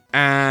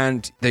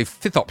 And the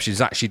 5th option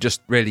is actually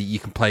just really, you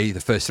can play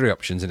the first 3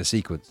 options in a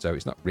sequence, so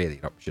it's not really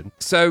an option.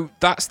 So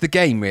that's the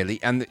game,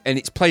 really, and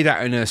it's played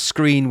out on a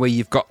screen where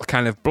you've got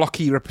kind of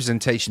blocky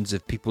representations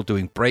of people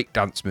doing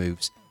breakdance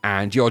moves,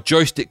 and your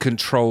joystick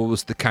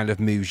controls the kind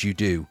of moves you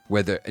do.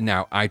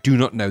 Now, I do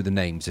not know the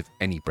names of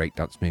any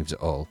breakdance moves at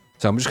all.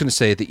 So I'm just going to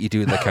say that you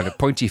do the kind of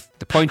pointy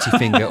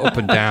finger up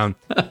and down,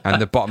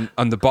 and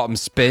the bottom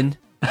spin.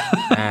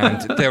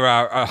 And there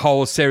are a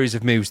whole series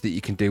of moves that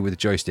you can do with a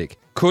joystick.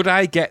 Could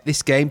I get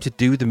this game to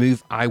do the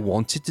move I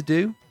wanted to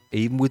do,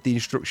 even with the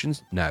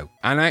instructions? No.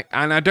 And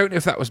I don't know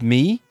if that was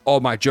me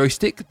or my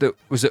joystick that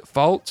was at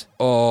fault,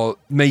 or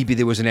maybe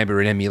there was an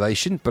error in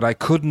emulation, but I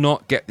could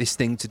not get this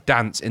thing to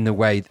dance in the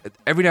way that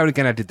every now and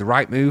again I did the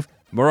right move.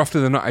 More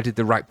often than not, I did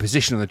the right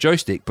position on the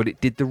joystick, but it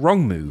did the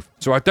wrong move.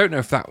 So I don't know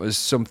if that was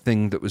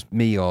something that was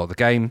me or the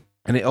game,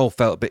 and it all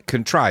felt a bit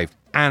contrived.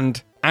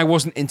 And I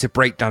wasn't into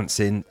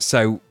breakdancing,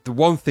 so the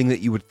one thing that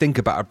you would think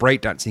about a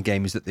breakdancing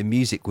game is that the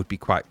music would be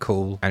quite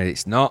cool, and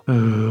it's not.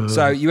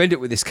 So you end up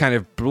with this kind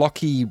of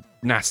blocky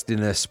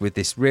nastiness with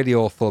this really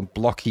awful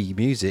blocky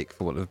music,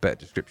 for want of a better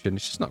description.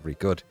 It's just not very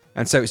good.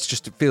 And so it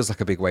feels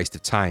like a big waste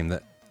of time,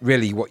 that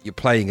really what you're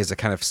playing is a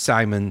kind of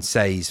Simon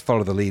Says,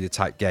 follow the leader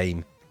type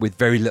game with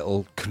very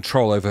little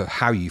control over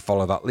how you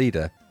follow that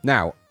leader.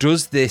 Now,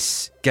 does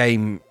this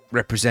game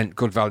represent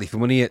good value for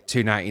money at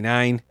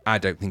 $2.99? I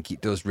don't think it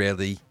does,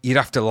 really. You'd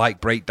have to like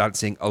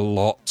breakdancing a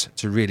lot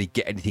to really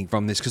get anything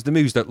from this, because the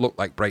moves don't look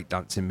like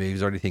breakdancing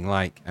moves or anything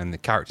like, and the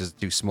characters are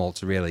too small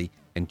to really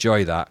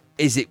enjoy that.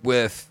 Is it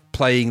worth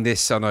playing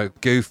this on a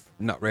goof?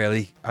 Not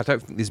really. I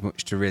don't think there's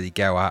much to really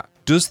go at.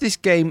 Does this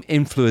game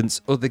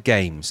influence other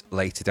games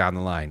later down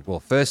the line?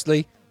 Well,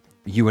 firstly,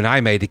 you and I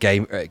made a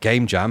game at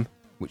Game Jam,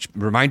 which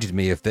reminded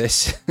me of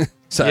this.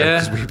 So,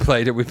 because we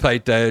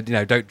played,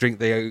 Don't Drink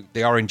the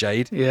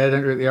Orangeade. Yeah,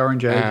 Don't Drink the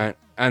Orangeade.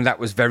 And that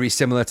was very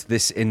similar to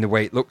this in the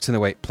way it looked and the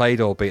way it played,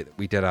 albeit that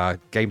we did our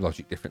game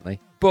logic differently.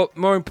 But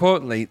more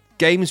importantly,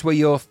 games where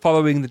you're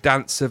following the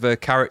dance of a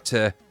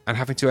character and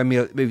having to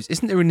emulate moves.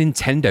 Isn't there a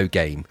Nintendo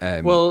game?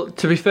 Well,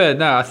 to be fair,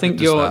 no, I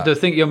think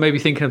you're maybe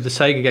thinking of the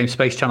Sega game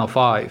Space Channel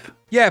 5.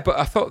 Yeah, but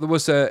I thought there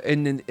was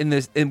in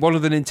one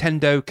of the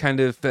Nintendo kind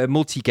of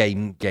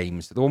multi-game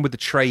games, the one with the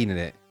train in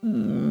it.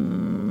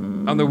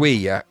 on the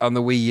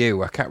Wii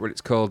U. I can't remember what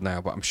it's called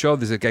now, but I'm sure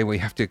there's a game where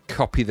you have to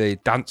copy the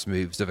dance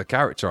moves of a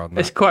character on that.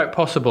 It's quite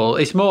possible.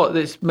 It's more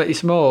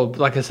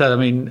like I said. I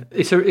mean,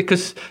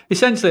 because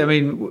essentially, I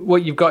mean,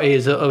 what you've got here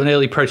is an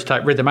early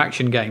prototype rhythm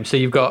action game. So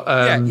you've got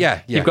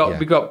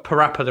we've got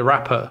Parappa the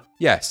Rapper.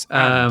 Yes,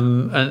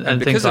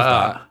 and things like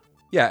that.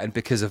 Yeah, and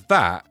because of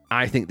that,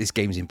 I think this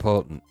game's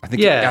important. I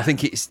think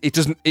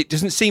it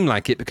doesn't seem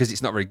like it because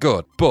it's not very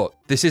good. But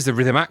this is a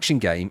rhythm action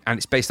game, and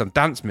it's based on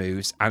dance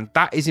moves, and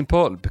that is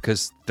important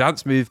because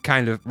dance move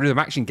kind of rhythm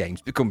action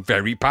games become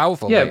very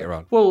powerful later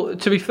on. Well,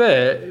 to be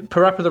fair,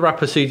 Parappa the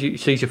Rapper sees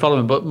you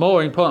following, but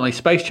more importantly,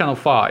 Space Channel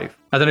 5.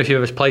 I don't know if you've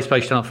ever played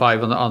Space Channel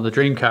 5 on the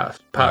Dreamcast,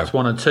 parts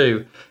 1 and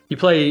 2. You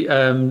play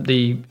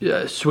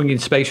the swinging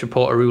space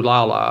reporter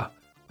Ulala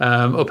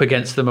up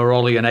against the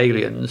Morolian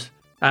aliens.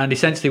 And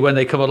essentially, when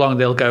they come along,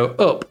 they'll go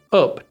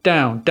up,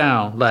 down,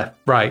 left,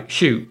 right,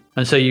 shoot.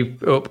 And so you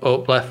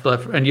up, left,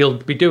 and you'll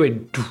be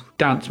doing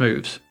dance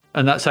moves.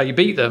 And that's how you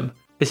beat them.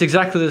 It's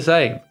exactly the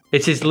same.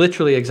 It is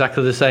literally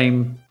exactly the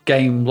same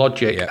game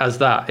logic as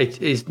that.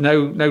 It is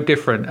no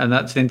different. And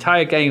that's the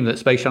entire game that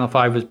Space Channel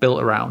 5 was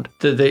built around.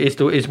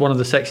 Is one of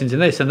the sections in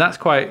this. And that's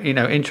quite,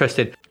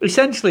 interesting.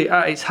 Essentially,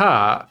 at its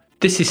heart,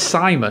 this is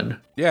Simon.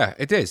 Yeah,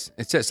 it is.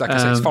 It's like I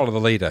said, it's follow the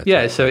leader.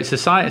 Yeah, so it's a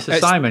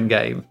Simon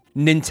game.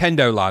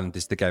 Nintendo Land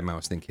is the game I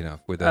was thinking of.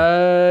 With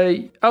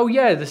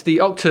there's the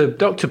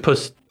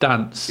Octopus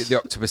Dance. The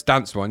Octopus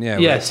Dance one, yeah.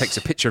 Yes. Where it takes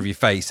a picture of your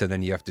face and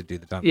then you have to do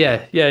the dance.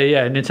 Yeah.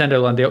 Nintendo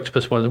Land, the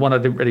Octopus one, the one I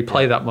didn't really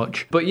play that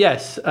much. But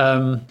yes,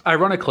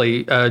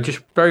 ironically, just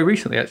very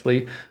recently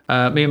actually,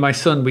 me and my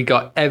son, we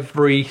got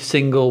every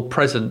single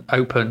present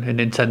open in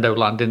Nintendo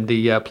Land in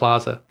the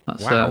plaza.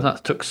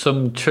 That took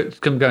some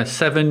going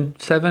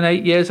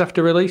 7-8 years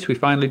after release. We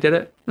finally did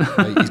it.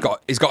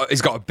 He's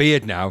got a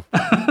beard now.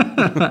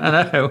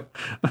 I know.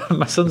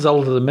 My son's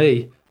older than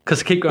me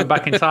because I keep going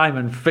back in time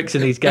and fixing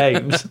these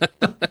games.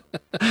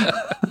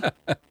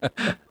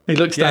 He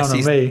looks down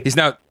on me. He's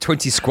now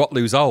 20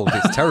 squat-loos old.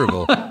 It's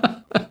terrible.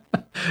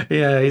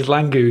 Yeah, he's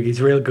Langoog.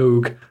 He's real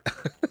goog.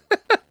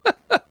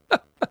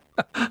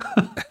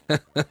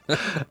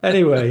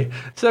 Anyway,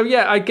 so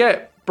yeah, I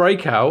get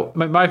Breakout.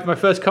 My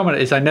first comment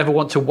is I never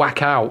want to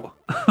whack out.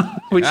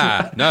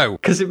 No.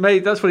 Because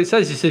that's what it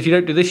says. It says, if you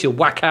don't do this, you'll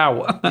whack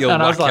out. You'll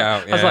whack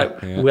out. I was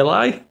like, will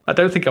I? I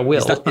don't think I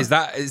will. Is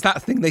that a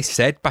thing they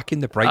said back in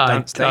the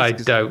breakdance days? I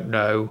don't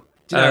know.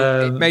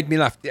 It made me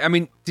laugh. I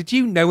mean, did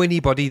you know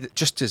anybody that,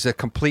 just as a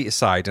complete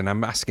aside, and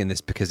I'm asking this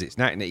because it's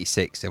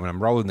 1986 and when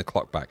I'm rolling the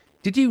clock back,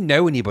 did you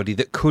know anybody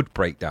that could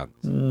break dance?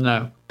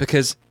 No.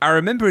 Because I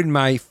remember in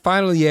my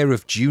final year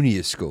of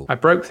junior school, I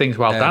broke things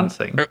while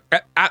dancing.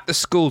 At the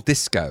school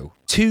disco,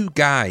 two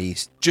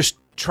guys just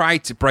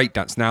tried to break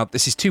dance. Now,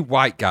 this is two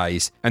white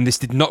guys, and this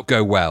did not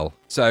go well.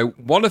 So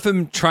one of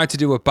them tried to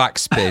do a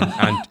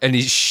backspin, and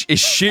his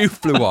shoe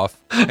flew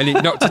off, and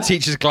it knocked the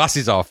teacher's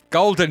glasses off.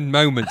 Golden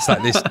moments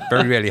like this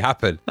very rarely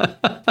happen.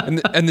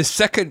 And the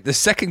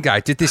second guy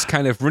did this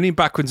kind of running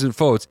backwards and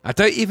forwards. I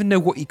don't even know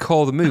what you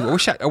call the move.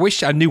 I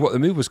wish I knew what the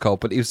move was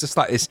called, but it was just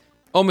like this,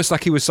 almost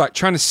like he was like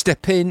trying to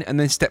step in and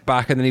then step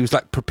back, and then he was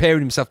like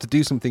preparing himself to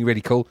do something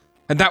really cool.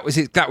 And that was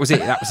it. That was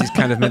his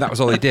kind of move. That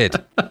was all he did.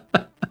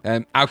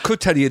 I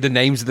could tell you the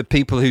names of the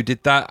people who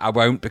did that. I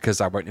won't,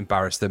 because I won't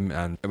embarrass them,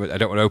 and I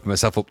don't want to open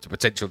myself up to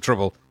potential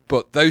trouble.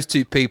 But those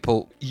two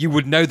people, you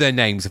would know their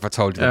names if I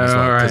told you them as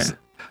well. Because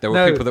there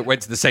were people that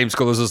went to the same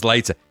school as us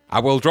later. I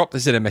will drop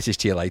this in a message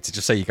to you later,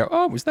 just so you go,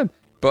 oh, it was them.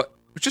 But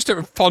it was just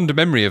a fond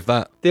memory of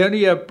that. The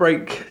only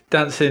break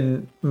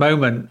dancing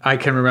moment I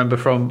can remember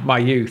from my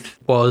youth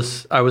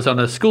was I was on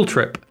a school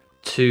trip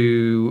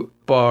to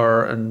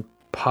Bar and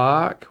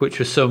Park, which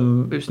was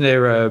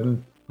near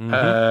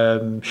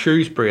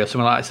Shrewsbury or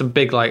something like that. Some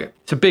big,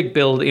 it's a big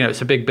build.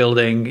 It's a big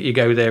building. You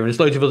go there, and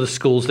there's loads of other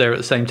schools there at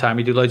the same time.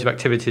 You do loads of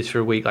activities for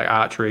a week, like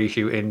archery,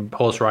 shooting,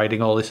 horse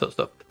riding, all this sort of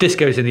stuff.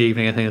 Discos in the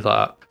evening and things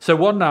like that. So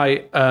one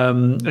night,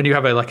 and you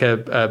have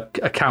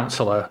a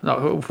counsellor,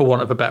 for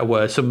want of a better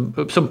word,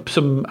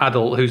 some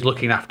adult who's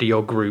looking after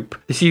your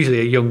group. It's usually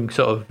a young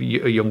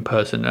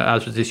person,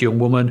 as was this young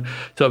woman,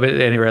 sort of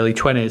in her early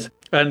 20s.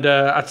 And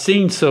I'd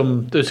seen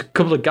there's a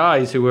couple of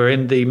guys who were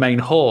in the main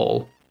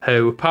hall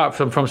who, apart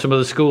from some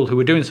other school, who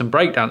were doing some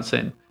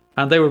breakdancing,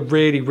 and they were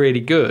really, really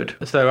good.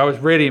 So I was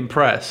really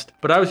impressed.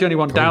 But I was the only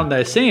one down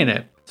there seeing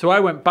it. So I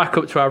went back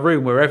up to our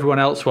room where everyone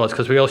else was,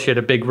 because we all shared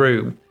a big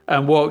room,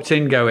 and walked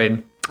in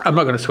going, I'm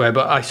not going to swear,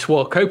 but I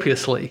swore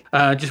copiously.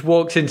 Just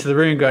walked into the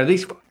room going,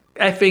 these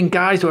effing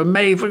guys were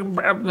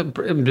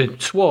amazing,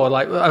 swore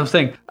like I was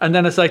saying. And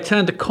then as I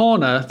turned the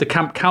corner, the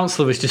camp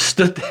counselor was just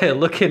stood there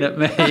looking at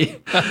me,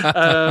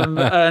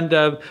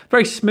 and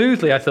very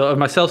smoothly, I thought of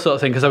myself, sort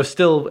of thing, because I was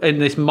still in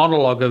this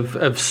monologue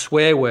of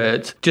swear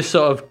words, just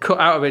sort of cut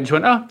out of it and just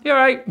went, oh, you're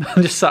right,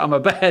 and just sat on my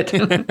bed.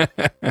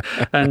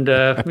 And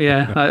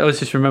I always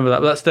just remember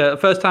that. But that's the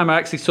first time I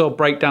actually saw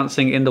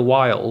breakdancing in the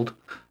wild,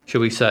 should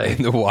we say?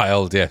 In the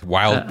wild, yeah.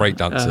 Wild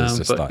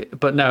breakdancers.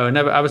 But no,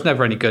 I was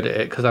never any good at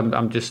it, because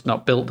I'm just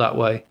not built that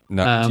way.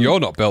 No, you're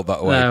not built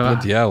that way. No,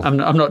 bloody hell.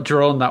 I'm not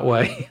drawn that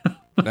way.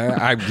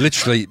 I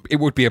literally, it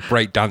would be a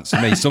break dance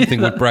for me.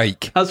 Something would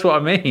break. That's what I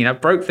mean. I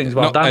broke things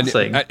while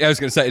dancing. I was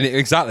going to say,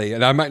 exactly.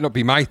 And I might not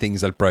be my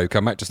things that broke. I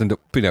might just end up,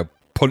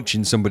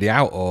 punching somebody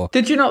out. Or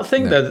did you not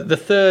think that the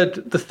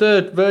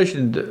third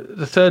version,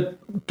 the third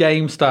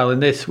game style in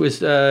this was?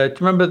 Do you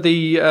remember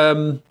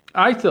the?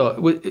 I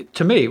thought,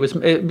 to me, it was.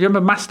 You remember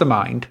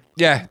Mastermind?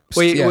 Yeah,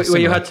 where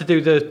you had to do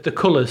the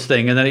colours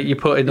thing, and then you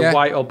put in the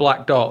white or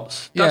black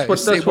dots. That's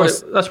what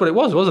it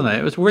was, wasn't it?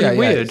 It was really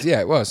weird.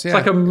 Yeah, it was. Yeah.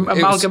 It's like an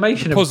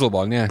amalgamation of puzzle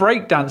one. Yeah,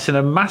 breakdancing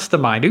and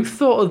Mastermind. Who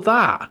thought of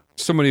that?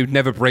 Someone who'd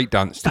never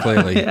breakdanced,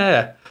 clearly.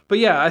 Yeah, but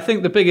yeah, I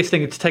think the biggest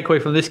thing to take away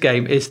from this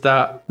game is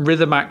that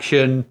rhythm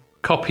action,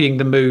 copying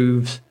the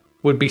moves,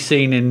 would be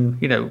seen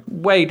in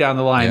way down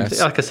the line. Yes.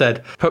 Like I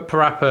said,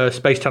 Parappa,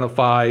 Space Channel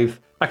 5.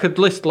 I could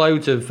list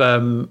loads of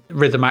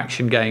rhythm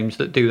action games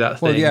that do that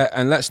thing. Well, yeah,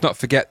 and let's not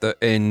forget that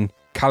in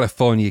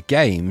California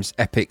Games,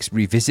 Epix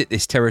revisit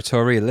this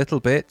territory a little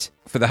bit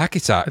for the Hacky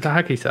Sack. The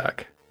Hacky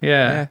Sack,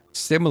 yeah.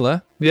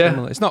 Similar. Yeah.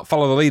 Similar. It's not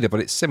Follow the Leader, but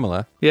it's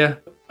similar. Yeah.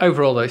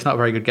 Overall, though, it's not a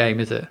very good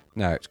game, is it?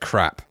 No, it's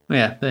crap.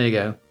 Yeah, there you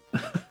go.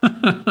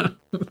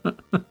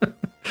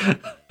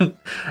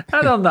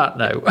 And on that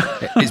note...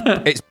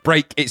 it's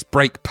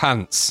break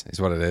pants, is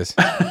what it is.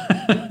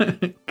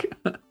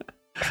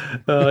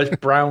 Oh, it's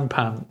brown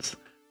pants.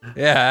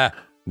 Yeah.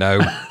 No.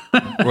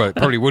 Well, it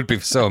probably would be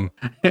for some.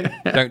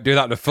 Don't do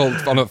that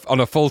on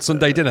a full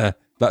Sunday dinner.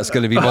 That's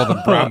going to be more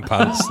than brown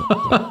pants.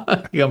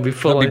 You're going to be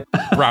full on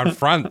brown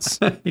France.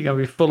 You're going to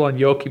be full on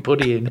Yorkie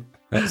pudding.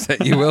 That's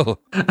it. You will.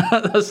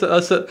 That's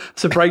a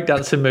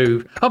breakdancing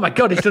move. Oh my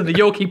God! He's done the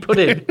Yorkie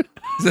pudding.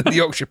 He's done the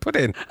Yorkshire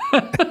pudding.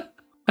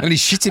 And he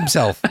shit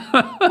himself.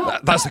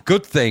 That's a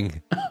good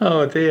thing.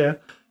 Oh dear.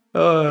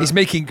 He's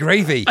making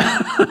gravy.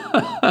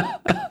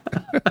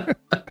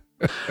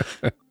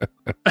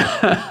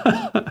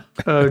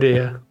 Oh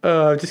dear.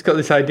 I've just got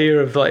this idea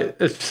of like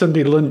a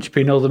Sunday lunch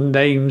being all the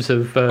names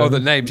of the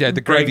names, yeah,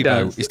 the gravy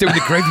bow. He's doing the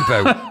gravy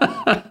bow.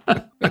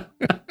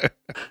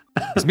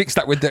 He's mixed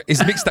that with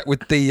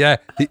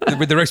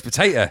the roast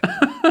potato.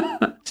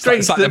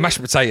 It's like the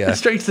mashed potato.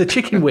 Straight to the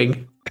chicken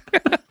wing.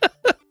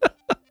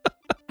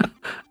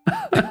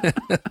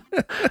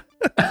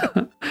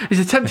 He's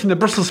attempting the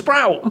Brussels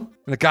sprout. And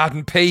the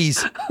garden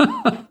peas.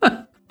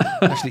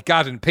 Actually,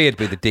 garden pea would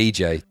be the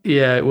DJ.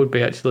 Yeah, it would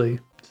be actually.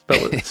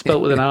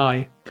 Spelt with an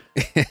I.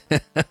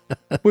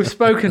 We've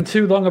spoken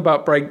too long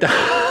about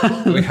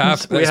breakdowns. We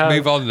have. Let's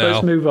move on now.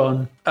 Let's move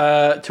on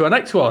to our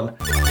next one.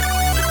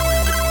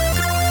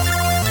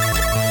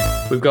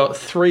 We've got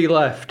 3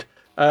 left.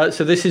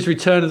 So this is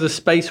Return of the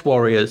Space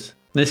Warriors.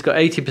 And this got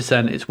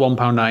 80%. It's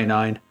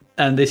 £1.99.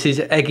 And this is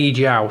Eggy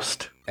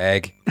Joust.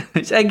 Egg.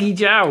 It's Eggy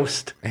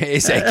Joust.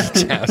 It's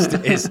Eggy Joust.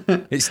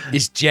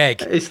 It's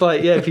Jeg. It's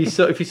like, yeah, if you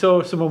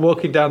saw someone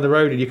walking down the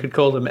road and you could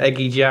call them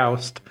Eggy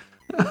Joust.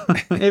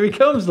 Here he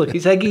comes, look,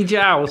 it's Eggy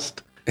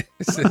Joust.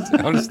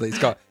 Honestly, it's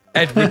got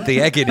Edward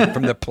the Egg in it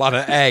from the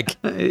planet Egg.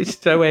 It's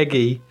so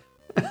eggy.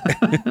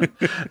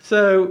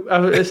 So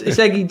it's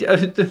Eggy.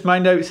 My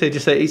notes here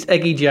just say it's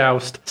Eggy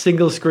Joust.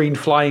 Single screen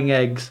flying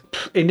eggs.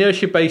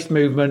 Inertia-based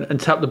movement and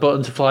tap the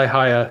button to fly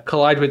higher.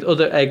 Collide with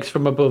other eggs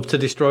from above to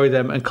destroy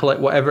them and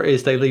collect whatever it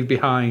is they leave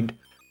behind.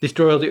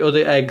 Destroy all the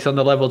other eggs on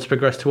the level to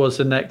progress towards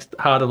the next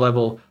harder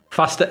level.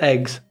 Faster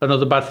eggs and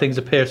other bad things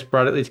appear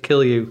sporadically to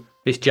kill you.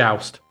 It's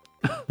Joust.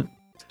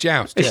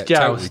 Joust. It's yeah,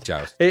 Joust.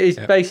 Totally Joust. It is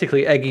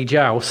basically Eggy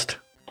Joust.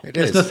 It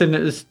There's is. nothing.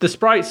 The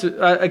sprites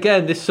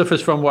again. This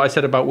suffers from what I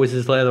said about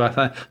Wizards Lair. I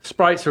think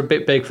sprites are a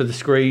bit big for the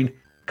screen.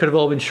 Could have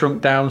all been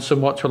shrunk down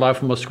somewhat to allow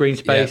for more screen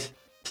space. Yeah.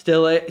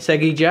 Still, it's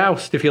Eggy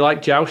Joust. If you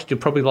like Joust, you'll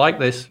probably like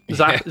this.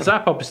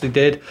 Zap obviously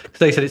did because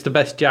they said it's the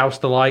best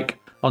Joust alike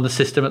on the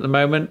system at the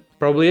moment.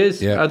 Probably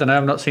is. Yeah. I don't know.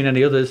 I've not seen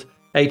any others.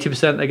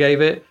 80% they gave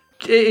it.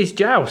 It is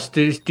Joust.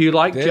 Do you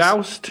like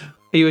Joust?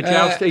 Are you a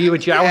Joust? Are you a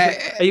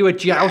Joust? Are you a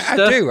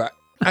Jouster?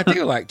 I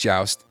do like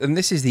Joust, and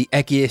this is the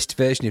eggiest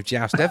version of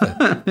Joust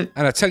ever.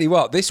 And I tell you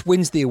what, this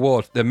wins the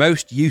award for the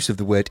most use of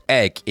the word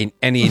egg in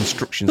any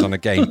instructions on a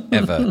game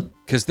ever.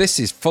 Because this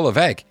is full of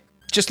egg.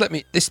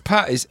 This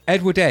part is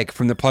Edward Egg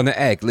from the planet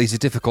Egg leads a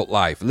difficult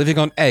life. Living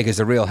on egg is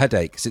a real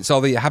headache, since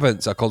all the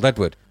inhabitants are called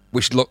Edward,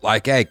 which look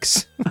like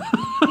eggs.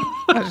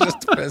 That's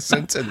just the first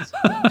sentence.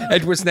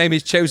 Edward's name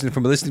is chosen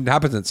from a list of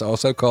inhabitants,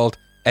 also called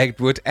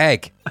Edward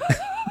Egg.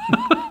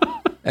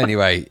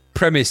 Anyway,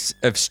 premise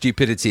of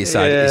stupidity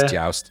aside, it is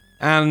Joust,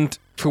 and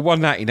for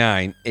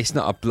 $1.99, it's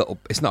not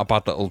a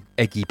bad little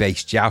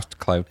eggy-based Joust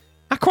clone.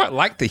 I quite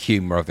like the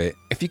humour of it.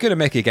 If you're going to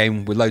make a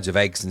game with loads of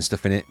eggs and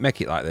stuff in it,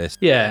 make it like this.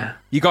 Yeah.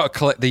 You got to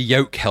collect the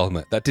yolk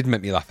helmet. That did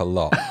make me laugh a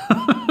lot.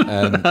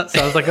 That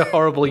sounds like a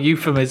horrible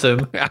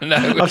euphemism. I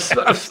know.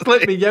 I've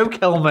split the yolk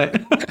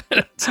helmet.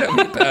 Tell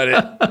me about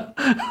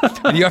it.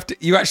 And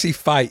you actually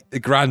fight the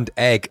Grand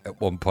Egg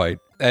at one point.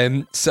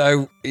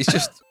 So it's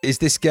just, is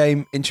this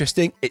game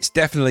interesting? It's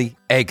definitely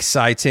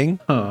exciting.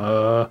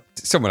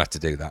 Someone had to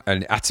do that,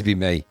 and it had to be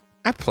me.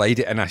 I played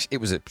it, and it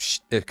was it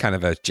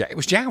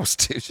was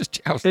Joust. It was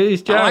just Joust. It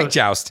is Joust. I like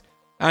Joust.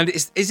 And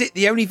is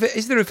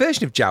there a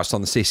version of Joust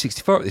on the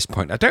C64 at this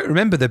point? I don't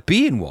remember there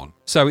being one.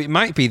 So it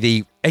might be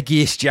the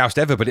eggiest Joust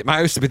ever, but it might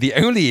also be the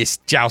onlyest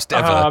Joust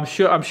ever.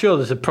 I'm sure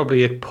there's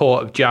probably a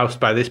port of Joust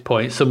by this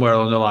point somewhere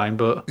along the line,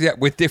 but yeah,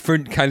 with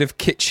different kind of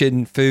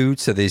kitchen food.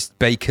 So there's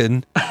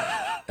bacon.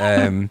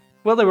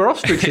 Well, they were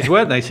ostriches,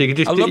 weren't they? So you could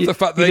just. I love the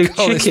fact that they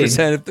call this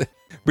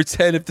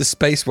Return of the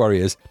Space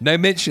Warriors. No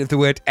mention of the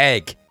word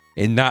egg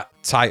in that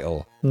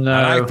title. No,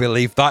 and I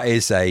believe that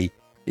is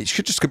it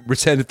should just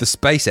Return of the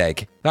Space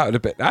Egg. That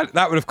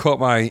would have caught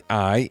my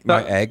eye.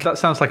 My egg. That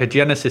sounds like a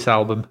Genesis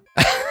album.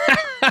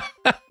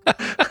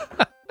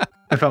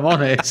 If I'm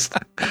honest,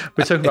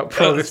 we're talking about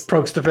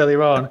Progstuff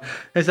earlier on.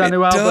 It's our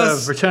new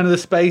album, Return of the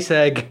Space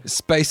Egg.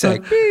 Space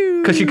Egg.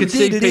 Because you could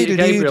see Peter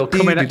Gabriel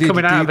coming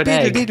out of an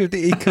egg.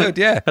 He could,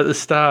 yeah. At the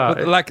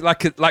start.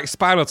 Like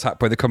Spinal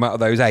Tap when they come out of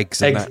those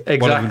eggs. And exactly.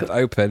 One of them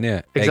open,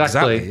 yeah.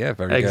 Exactly. Yeah,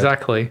 very good.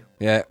 Exactly.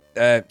 Yeah.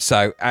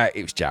 So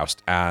it was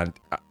Joust, and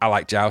I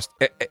like Joust.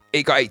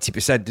 It got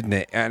 80%, didn't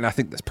it? And I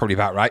think that's probably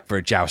about right for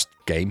a Joust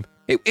game.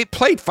 It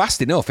played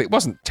fast enough. It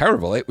wasn't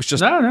terrible. It was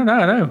just...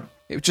 No.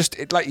 It was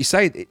just, like you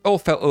say, it all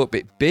felt a little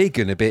bit big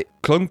and a bit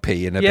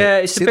clumpy and a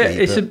bit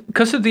silly.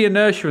 Because of the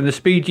inertia and the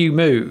speed you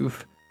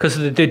move, because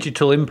of the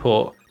digital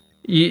input,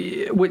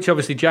 which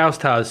obviously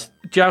Joust has.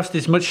 Joust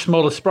is much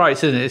smaller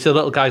sprites, isn't it? It's the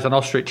little guys on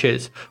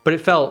ostriches. But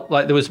it felt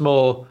like there was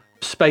more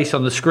space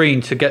on the screen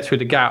to get through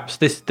the gaps.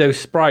 Those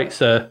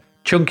sprites are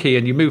chunky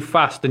and you move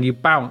fast and you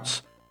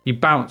bounce. You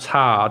bounce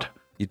hard.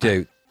 You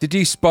do. Did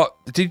you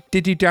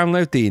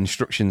download the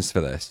instructions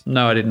for this?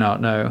 No, I did not,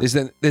 no.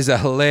 There's a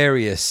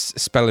hilarious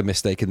spelling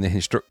mistake in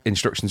the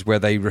instructions where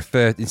they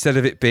refer, instead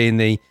of it being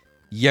the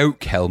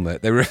yoke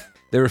helmet,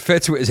 they refer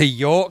to it as a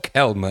York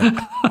helmet.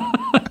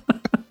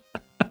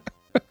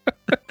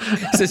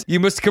 It says,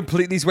 you must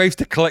complete these waves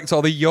to collect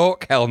all the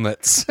York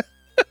helmets.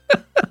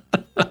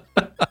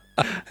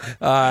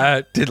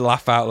 I did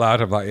laugh out loud.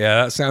 I'm like,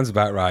 yeah, that sounds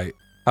about right.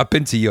 I've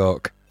been to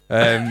York,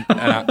 but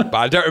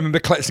I don't remember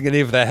collecting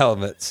any of their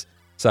helmets.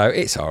 So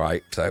it's all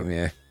right. So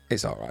yeah,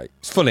 it's all right.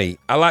 It's funny.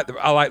 I like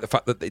the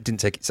fact that it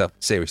didn't take itself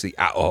seriously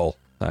at all.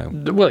 So,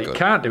 well, you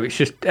can't do. It's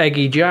just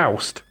eggy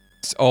Joust.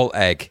 It's all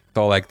egg. It's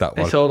all egg, that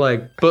one. It's all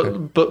egg,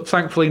 but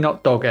thankfully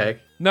not dog egg.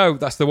 No,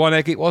 that's the one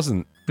egg it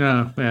wasn't.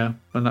 No, yeah,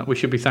 and we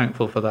should be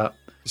thankful for that.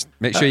 Just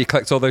make sure you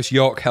collect all those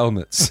York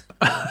helmets.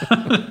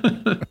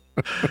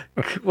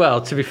 Well,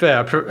 to be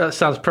fair, that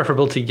sounds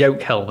preferable to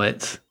yoke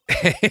helmets.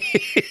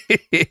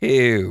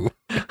 Ew.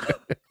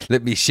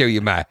 Let me show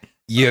you my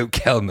yoke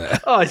helmet.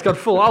 Oh, it's got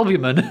full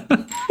albumin.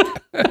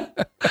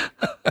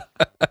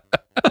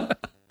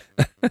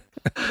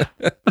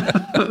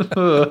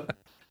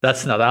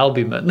 That's not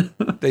albumin.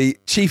 The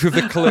chief of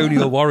the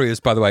Colonial Warriors,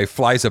 by the way,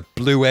 flies a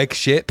blue egg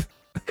ship.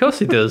 Of course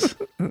he does.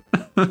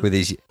 With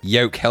his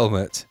yoke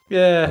helmet.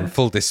 Yeah. On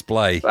full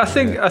display. I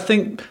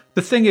think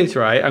the thing is,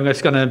 right, I'm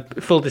just going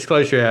to, full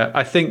disclosure here,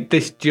 I think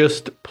this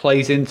just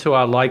plays into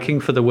our liking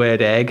for the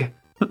word egg.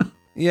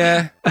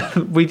 Yeah.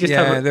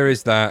 There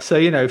is that. So,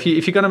 if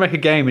you're going to make a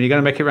game and you're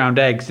going to make it around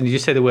eggs and you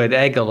just say the word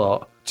egg a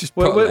lot,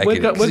 we're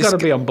going to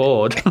be on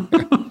board.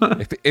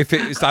 If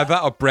it was like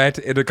that or bread,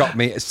 it'd have got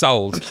me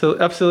sold.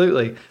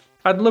 Absolutely.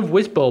 I'd love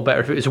Whizball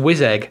better if it was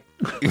whiz egg.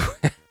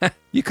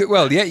 You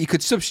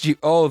could substitute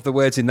all of the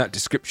words in that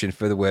description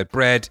for the word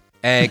bread,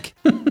 egg,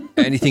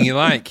 anything you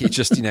like. It's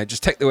just,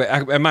 just take the word.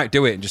 I might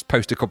do it and just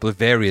post a couple of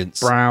variants.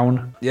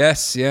 Brown.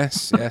 Yes.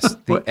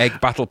 The egg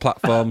battle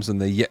platforms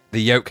and the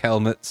yoke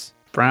helmets.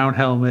 Brown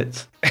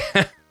helmets.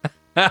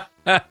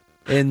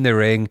 In the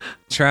ring.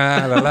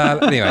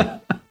 Tra-la-la. Anyway,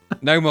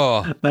 no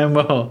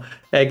more.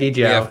 Eggy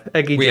Joust.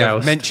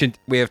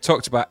 We have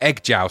talked about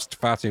egg joust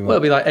far too much. Well,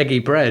 it'd be like eggy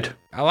bread.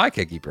 I like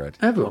eggy bread.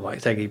 Everyone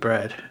likes eggy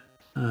bread.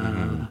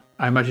 I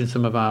imagine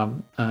some of our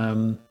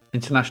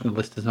international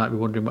listeners might be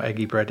wondering what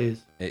eggy bread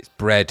is. It's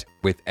bread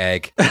with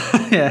egg.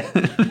 Yeah.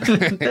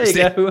 There you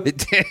go.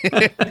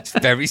 It's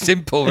very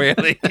simple,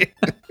 really.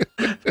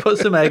 Put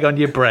some egg on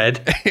your bread.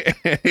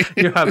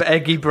 You have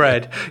eggy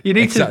bread. You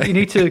need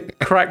to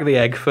crack the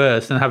egg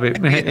first and have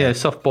it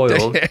soft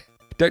boiled.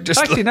 Don't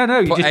just put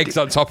eggs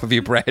on top of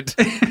your bread.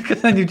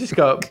 Because then you just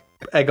got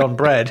egg on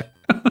bread.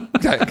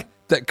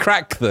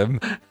 Crack them.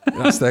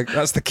 That's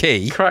the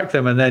key. Crack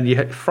them and then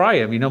you fry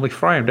them. You normally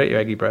fry them, don't you,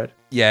 eggy bread?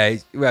 Yeah.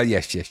 Well,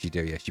 yes, you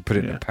do. Yes, you put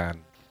it in a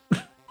pan.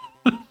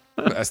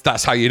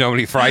 That's how you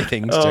normally fry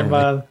things. Oh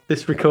generally. Man,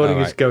 this recording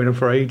is going on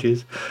for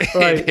ages.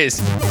 Right. It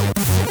is.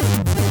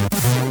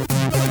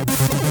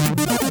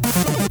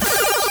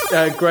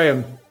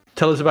 Graham,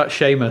 tell us about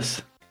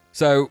Seamus.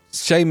 So,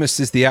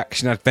 Seamus is the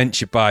action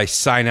adventure by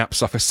Synapse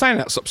Software.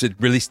 Synapse Software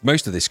had released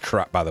most of this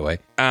crap, by the way,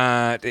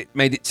 and it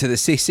made it to the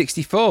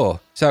C64.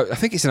 So, I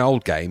think it's an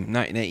old game,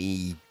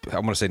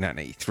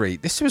 1983.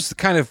 This was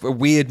kind of a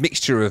weird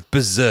mixture of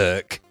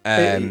Berserk.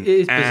 It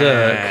is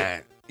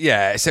Berserk.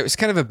 Yeah, so it's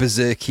kind of a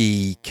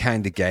Berserky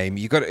kind of game.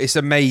 It's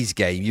a maze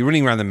game. You're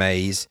running around the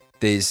maze.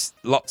 There's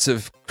lots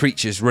of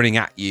creatures running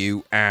at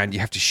you, and you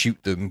have to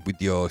shoot them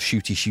with your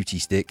shooty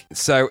stick.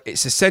 So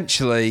it's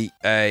essentially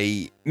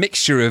a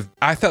mixture of,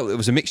 I felt it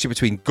was a mixture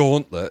between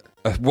Gauntlet,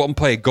 a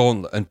one-player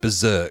Gauntlet, and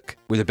Berserk,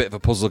 with a bit of a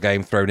puzzle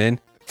game thrown in.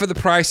 For the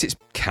price, it's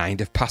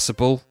kind of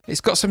passable.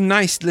 It's got some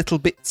nice little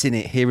bits in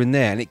it here and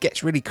there, and it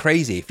gets really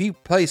crazy. If you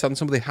play this on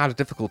some of the harder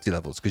difficulty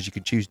levels, because you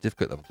can choose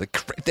difficult levels,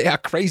 they are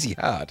crazy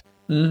hard.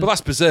 But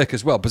that's Berserk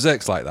as well.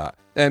 Berserk's like that.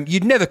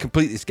 You'd never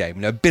complete this game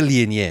in a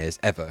billion years,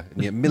 ever.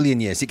 In a million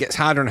years. It gets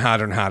harder and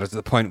harder and harder to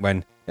the point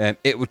when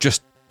it would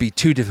just be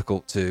too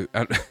difficult to...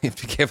 You have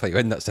to be careful how you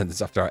end that sentence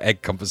after our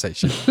egg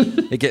conversation.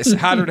 It gets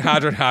harder and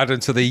harder and harder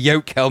until the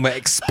yoke helmet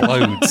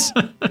explodes.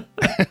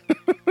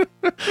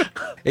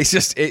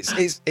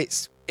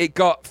 It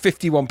got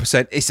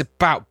 51%. It's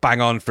about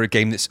bang on for a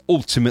game that's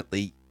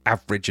ultimately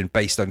average and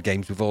based on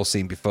games we've all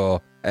seen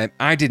before.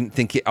 I didn't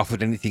think it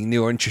offered anything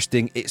new or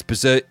interesting. It's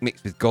Berserk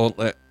mixed with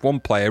Gauntlet.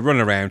 One player, run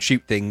around,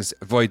 shoot things,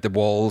 avoid the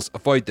walls,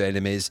 avoid the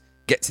enemies,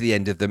 get to the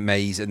end of the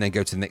maze, and then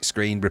go to the next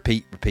screen.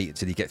 Repeat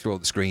until you get through all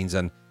the screens.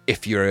 And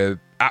if you're an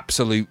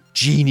absolute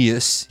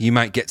genius, you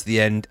might get to the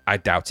end. I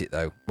doubt it,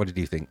 though. What did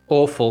you think?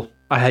 Awful.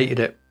 I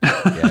hated it.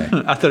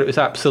 Yeah. I thought it was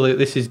absolute.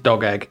 This is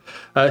dog egg.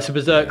 It's a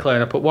Berserk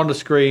clone. I put one on the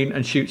screen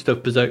and shoot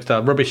stuff Berserk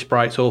style. Rubbish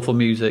sprites, awful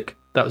music.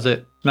 That was it.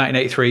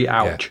 1983.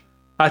 Ouch. Yeah.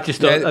 I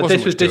just thought I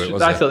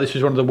thought this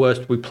was one of the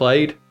worst we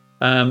played.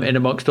 In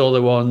amongst all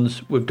the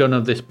ones we've done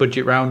of this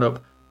budget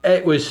roundup,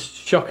 it was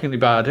shockingly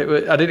bad.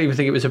 I didn't even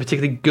think it was a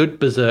particularly good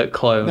Berserk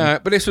clone. No,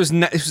 but this was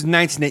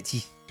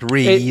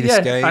 1983. This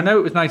game. I know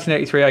it was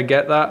 1983. I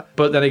get that,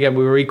 but then again,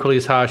 we were equally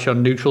as harsh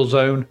on Neutral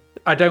Zone.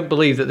 I don't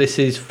believe that this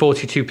is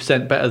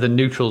 42% better than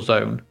Neutral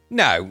Zone.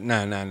 No.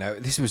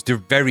 This was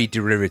very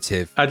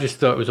derivative. I just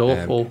thought it was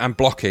awful. And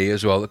blocky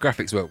as well. The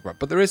graphics weren't right,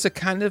 but there is a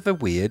kind of a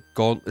weird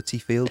gauntlet-y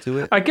feel to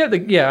it. I get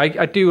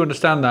I do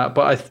understand that,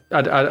 but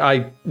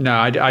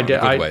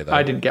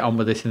I didn't get on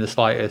with this in the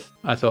slightest.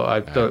 I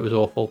thought it was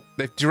awful.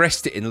 They've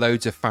dressed it in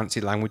loads of fancy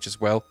language as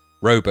well.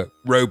 Robo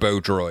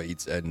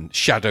droids and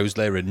Shadow's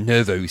Lair and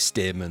Nervo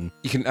Stim, and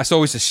that's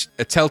always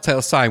a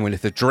telltale sign when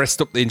if they've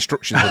dressed up the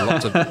instructions in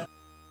lots of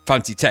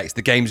fancy text,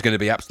 the game's going to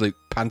be absolute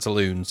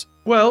pantaloons.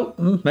 Well,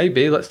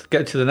 maybe. Let's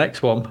get to the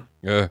next one.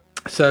 Yeah.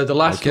 So the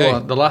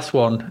last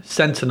one,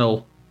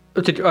 Sentinel.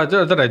 I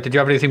don't know. Did you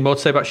have anything more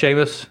to say about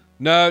Seamus?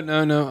 No.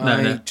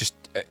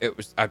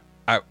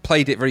 I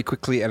played it very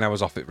quickly and I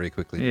was off it very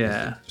quickly.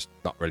 Yeah. Just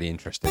not really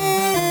interesting.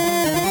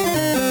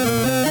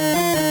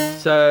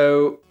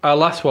 So our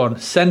last one,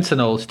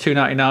 Sentinels,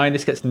 $2.99.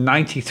 This gets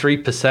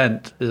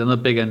 93%. There's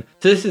another big one.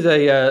 So this is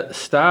a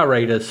Star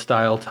Raiders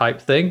style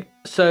type thing.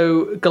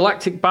 So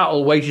galactic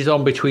battle wages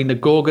on between the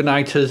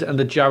Gorgoniters and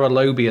the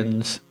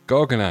Jaralobians.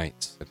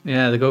 Gorgonites.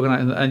 Yeah, the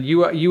Gorgonites. And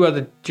you are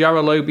the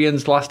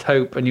Jaralobians' last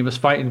hope, and you must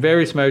fight in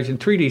various modes in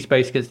 3D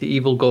space against the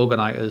evil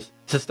Gorgoniters.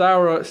 It's a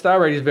Star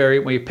Raiders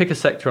variant where you pick a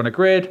sector on a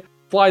grid,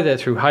 fly there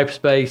through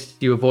hyperspace,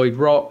 you avoid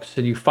rocks,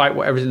 and you fight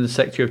whatever's in the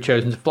sector you have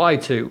chosen to fly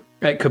to.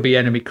 It could be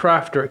enemy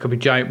craft, or it could be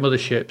giant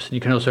motherships, and you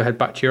can also head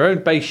back to your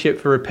own base ship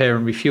for repair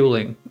and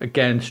refueling.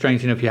 Again,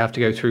 strange enough, you have to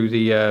go through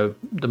the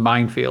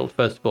minefield,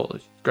 first of all.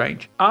 It's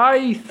strange.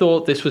 I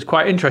thought this was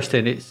quite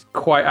interesting. It's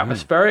quite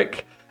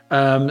atmospheric.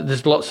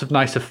 There's lots of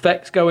nice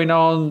effects going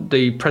on.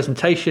 The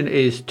presentation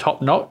is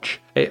top notch.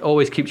 It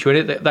always keeps you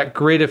in it. That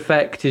grid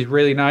effect is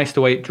really nice,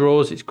 the way it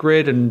draws its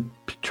grid and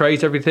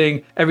portrays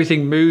everything.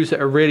 Everything moves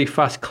at a really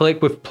fast click.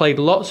 We've played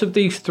lots of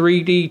these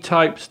 3D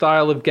type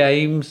style of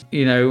games,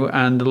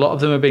 and a lot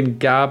of them have been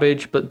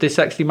garbage, but this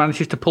actually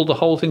manages to pull the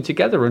whole thing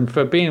together. And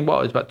for being,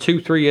 it's about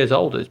 2-3 years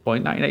old at this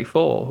point,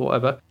 1984 or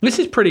whatever, this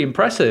is pretty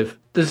impressive.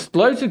 There's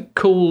loads of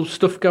cool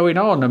stuff going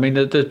on. I mean,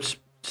 the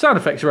sound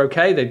effects are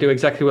okay. They do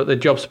exactly what their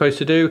job's supposed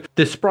to do.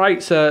 The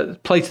sprites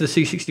play to the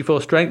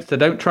C64 strength. They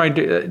don't try and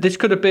do... This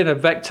could have been a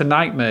Vector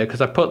nightmare,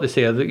 because I put this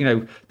here.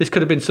 This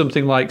could have been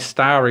something like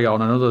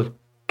Starion and other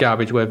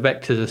garbage where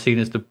vectors are seen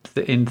as the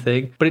in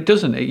thing, but it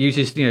doesn't. It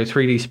uses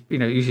 3D,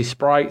 uses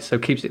sprites, so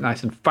keeps it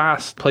nice and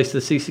fast. Plays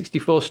to the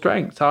C64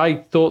 strength. I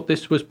thought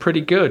this was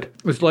pretty good.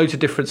 There's loads of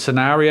different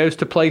scenarios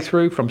to play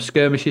through, from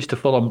skirmishes to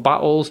full-on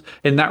battles.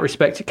 In that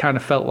respect, it kind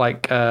of felt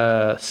like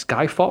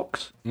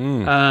Skyfox.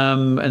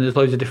 And there's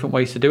loads of different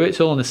ways to do it.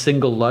 It's all in a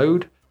single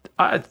load.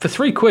 For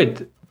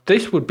 £3,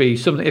 this would be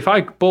something. If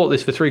I bought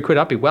this for £3,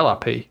 I'd be well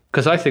happy,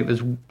 because I think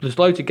there's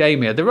loads of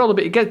game here. They're all a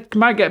bit.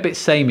 Might get a bit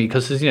samey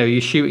because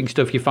you're shooting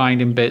stuff, you find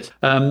in bits.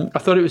 I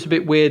thought it was a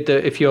bit weird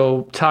that if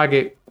your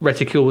target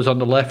reticule was on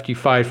the left, you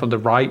fired from the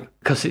right,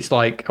 because it's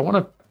like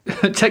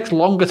it takes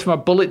longer for my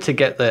bullet to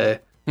get there.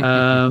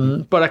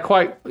 But I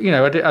quite, you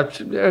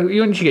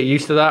once you get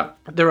used to that,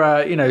 there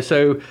are,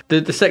 so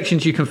the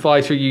sections you can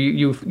fly through,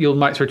 you'll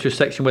might through to a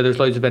section where there's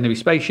loads of enemy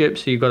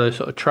spaceships, so you've got to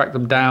sort of track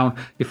them down.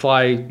 You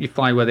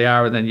fly where they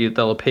are, and then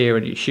they'll appear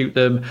and you shoot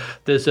them.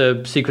 There's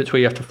a sequence where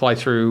you have to fly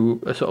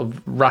through a sort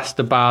of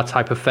raster bar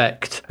type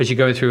effect as you're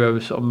going through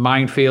a sort of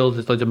minefield.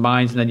 There's loads of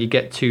mines, and then you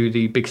get to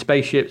the big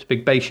base ships,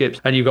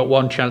 and you've got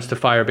one chance to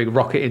fire a big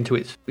rocket into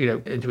its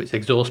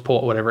exhaust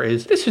port or whatever it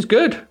is. This is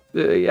good.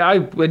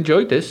 I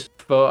enjoyed this.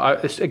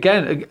 But it's,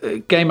 again, a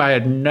game I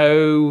had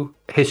no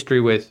history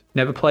with.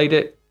 Never played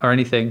it or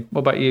anything.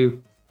 What about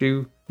you?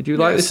 Did you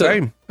like this?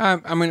 Same.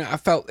 I mean, I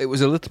felt it was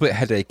a little bit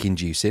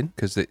headache-inducing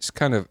because it's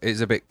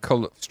a bit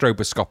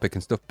stroboscopic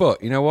and stuff.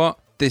 But you know what?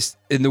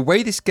 In the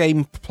way this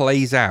game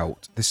plays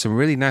out, there's some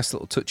really nice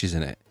little touches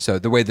in it. So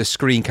the way the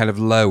screen kind of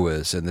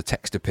lowers and the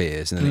text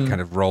appears, and then it kind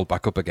of rolled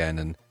back up again,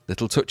 and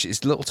little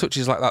touches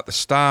like that. The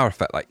star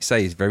effect, like you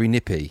say, is very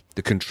nippy.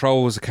 The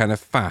controls are kind of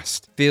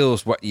fast.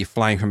 Feels what you're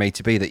flying from A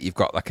to B, that you've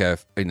got like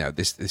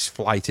this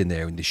flight in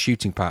there, and the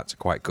shooting parts are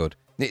quite good.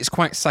 It's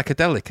quite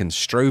psychedelic and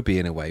stroby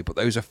in a way, but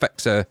those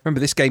effects are... Remember,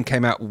 this game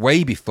came out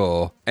way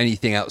before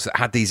anything else that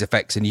had these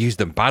effects and used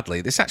them badly.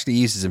 This actually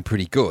uses them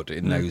pretty good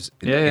in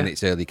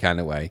its early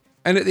kind of way.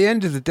 And at the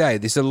end of the day,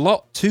 there's a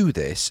lot to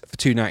this for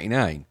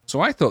 $2.99.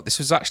 So I thought this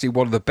was actually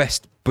one of the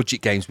best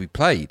budget games we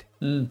played.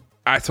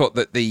 I thought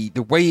that the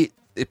way...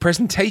 The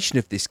presentation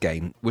of this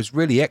game was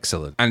really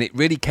excellent, and it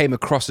really came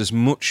across as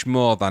much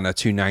more than a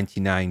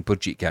 $2.99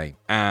 budget game.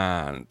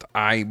 And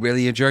I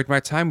really enjoyed my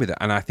time with it,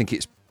 and I think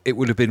it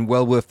would have been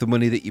well worth the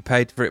money that you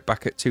paid for it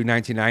back at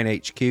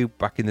 $2.99 HQ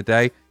back in the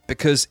day,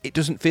 because it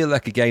doesn't feel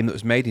like a game that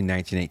was made in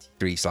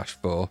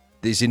 1983/4.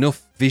 There's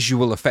enough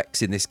visual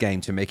effects in this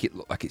game to make it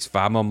look like it's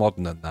far more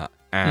modern than that.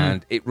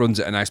 And it runs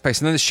at a nice pace.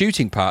 And then the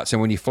shooting parts,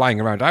 and when you're flying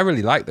around, I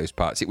really like those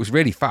parts. It was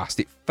really fast.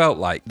 It felt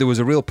like there was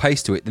a real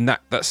pace to it. And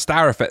that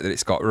star effect that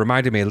it's got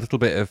reminded me a little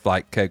bit of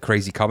like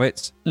Crazy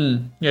Comets.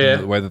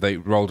 The way that they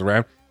rolled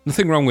around.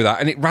 Nothing wrong with that.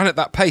 And it ran at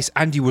that pace.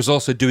 And you was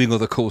also doing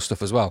other cool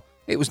stuff as well.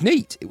 It was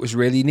neat. It was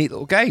really neat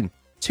little game.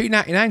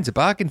 $2.99 is a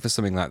bargain for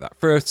something like that.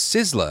 For a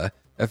sizzler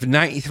of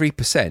 93%,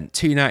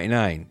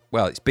 $2.99.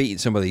 Well, it's beating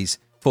some of these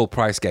full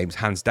price games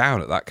hands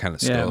down at that kind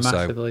of store. Yeah,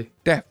 massively.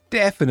 So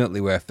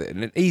definitely worth it,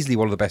 and easily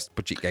one of the best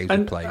budget games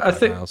we've played. I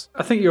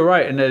think you're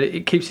right, and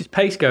it keeps its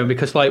pace going,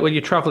 because like when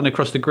you're traveling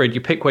across the grid,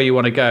 you pick where you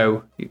want to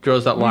go. It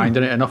draws that line,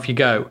 doesn't it? And off you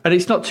go. And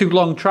it's not too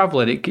long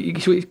traveling.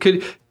 It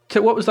could.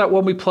 So what was that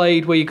one we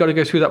played where you got to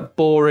go through that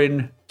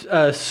boring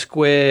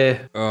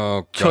square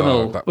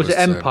tunnel? Was it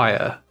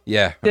Empire?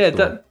 Yeah.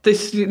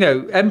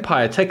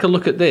 Empire. Take a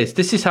look at this.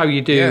 This is how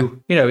you do.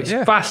 Yeah. It's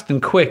fast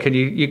and quick, and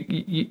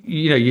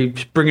you're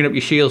bringing up your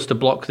shields to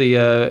block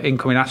the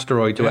incoming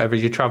asteroids or whatever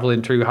as you're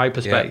traveling through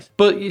hyperspace. Yeah.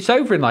 But it's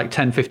over in like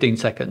 10, 15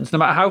 seconds, no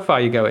matter how far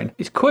you're going.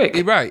 It's quick.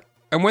 You're right.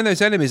 And when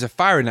those enemies are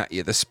firing at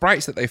you, the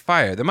sprites that they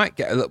fire, they might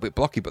get a little bit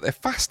blocky, but they're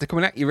fast. They're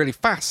coming at you really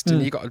fast,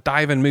 and you've got to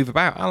dive and move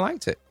about. I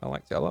liked it a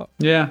lot.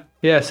 Yeah,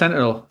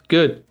 Sentinel,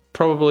 good.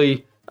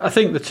 Probably, I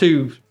think the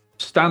two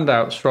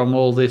standouts from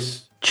all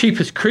this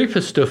cheapest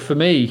creeper stuff for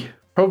me,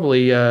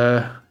 probably,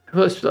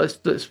 let's think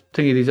of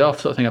these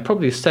off sort of thing.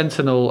 Probably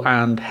Sentinel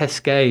and Hess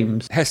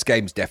Games. Hess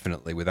Games,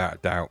 definitely, without a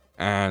doubt.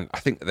 And I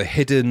think the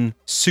hidden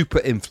super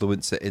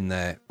influencer in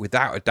there,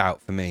 without a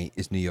doubt for me,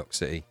 is New York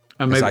City.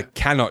 Because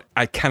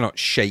I cannot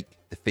shake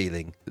the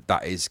feeling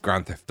that is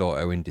Grand Theft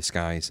Auto in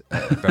disguise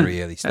at a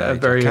very early stage. At a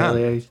very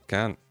early age.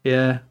 Can't.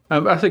 Yeah.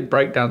 I think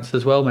Breakdance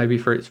as well, maybe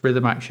for its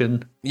rhythm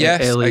action.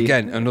 Yes,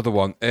 again, another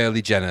one,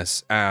 early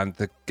Genesis. And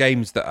the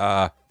games that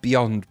are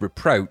beyond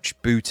reproach,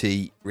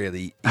 Booty,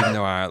 really, even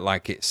though I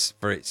like it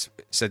for its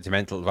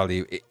sentimental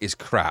value, it is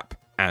crap.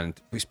 And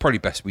it's probably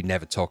best we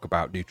never talk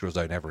about Neutral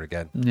Zone ever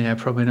again. Yeah,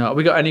 probably not.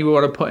 We got any we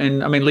want to put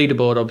in? I mean,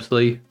 Leaderboard,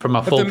 obviously, from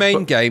our the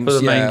main games.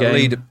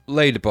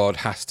 Leaderboard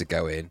has to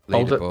go in.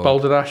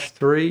 Boulder Dash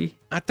 3?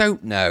 I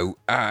don't know.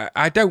 I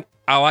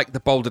like the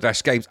Boulder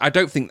Dash games. I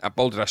don't think that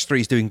Boulder Dash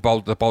 3 is doing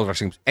the Boulder Dash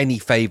games any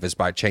favours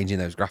by changing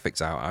those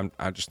graphics out.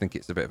 I just think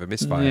it's a bit of a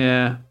misfire.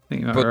 Yeah, I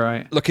think you're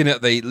right. Looking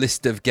at the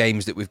list of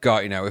games that we've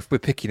got, if we're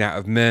picking out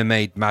of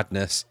Mermaid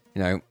Madness,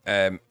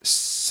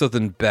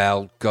 Southern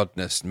Belle,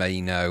 goodness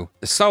may know.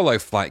 The Solo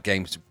Flight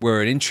games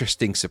were an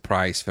interesting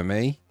surprise for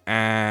me.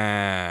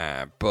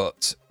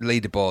 But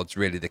Leaderboard's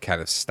really the kind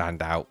of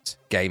standout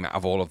game out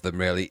of all of them,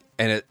 really.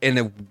 In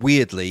a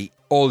weirdly,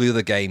 all the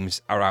other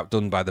games are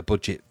outdone by the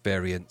budget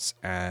variants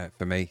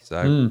for me.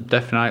 So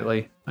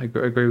definitely, I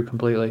agree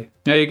completely.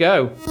 There you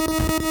go.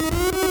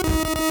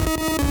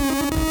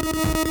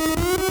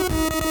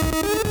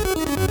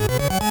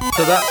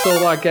 So that's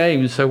all our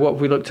games. So what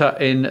have we looked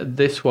at in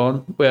this one?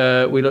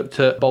 Where we looked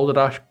at Boulder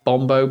Dash,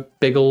 Bombo,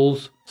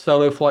 Biggles,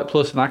 Solo Flight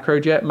Plus and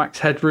Acrojet, Max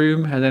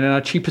Headroom. And then in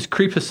our cheapest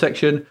creepers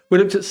section, we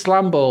looked at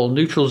Slamball,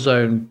 Neutral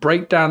Zone,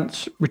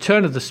 Breakdance,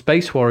 Return of the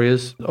Space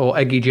Warriors, or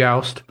Eggy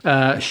Joust,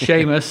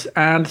 Seamus,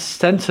 and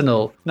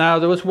Sentinel. Now,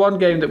 there was one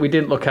game that we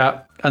didn't look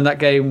at, and that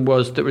game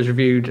was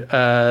reviewed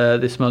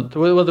this month.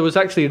 Well, there was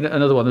actually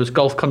another one. There was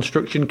Golf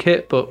Construction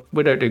Kit, but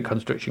we don't do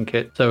Construction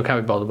Kit, so we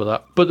can't be bothered with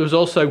that. But there was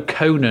also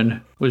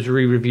Conan was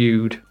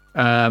re-reviewed,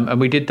 and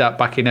we did that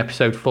back in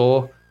episode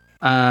 4.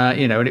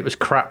 And it was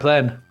crap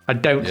then. I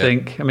don't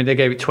think. I mean, they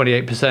gave it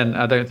 28%.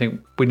 I don't think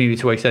we needed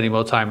to waste any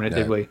more time on it,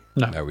 did we?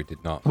 No, we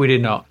did not. We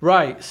did not.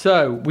 Right.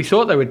 So we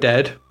thought they were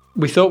dead.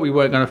 We thought we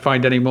weren't going to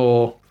find any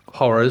more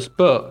horrors,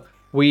 but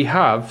we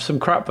have some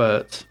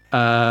crapverts.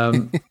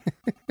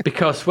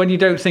 Because when you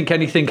don't think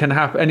anything can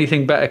happen,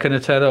 anything better can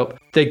turn up,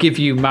 they give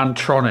you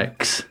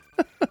Mantronics.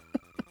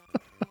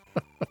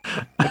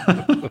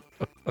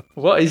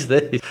 What is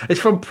this? It's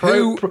from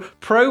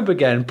Probe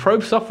again.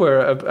 Probe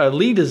Software are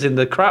leaders in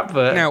the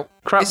crapvert. Now,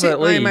 is it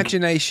my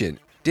imagination?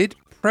 Did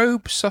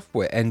Probe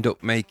Software end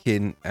up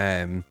making...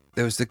 there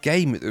was the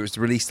game that was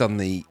released on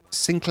the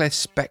Sinclair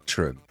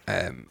Spectrum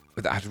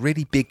that had a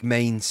really big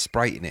main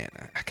sprite in it.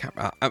 I can't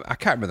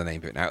remember the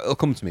name of it now. It'll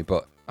come to me,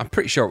 but I'm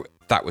pretty sure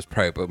that was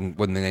Probe. But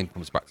when the name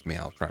comes back to me,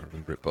 I'll try and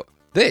remember it. But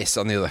this,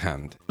 on the other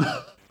hand,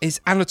 is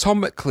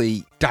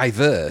anatomically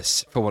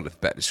diverse, for want of a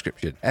better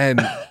description.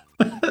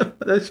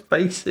 Those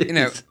faces. You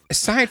know,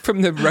 aside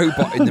from the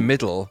robot in the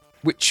middle,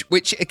 which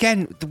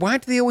again, why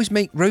do they always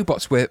make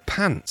robots wear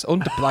pants,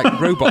 robot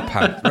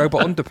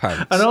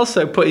underpants? And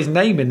also put his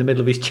name in the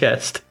middle of his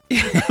chest.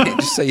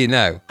 Just so you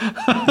know.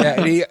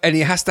 Yeah, and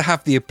he has to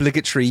have the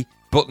obligatory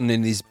button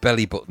in his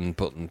belly button.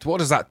 What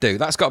does that do?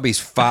 That's got to be his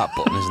fart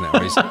button, isn't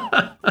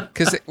it?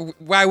 Because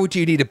why would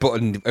you need a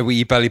button where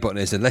your belly button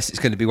is unless it's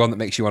going to be one that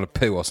makes you want to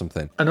poo or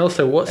something? And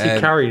also, what's he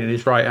carrying in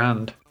his right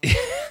hand?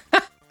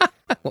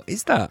 What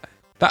is that?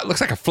 That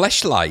looks like a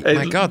fleshlight.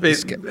 My God.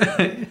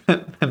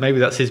 Maybe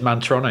that's his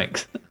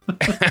Mantronics.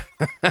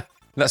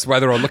 That's why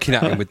they're all looking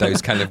at him with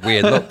those kind of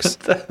weird looks.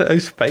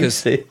 Those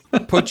faces.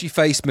 Pudgy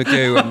face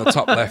Magoo on the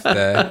top left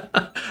there.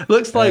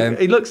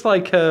 He looks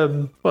like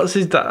what's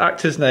his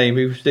actor's name?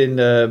 He's in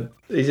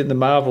the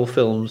Marvel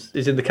films.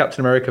 He's in the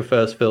Captain America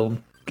first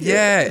film.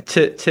 Yeah.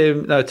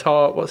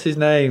 Tar. What's his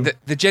name?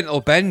 The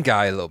Gentle Ben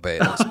guy a little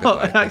bit.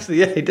 Actually,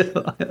 yeah, he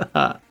doesn't like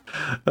that.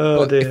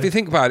 Oh, dear. If you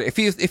think about it,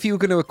 if you were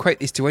going to equate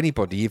this to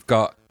anybody, you've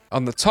got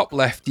on the top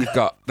left, you've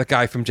got the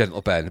guy from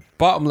Gentle Ben.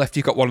 Bottom left,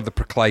 you've got one of the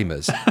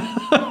Proclaimers.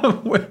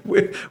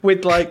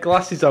 with like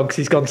glasses on because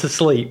he's gone to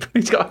sleep.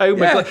 He's got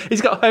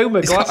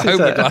Homer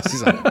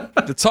glasses on.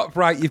 The top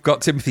right, you've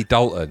got Timothy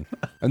Dalton.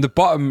 And the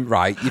bottom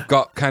right, you've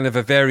got kind of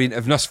a variant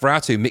of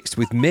Nosferatu mixed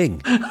with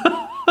Ming.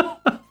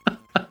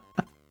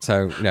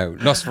 So,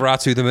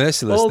 Nosferatu the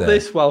Merciless. All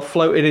this while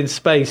floating in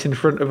space in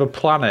front of a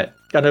planet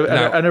and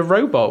a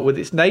robot with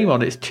its name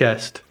on its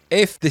chest.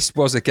 If this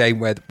was a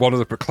game where one of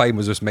the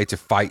Proclaimers was made to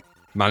fight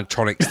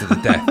Mantronics to the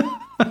death,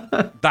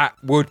 that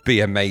would be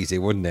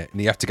amazing, wouldn't it?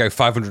 And you have to go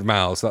 500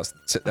 miles.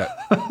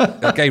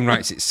 That game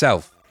writes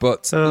itself.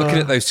 But looking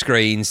at those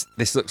screens,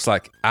 this looks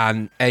like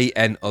an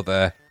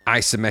other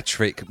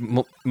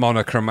isometric,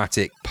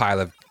 monochromatic pile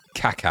of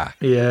caca.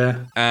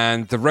 Yeah.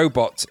 And the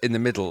robot in the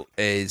middle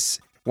is...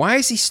 Why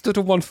is he stood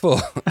on one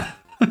foot?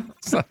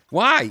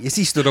 Why is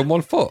he stood on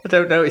one foot? I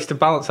don't know. It's to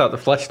balance out the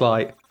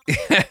fleshlight.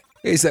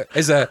 It's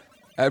a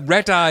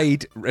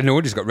red-eyed... No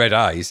wonder he's got red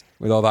eyes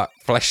with all that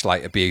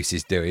fleshlight abuse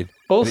he's doing.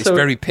 Also, and it's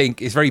very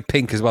pink. It's very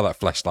pink as well, that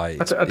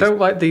fleshlight. I don't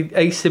like the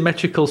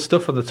asymmetrical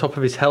stuff on the top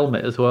of his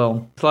helmet as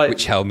well. It's like,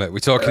 which helmet? We're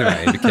talking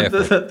about. Be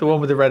careful. The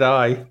one with the red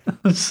eye.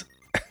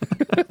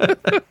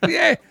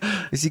 Yeah.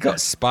 Has he got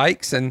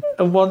spikes? And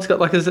one's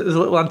got there's a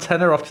little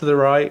antenna off to the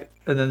right,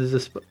 and then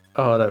there's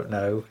I don't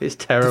know. It's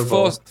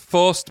terrible.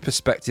 Forced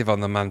perspective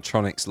on the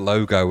Mantronics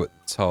logo at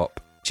the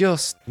top.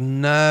 Just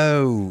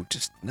no.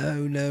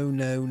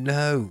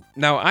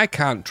 Now, I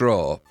can't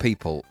draw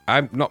people.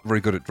 I'm not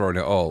very good at drawing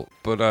at all.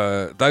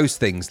 But those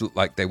things look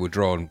like they were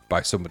drawn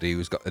by somebody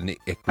who's got an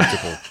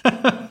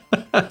equitable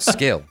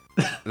skill.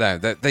 No,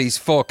 these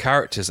four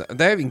characters,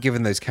 they haven't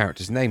given those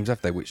characters names,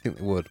 have they? Which I think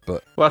they would.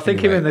 But well, I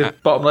think him in the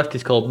bottom left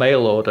is called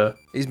Mail Order.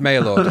 He's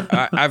Mail Order.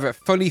 I have a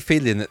funny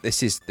feeling that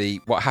this is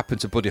what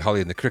happened to Buddy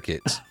Holly and the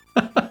Crickets.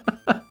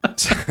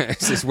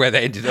 This is where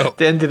they ended up.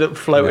 They ended up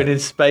floating in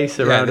space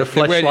around a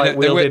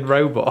fleshlight-wielding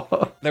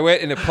robot. They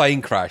weren't in a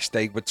plane crash.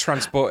 They were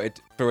transported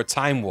through a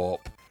time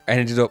warp and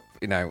ended up,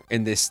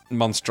 in this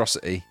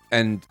monstrosity.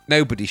 And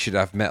nobody should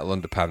have metal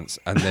underpants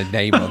and their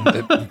name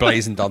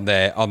blazoned on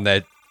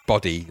their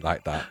body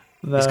like that.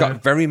 No. He's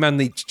got very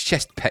manly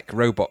chest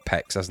robot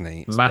pecs, hasn't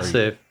he? It's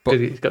massive.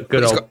 He's got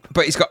good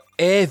but he's got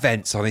air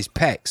vents on his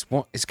pecs.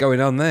 What is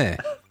going on there?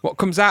 What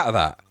comes out of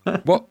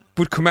that? What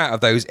would come out of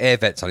those air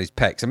vents on his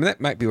pecs? I mean,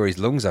 that might be where his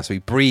lungs are, so he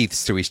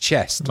breathes through his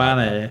chest.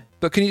 Manny.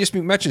 But can you just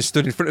imagine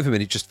stood in front of him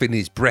and he's just feeling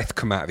his breath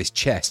come out of his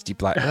chest? You'd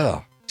be like,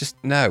 oh, just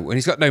no. And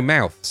he's got no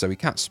mouth, so he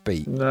can't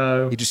speak.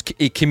 No.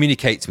 He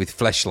communicates with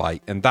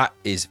fleshlight, and that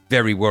is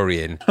very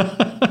worrying.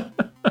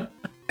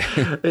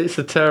 It's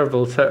a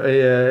terrible,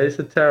 it's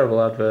a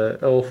terrible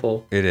advert.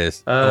 Awful. It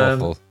is.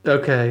 Awful.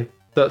 Okay,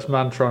 that's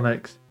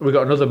Mantronics. We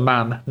got another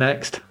man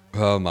next.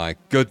 Oh my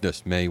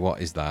goodness me,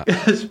 what is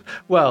that?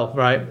 Well,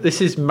 right,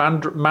 this is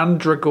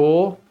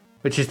Mandragore,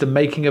 which is the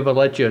making of a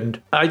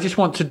legend. I just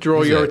want to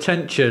draw your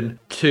attention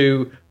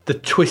to the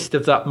twist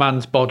of that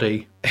man's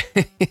body.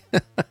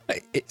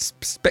 It's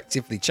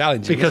perspectively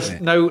challenging,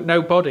 because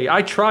no body.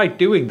 I tried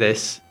doing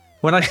this.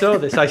 When I saw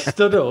this, I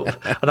stood up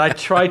and I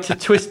tried to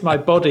twist my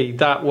body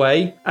that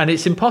way, and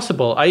it's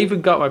impossible. I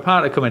even got my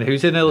partner come in,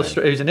 who's an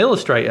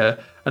illustrator,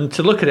 and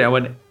to look at it, I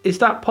went, "Is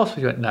that possible?"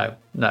 He went, "No,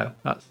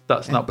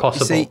 that's not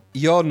possible." You see,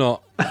 you're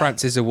not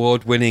Francis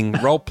Award-winning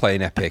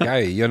role-playing epic,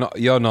 are you?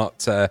 You're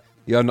not a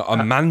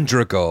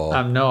mandragore.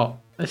 I'm not.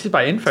 This is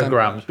by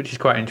Infogrames, which is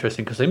quite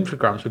interesting because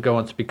Infogrames would go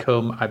on to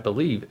become, I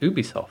believe,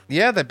 Ubisoft.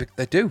 Yeah,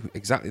 they do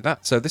exactly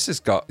that. So this is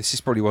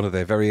probably one of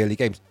their very early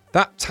games.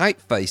 That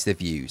typeface they've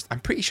used, I'm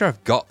pretty sure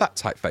I've got that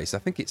typeface. I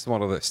think it's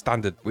one of the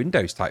standard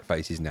Windows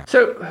typefaces now.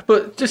 So,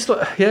 but just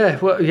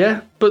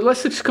but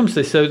let's just come to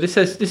this. So this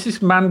is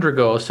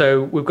Mandragore.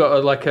 So we've got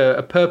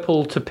a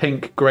purple to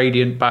pink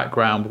gradient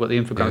background. We've got the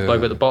Infogrames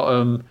logo at the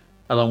bottom,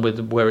 along with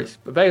where it's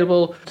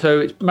available.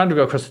 So it's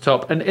Mandragore across the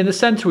top. And in the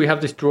center, we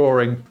have this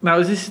drawing. Now,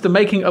 this is the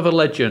making of a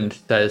legend,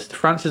 it says.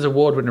 France's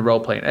award-winning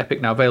role-playing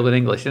epic, now available in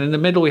English. And in the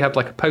middle, we have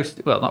like a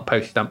not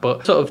post stamp,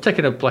 but sort of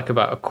taking up like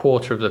about a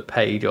quarter of the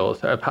page or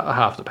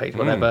half the page,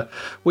 whatever.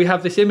 We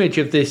have this image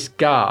of this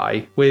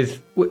guy who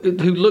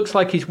looks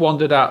like he's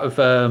wandered out of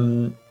a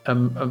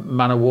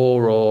Man of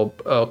War or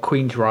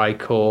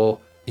Queensryche or...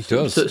 He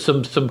does.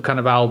 Some kind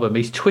of album.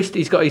 He's twisted.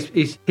 He's got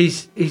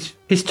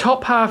his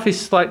top half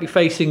is slightly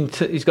facing.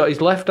 He's got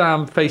his left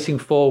arm facing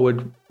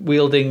forward,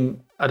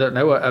 wielding, I don't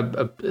know,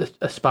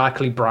 a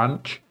sparkly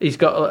branch. He's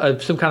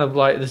got some kind of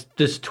like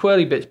there's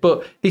twirly bits,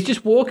 but he's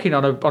just walking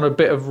on a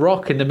bit of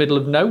rock in the middle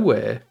of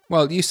nowhere.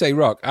 Well, you say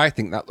rock. I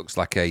think that looks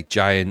like a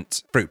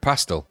giant fruit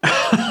pastel.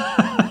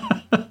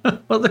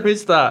 Well, there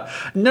is that.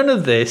 None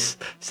of this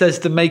says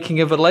the making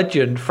of a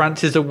legend,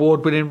 France's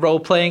award-winning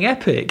role-playing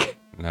epic.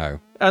 No.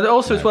 And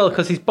also as well,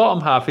 because his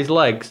bottom half, his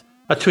legs,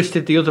 are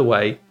twisted the other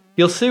way.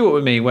 You'll see what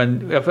we mean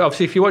when,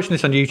 obviously, if you're watching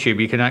this on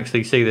YouTube, you can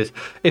actually see this.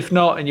 If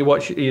not, and you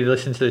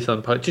listen to this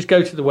on podcast, just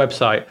go to the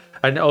website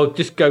or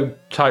just go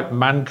type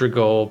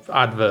Mandragore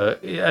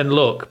advert and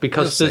look,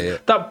 because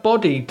that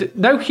body,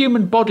 no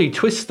human body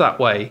twists that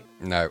way.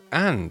 No,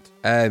 and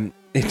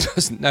it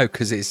doesn't. No,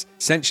 because it's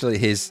essentially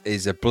his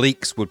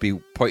obliques would be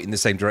pointing the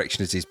same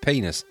direction as his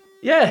penis.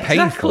 Yeah,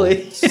 painful.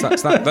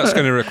 Exactly. That's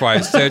going to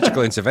require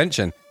surgical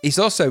intervention. He's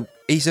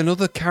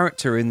another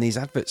character in these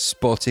adverts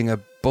sporting a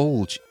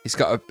bulge. He's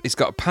got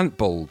a pant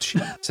bulge.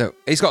 So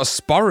he's got a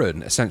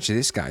sporran, essentially,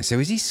 this guy. So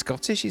is he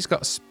Scottish? He's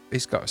got a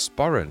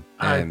sporran.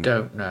 I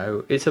don't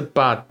know. It's a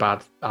bad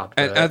advert.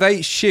 And are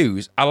they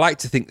shoes? I like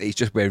to think that he's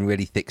just wearing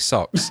really thick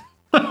socks.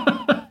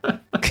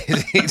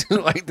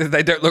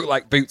 They don't look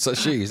like boots or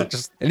shoes.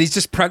 And he's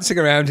just prancing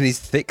around in his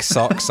thick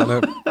socks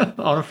on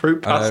a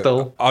fruit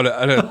pastel on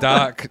a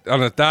dark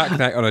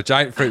night on a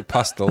giant fruit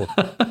pastel.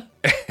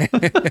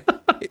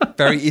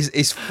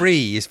 He's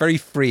free. He's very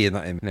free in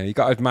that image. You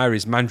got to admire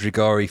his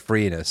mandragore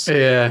freeness.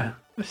 Yeah.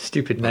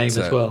 Stupid name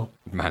as well.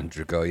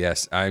 Mandragore,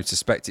 yes. I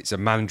suspect it's a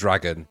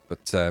mandragon,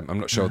 but I'm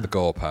not sure of the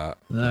gore part.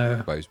 No. I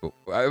suppose, but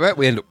I bet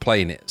we end up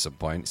playing it at some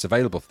point. It's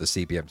available for the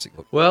CBM.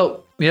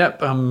 Well,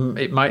 yep,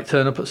 it might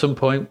turn up at some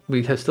point.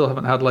 We still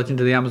haven't had Legend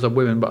of the Amazon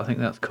Women, but I think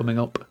that's coming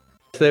up.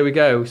 So there we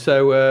go.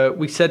 So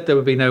we said there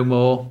would be no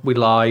more. We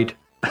lied.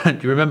 Do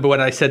you remember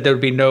when I said there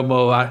would be no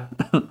more?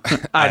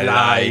 I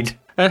lied.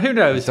 And who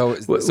knows?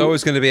 It's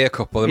always going to be a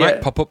couple. They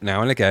might pop up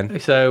now and again.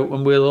 So,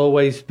 and we'll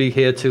always be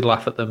here to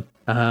laugh at them,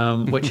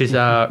 which is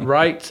our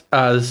right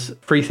as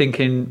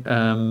free-thinking,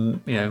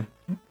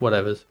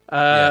 whatevers.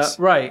 Yes.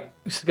 Right,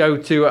 let's go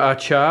to our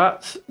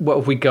charts. What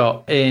have we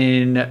got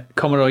in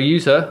Commodore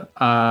User,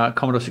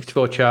 Commodore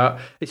 64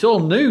 chart? It's all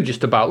new,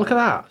 just about. Look at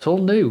that. It's all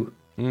new.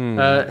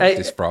 What's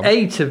this from?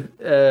 8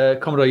 of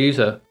Commodore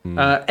User.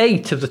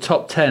 8 of the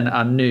top 10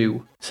 are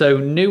new. So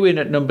new in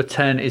at number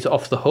 10 is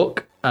Off the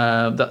Hook.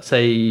 That's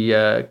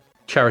a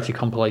charity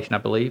compilation, I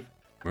believe.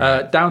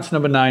 Right. Down to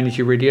number 9 is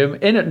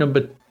Uridium. In at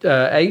number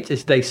 8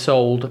 is They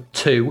Sold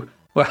 2,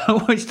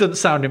 which doesn't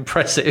sound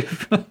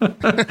impressive. Is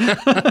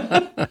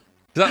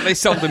that They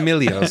Sold a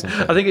Million or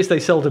something? I think it's They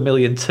Sold a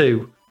Million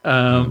too.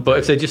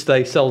 But if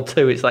they sold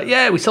 2, it's like,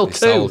 yeah, we sold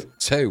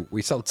 2.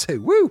 We sold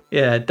 2. Woo!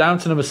 Yeah, down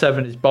to number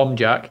 7 is Bomb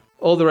Jack.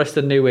 All the rest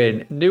are new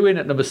in. New in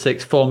at number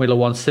 6, Formula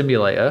 1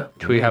 Simulator,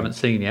 which we haven't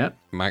seen yet.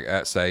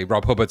 That's a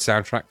Rob Hubbard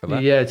soundtrack for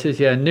that. Yeah, it is,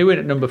 yeah. New in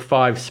at number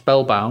 5,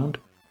 Spellbound.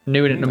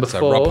 New in at number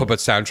 4. That's a Rob Hubbard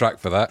soundtrack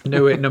for that.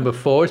 New in at number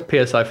 4 is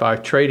PSI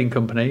 5 Trading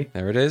Company.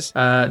 There it is.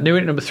 New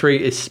in at number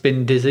 3 is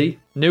Spin Dizzy.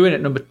 New in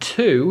at number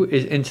 2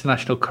 is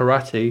International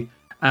Karate.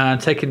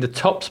 And taking the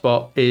top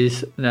spot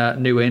is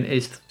new in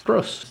is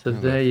Thrust. So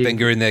there you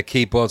fingering their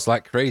keyboards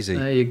like crazy.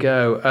 There you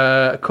go.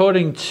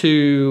 According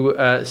to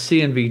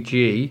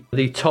CNVG,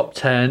 the top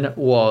 10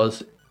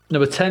 was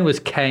number 10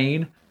 was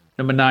Kane,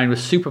 number 9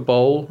 was Super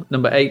Bowl,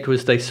 number 8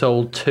 was They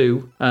Sold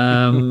 2,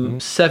 7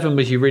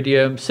 was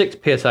Uridium, 6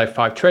 PSI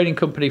 5 Trading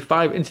Company,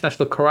 5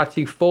 International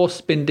Karate, 4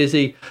 Spin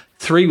Dizzy,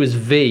 3 was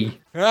V.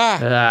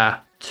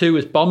 2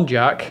 was Bomb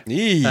Jack,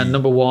 and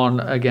number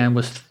 1 again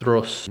was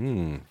Thrust.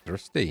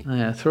 Thrusty.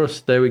 Yeah,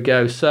 Thrust. There we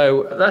go.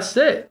 So that's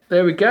it.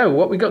 There we go.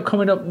 What we got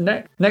coming up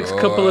next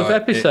couple of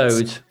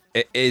episodes?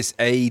 It is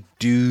a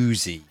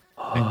doozy.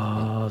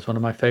 Oh, it's one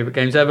of my favourite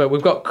games ever.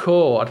 We've got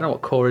Core. I don't know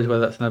what Core is,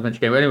 whether that's an adventure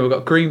game. But anyway, we've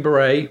got Green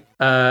Beret.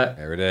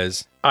 There it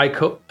is.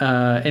 iCup,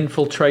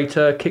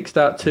 Infiltrator,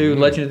 Kickstart 2,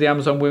 Legend of the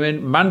Amazon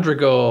Women,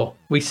 Mandragore.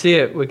 We see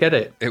it. We get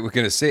it. We're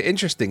going to see it.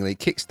 Interestingly,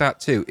 Kickstart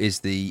 2 is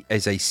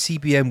a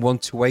CBM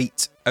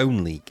 128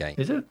 only game.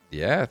 Is it?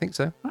 Yeah, I think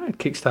so. Right,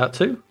 Kickstart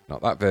 2.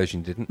 Not that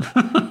version didn't.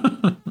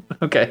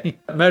 Okay.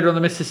 Murder on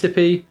the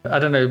Mississippi. I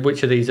don't know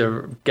which of these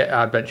are Get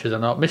Adventures or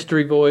not.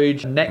 Mystery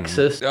Voyage,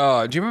 Nexus.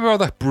 Oh, do you remember all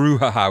that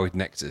brouhaha with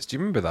Nexus? Do you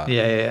remember that?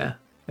 Yeah.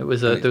 It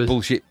was there was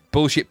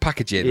bullshit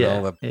packaging and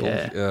all that yeah.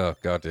 bullshit. Oh,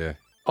 God, yeah.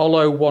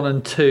 Olo 1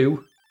 and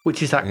 2,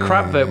 which is that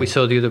crapvert we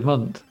saw the other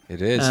month.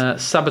 It is.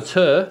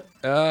 Saboteur.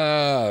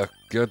 Oh,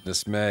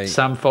 goodness me.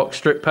 Sam Fox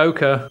Strip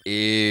Poker.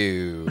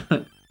 Ew.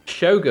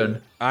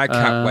 Shogun. I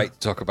can't wait to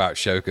talk about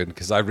Shogun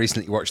because I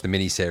recently watched the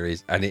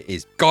miniseries and it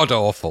is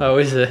god-awful. Oh,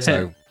 is it?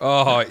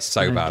 It's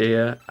so bad.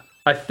 Dear.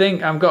 I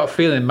think I've got a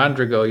feeling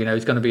Mandragore,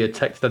 is going to be a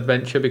text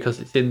adventure because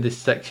it's in this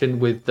section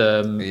with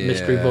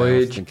Mystery Voyage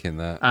I was thinking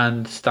that.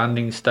 and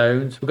Standing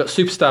Stones. We've got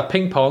Superstar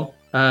Ping Pong,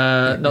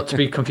 not to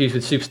be confused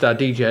with Superstar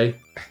DJ.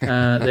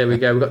 There we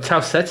go. We've got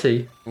Tau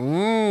Ceti.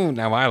 Ooh,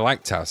 now I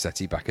liked Tau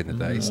Ceti back in the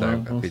day, so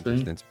I'd be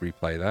interested to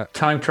replay that.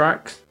 Time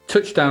Tracks,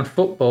 Touchdown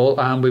Football,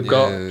 and we've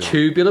got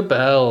Tubular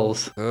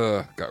Bells.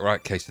 Got the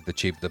right case of the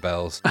Tubular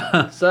Bells.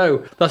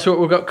 So that's what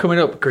we've got coming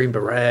up. Green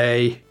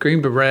Beret.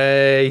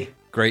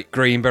 Great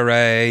Green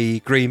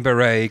Beret, Green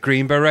Beret,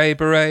 Green Beret,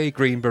 Beret,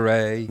 Green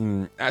Beret.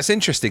 That's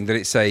interesting that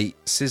it's a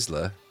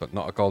Sizzler, but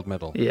not a gold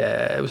medal.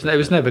 Yeah, it was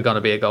never going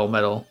to be a gold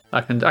medal.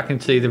 I can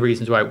see the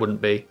reasons why it wouldn't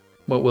be.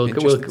 We'll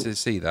to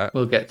see that.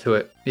 We'll get to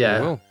it. Yeah.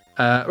 We will.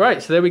 Right,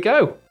 so there we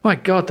go. My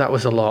God, that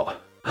was a lot.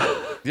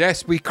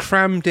 Yes, we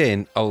crammed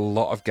in a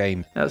lot of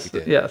game. I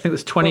think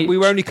there's 20. But we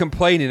were only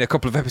complaining a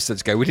couple of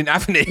episodes ago. We didn't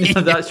have any.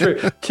 That's true.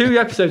 2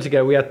 episodes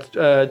ago, we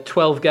had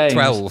 12 games.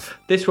 12.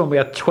 This one, we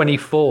had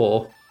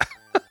 24.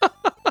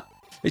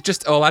 It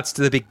just all adds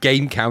to the big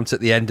game count at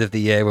the end of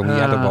the year when we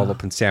add them all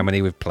up and see how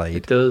many we've played.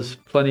 It does.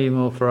 Plenty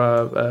more for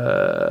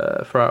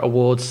our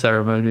awards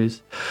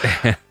ceremonies.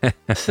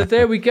 So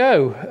there we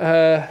go.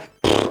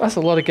 That's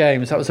a lot of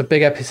games. That was a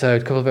big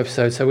episode, couple of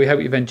episodes. So we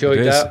hope you've enjoyed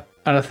that.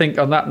 And I think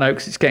on that note,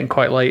 because it's getting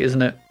quite late,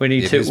 isn't it? We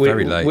need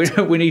very late.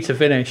 We need to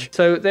finish.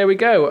 So there we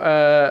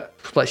go.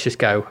 Let's just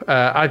go.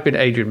 I've been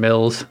Adrian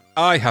Mills.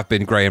 I have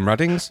been Graham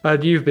Raddings.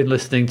 And you've been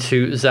listening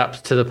to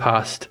Zapped to the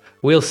Past.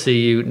 We'll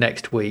see you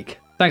next week.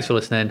 Thanks for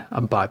listening,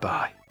 and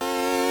bye-bye.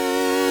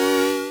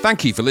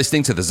 Thank you for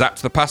listening to the Zap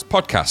to the Past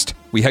podcast.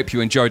 We hope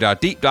you enjoyed our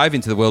deep dive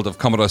into the world of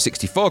Commodore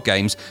 64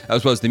 games,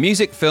 as well as the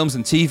music, films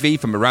and TV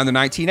from around the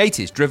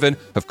 1980s, driven,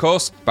 of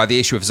course, by the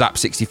issue of Zap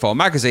 64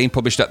 magazine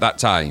published at that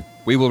time.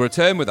 We will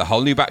return with a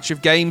whole new batch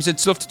of games and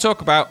stuff to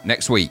talk about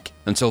next week.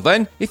 Until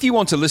then, if you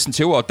want to listen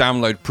to or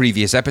download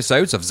previous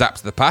episodes of Zap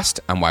to the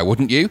Past, and why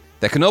wouldn't you,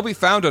 they can all be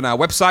found on our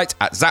website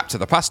at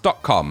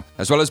zaptothepast.com,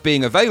 as well as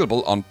being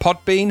available on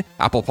Podbean,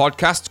 Apple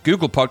Podcasts,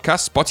 Google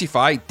Podcasts,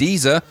 Spotify,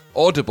 Deezer,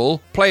 Audible,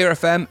 Player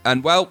FM,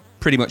 and, well,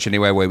 pretty much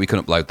anywhere where we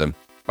can upload them.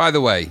 By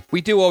the way,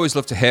 we do always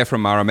love to hear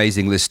from our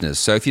amazing listeners,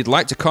 so if you'd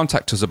like to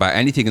contact us about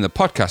anything in the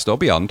podcast or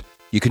beyond,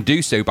 you can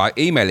do so by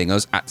emailing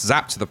us at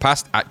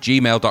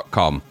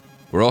zaptothepast@gmail.com.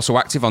 We're also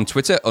active on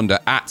Twitter under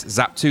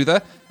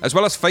 @ZapTother, as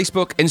well as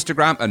Facebook,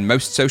 Instagram, and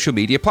most social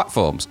media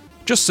platforms.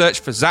 Just search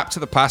for Zap to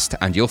the Past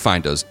and you'll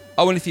find us.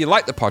 Oh, and if you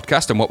like the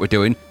podcast and what we're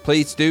doing,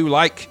 please do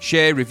like,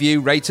 share,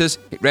 review, rate us.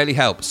 It really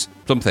helps.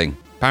 Something,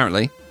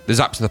 apparently. The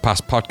Zap to the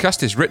Past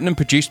podcast is written and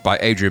produced by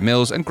Adrian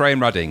Mills and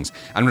Graham Raddings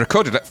and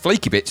recorded at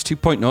Flaky Bits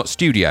 2.0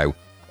 Studio.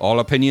 All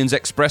opinions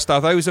expressed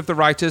are those of the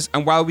writers,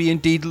 and while we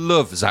indeed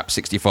love Zap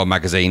 64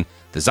 magazine,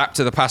 the Zap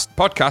to the Past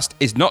podcast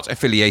is not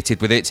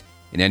affiliated with it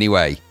in any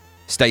way.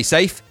 Stay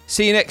safe,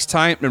 see you next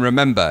time, and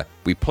remember,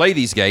 we play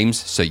these games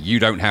so you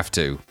don't have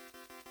to.